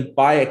 You can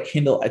buy a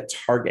Kindle at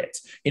Target.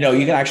 You know,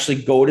 you can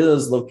actually go to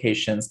those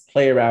locations,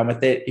 play around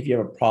with it. If you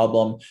have a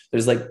problem,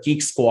 there's like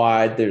Geek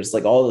Squad, there's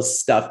like all this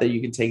stuff that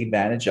you can take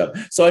advantage of.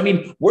 So, I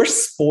mean, we're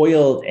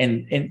spoiled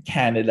in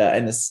Canada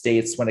and the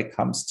States when it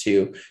comes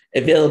to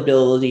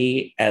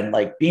availability and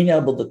like being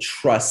able to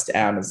trust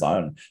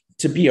Amazon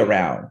to be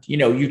around. You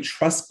know, you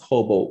trust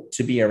Kobo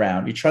to be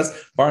around. You trust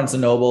Barnes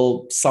and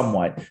Noble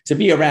somewhat to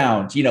be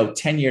around, you know,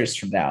 10 years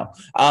from now.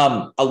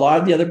 A lot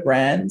of the other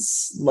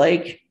brands,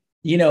 like,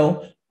 you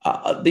know,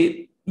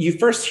 you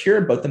first hear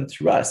about them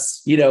through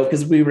us, you know,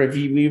 because we've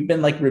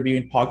been like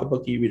reviewing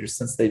Pocketbook e-readers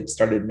since they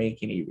started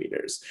making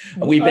e-readers.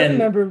 I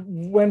remember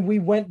when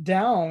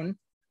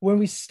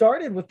we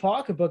started with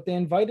Pocketbook, they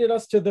invited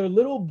us to their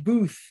little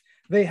booth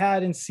they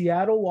had in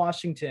Seattle,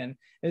 Washington.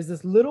 There's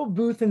this little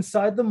booth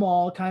inside the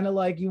mall, kind of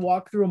like you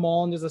walk through a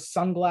mall and there's a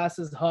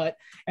sunglasses hut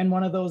and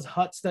one of those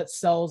huts that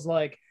sells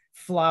like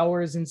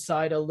flowers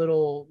inside a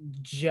little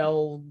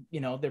gel,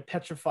 you know, they're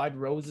petrified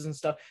roses and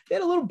stuff. They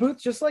had a little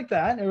booth just like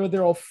that. It was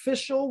their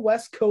official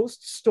West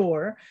Coast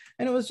store.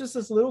 And it was just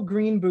this little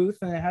green booth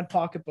and it had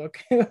Pocketbook.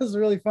 It was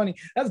really funny.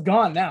 That's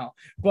gone now.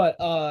 But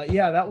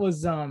yeah, that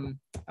was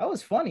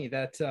funny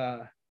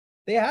that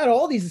they had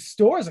all these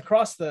stores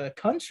across the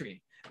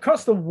country.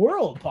 across the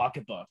world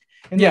pocketbook.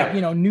 And like,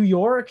 you know, New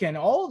York and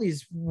all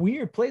these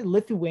weird places,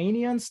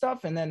 Lithuania and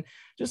stuff. And then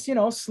just, you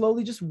know,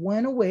 slowly just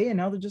went away. And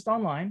now they're just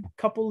online.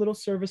 A couple little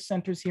service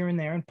centers here and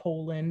there in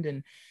Poland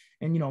and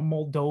you know,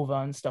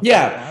 Moldova and stuff like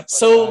that. But,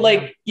 so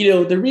you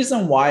know, the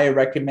reason why I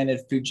recommended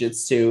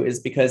Fujitsu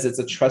is because it's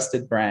a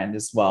trusted brand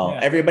as well.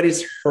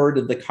 Everybody's heard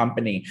of the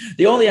company.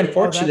 The only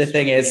unfortunate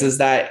thing is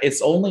that it's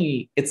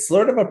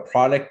sort of a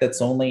product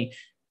it's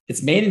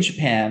made in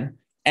Japan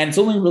and it's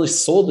only really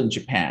sold in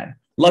Japan.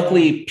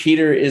 Luckily,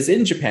 Peter is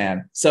in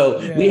Japan. So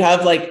we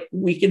have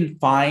we can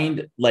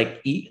find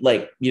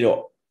you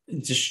know,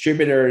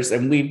 distributors,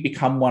 and we've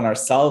become one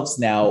ourselves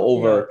now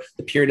over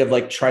the period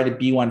of try to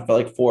be one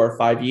for 4 or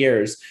 5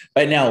 years.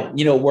 But now,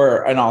 you know,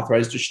 we're an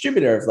authorized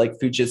distributor of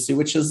Fujitsu,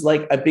 which is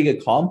a big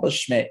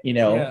accomplishment, you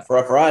know,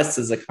 for us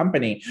as a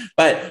company.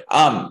 But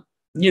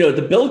you know,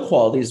 the build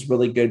quality is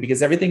really good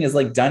because everything is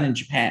done in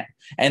Japan.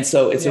 And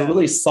so it's a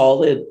really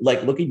solid,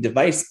 looking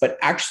device, but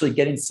actually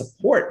getting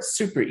support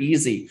super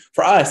easy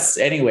for us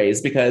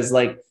anyways, because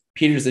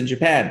Peter's in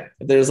Japan.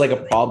 If there's a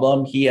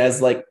problem, he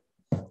has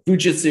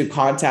Fujitsu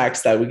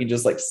contacts that we can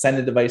just send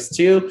a device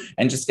to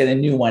and just get a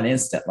new one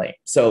instantly.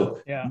 So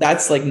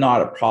that's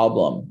not a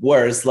problem.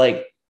 Whereas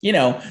you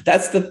know,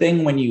 that's the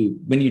thing when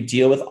you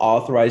deal with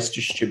authorized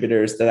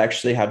distributors that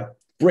actually have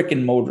brick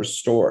and mortar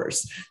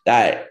stores,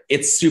 that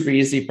it's super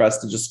easy for us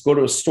to just go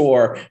to a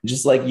store and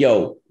just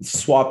yo,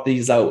 swap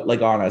these out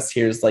on us.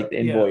 Here's the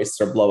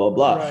invoice or blah, blah,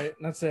 blah. Right.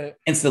 That's it.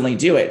 Instantly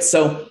do it.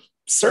 So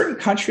certain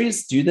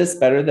countries do this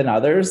better than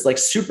others,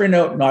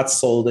 Supernote not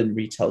sold in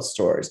retail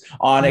stores,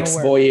 Onyx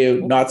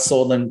Voyu not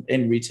sold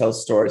in retail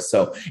stores.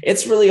 So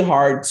it's really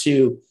hard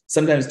to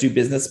sometimes do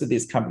business with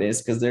these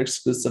companies because they're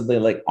exclusively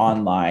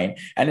online,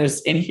 and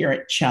there's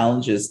inherent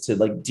challenges to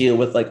deal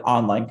with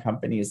online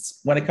companies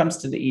when it comes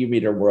to the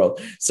e-reader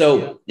world.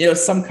 So you know,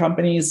 some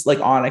companies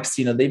like Onyx,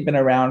 you know, they've been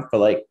around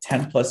for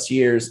 10 plus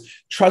years,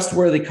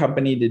 trustworthy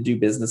company to do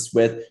business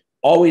with.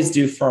 Always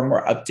do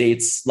firmware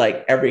updates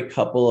every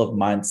couple of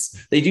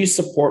months. They do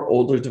support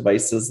older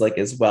devices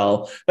as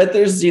well, but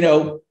there's, you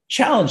know,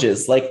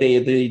 challenges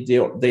they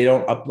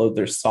don't upload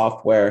their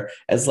software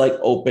as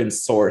open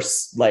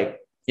source,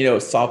 you know,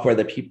 software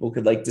that people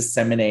could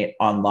disseminate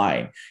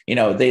online. You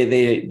know,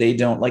 they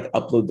don't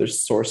upload their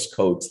source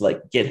code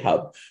to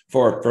GitHub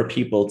for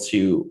people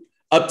to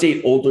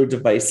update older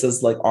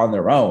devices on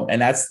their own.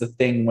 And that's the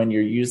thing when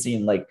you're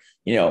using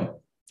you know,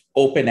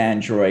 open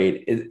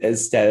Android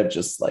instead of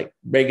just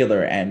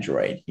regular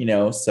Android, you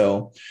know?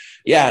 So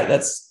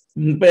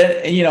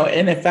but you know,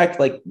 in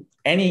effect,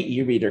 any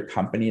e-reader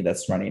company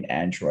that's running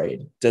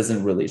Android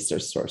doesn't release their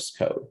source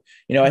code.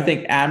 You know, I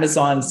think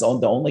Amazon's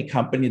the only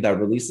company that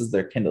releases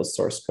their Kindle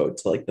source code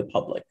to the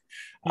public.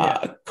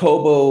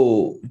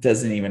 Kobo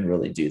doesn't even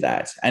really do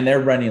that, and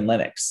they're running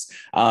Linux.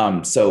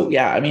 So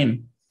I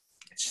mean,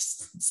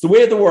 it's the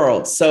way of the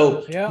world.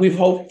 So we've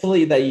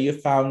hopefully that you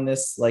found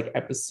this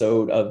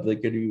episode of the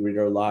Good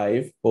E-Reader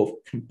Live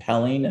both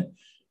compelling,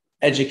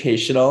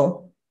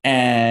 educational,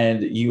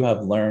 and you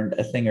have learned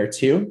a thing or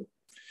two.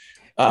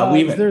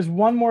 There's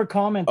one more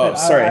comment that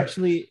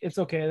actually, it's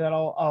okay that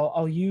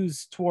I'll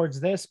use towards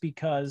this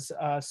because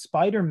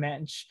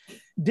Spider-Mensch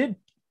did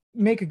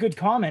make a good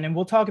comment, and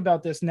we'll talk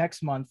about this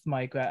next month,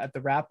 Mike, at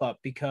the wrap up,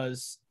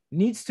 because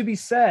needs to be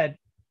said.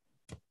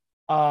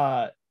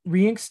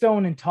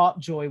 Reinkstone and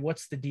Topjoy,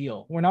 what's the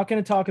deal? We're not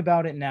going to talk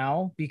about it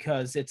now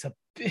because it's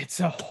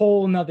a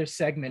whole nother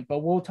segment, but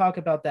we'll talk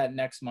about that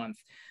next month.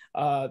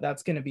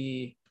 That's going to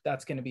be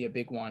a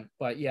big one.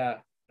 But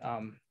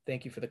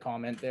thank you for the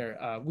comment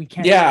there. We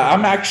can't.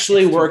 I'm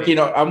actually working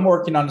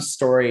on a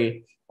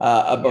story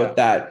about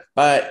that,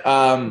 but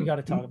we got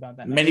to talk about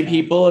that. Many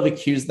people have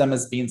accused them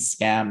as being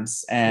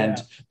scams,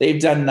 and they've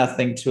done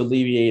nothing to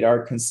alleviate our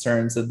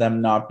concerns of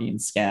them not being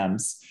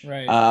scams.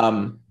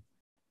 Right.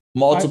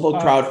 Multiple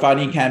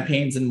crowdfunding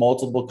campaigns in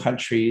multiple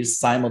countries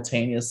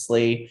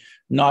simultaneously,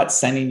 not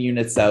sending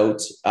units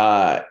out.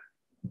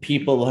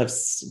 People have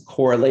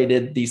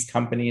correlated these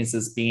companies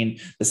as being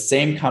the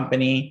same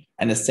company,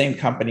 and the same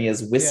company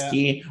as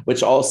Whiskey,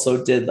 which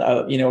also did,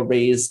 you know,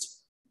 raised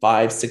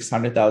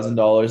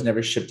 $500,000-$600,000,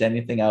 never shipped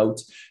anything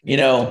out. You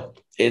know,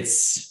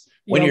 it's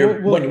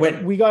when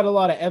when we got a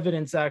lot of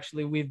evidence.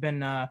 Actually, we've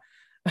been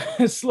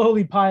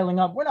slowly piling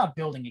up. We're not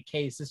building a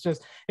case. It's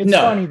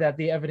funny that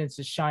the evidence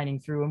is shining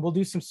through, and we'll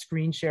do some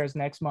screen shares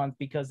next month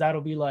because that'll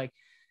be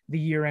the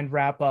year-end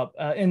wrap up.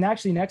 And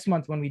actually next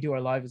month when we do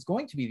our live is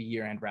going to be the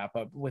year-end wrap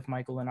up with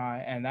Michael and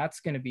I, and that's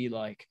going to be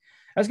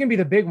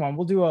the big one.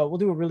 We'll do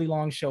a really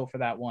long show for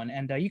that one,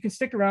 and you can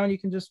stick around. You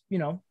can just, you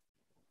know,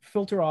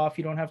 filter off.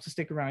 You don't have to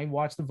stick around. You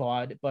watch the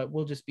VOD, but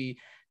we'll just be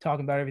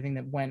talking about everything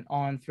that went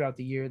on throughout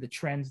the year, the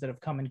trends that have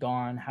come and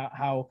gone,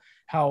 how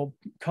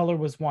color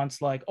was once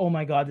oh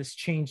my God, this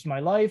changed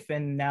my life.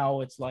 And now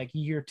it's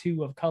year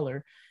 2 of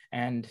color,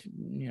 and,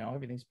 you know,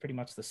 everything's pretty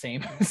much the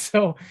same.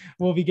 So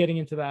we'll be getting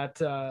into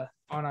that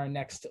on our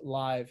next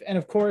live. And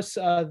of course,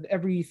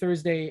 every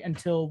Thursday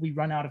until we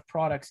run out of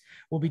products,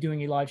 we'll be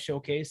doing a live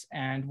showcase.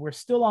 And we're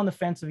still on the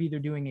fence of either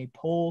doing a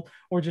poll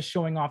or just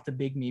showing off the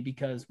Big Me,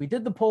 because we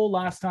did the poll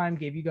last time,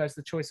 gave you guys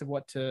the choice of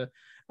what to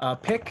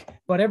pick.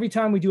 But every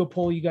time we do a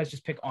poll, you guys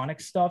just pick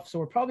Onyx stuff. So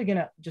we're probably going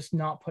to just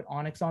not put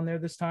Onyx on there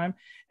this time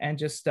and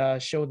just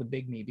show the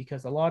Big Me,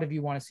 because a lot of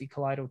you want to see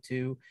Kaleido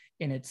 2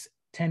 in its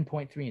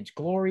 10.3-inch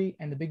glory,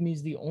 and the Big Me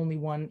is the only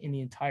one in the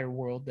entire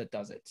world that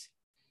does it.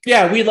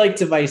 Yeah, we like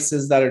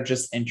devices that are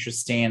just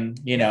interesting.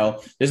 You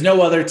know, there's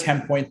no other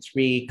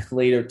 10.3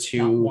 Kaleido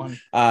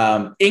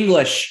 2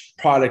 English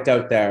product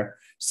out there.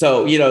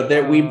 So, you know,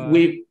 there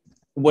we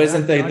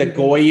wasn't the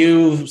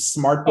Goyu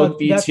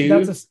SmartBook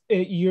V2.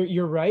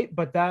 You're right,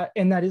 but that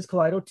is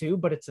Kaleido 2,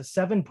 but it's a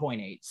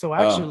 7.8. So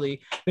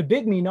actually, the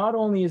Big Me, not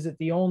only is it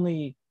the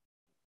only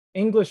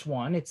English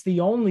one, it's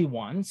the only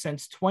one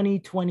since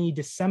 2020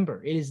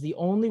 December. It is the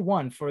only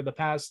one for the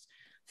past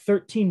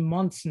 13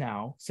 months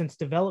now since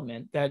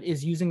development that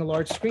is using a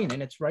large screen,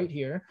 and it's right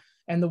here.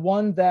 And the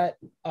one that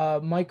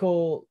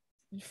Michael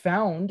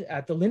found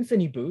at the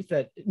Linfini booth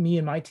that me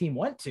and my team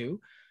went to,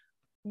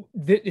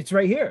 it's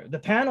right here. The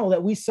panel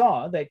that we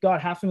saw that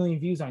got 500,000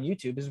 views on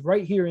YouTube is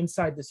right here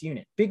inside this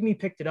unit. Big Me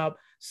picked it up.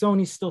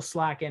 Sony's still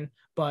slacking,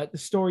 but the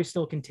story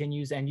still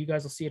continues, and you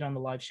guys will see it on the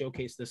live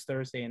showcase this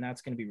Thursday, and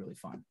that's going to be really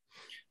fun.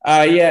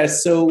 Yeah,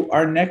 so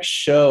our next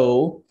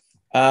show,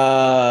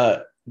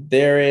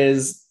 there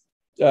is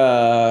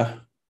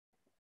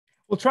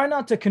we'll try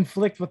not to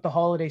conflict with the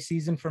holiday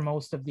season for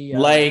most of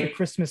the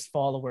Christmas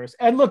followers.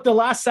 And look, the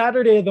last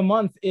Saturday of the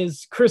month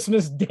is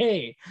Christmas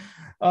Day.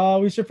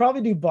 We should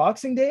probably do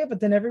Boxing Day, but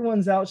then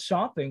everyone's out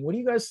shopping. What do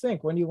you guys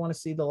think? When do you want to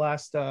see the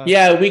last?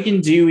 Yeah, we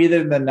can do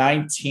either the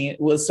 19th.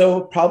 Well,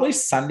 so probably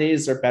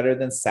Sundays are better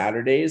than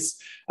Saturdays.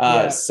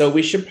 So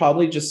we should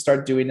probably just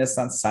start doing this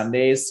on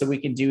Sundays. So we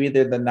can do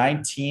either the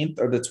 19th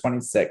or the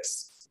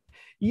 26th.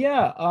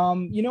 Yeah.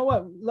 You know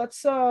what?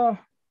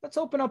 Let's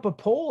open up a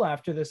poll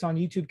after this on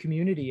YouTube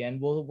community,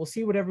 and we'll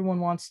see what everyone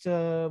wants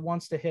to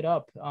hit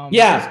up.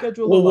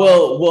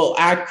 We'll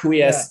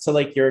acquiesce to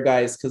like your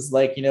guys, because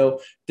like, you know,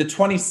 the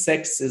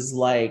 26th is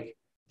like,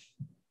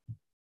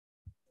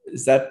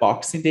 is that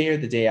Boxing Day or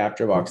the day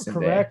after Boxing Day?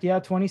 Correct. Yeah,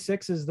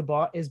 26 is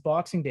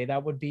Boxing Day.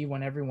 That would be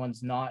when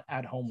everyone's not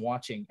at home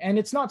watching, and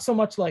it's not so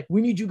much like we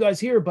need you guys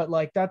here, but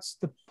like that's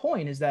the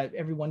point, is that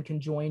everyone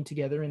can join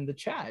together in the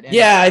chat.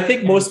 I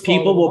think most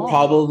people will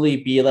probably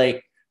be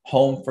like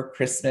home for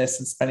Christmas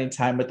and spending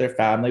time with their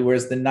family,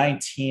 whereas the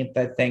 19th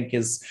I think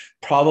is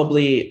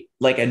probably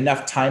like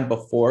enough time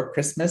before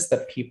Christmas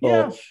that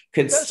people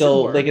could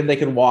still they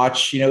can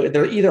watch, you know,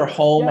 they're either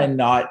home and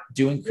not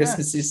doing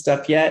Christmassy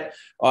stuff yet,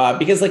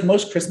 because like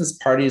most Christmas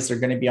parties are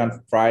going to be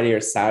on Friday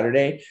or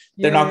Saturday.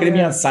 They're not going to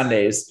be on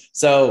Sundays,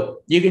 so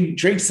you can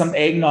drink some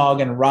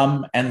eggnog and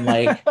rum and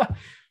like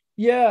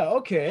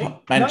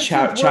and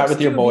chat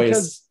with your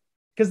boys,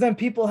 because then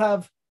people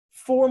have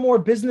 4 more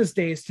business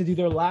days to do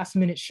their last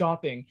minute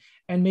shopping,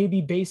 and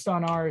maybe based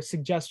on our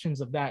suggestions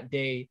of that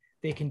day,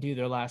 they can do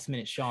their last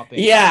minute shopping.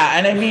 Yeah.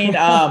 And I mean,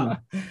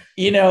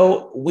 you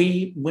know,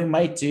 we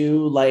might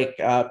do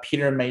like,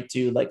 Peter might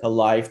do like a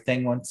live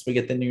thing once we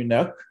get the new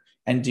Nook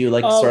and do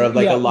like sort of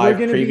like a live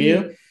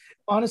preview.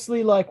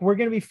 Honestly, like we're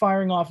going to be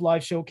firing off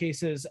live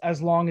showcases as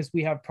long as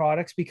we have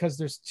products, because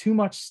there's too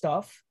much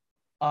stuff.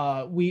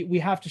 We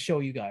have to show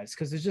you guys,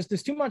 because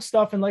there's too much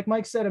stuff. And like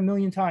Mike said a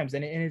million times,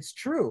 and it's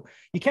true,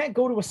 you can't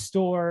go to a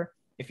store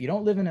if you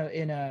don't live in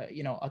a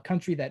you know, a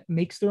country that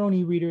makes their own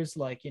e-readers.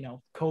 Like, you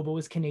know, Kobo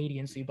is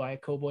Canadian, so you buy a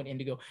Kobo and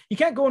Indigo. You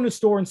can't go into a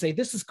store and say,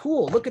 this is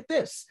cool, look at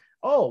this,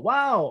 oh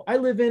wow, I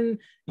live in,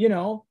 you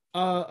know,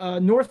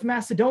 North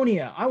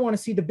Macedonia, I want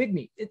to see the Big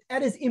Me.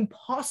 That is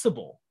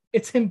impossible.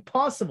 It's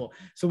impossible.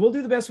 So we'll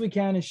do the best we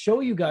can and show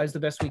you guys the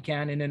best we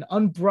can in an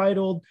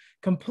unbridled,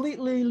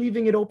 completely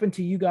leaving it open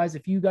to you guys.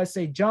 If you guys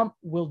say jump,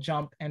 we'll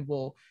jump, and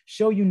we'll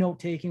show you note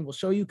taking. We'll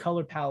show you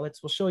color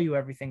palettes. We'll show you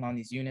everything on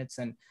these units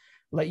and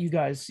let you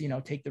guys, you know,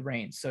 take the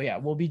reins. So yeah,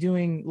 we'll be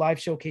doing live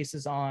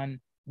showcases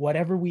on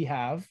whatever we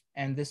have.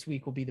 And this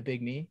week will be the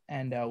Big Me,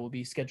 and we'll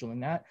be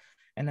scheduling that.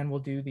 And then we'll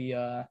do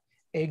the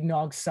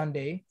Eggnog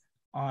Sunday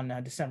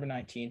on December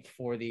 19th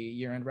for the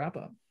year-end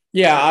wrap-up.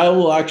 Yeah, I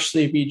will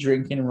actually be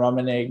drinking rum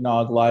and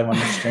eggnog live on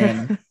the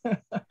stream.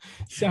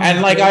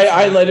 And like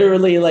I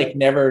literally like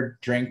never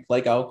drink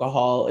like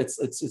alcohol.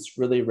 It's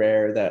really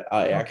rare that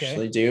I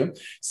actually do.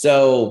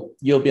 So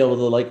you'll be able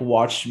to like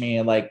watch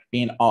me like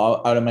being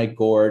out of my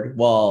gourd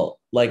while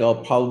like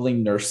I'll probably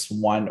nurse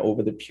one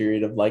over the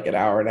period of like an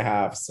hour and a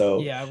half. So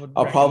yeah,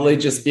 I'll probably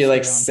just be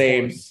like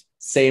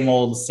same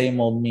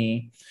old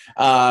me.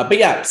 But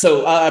yeah,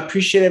 so I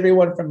appreciate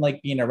everyone from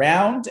like being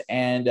around,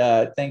 and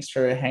thanks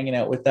for hanging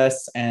out with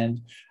us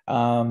and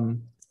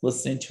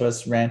listening to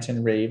us rant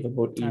and rave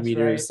about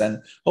e-readers. Right.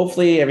 And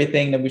hopefully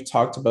everything that we've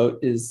talked about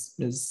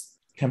is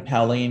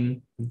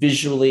compelling,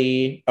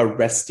 visually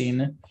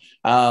arresting.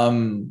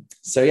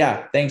 So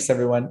yeah, thanks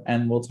everyone,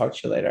 and we'll talk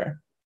to you later.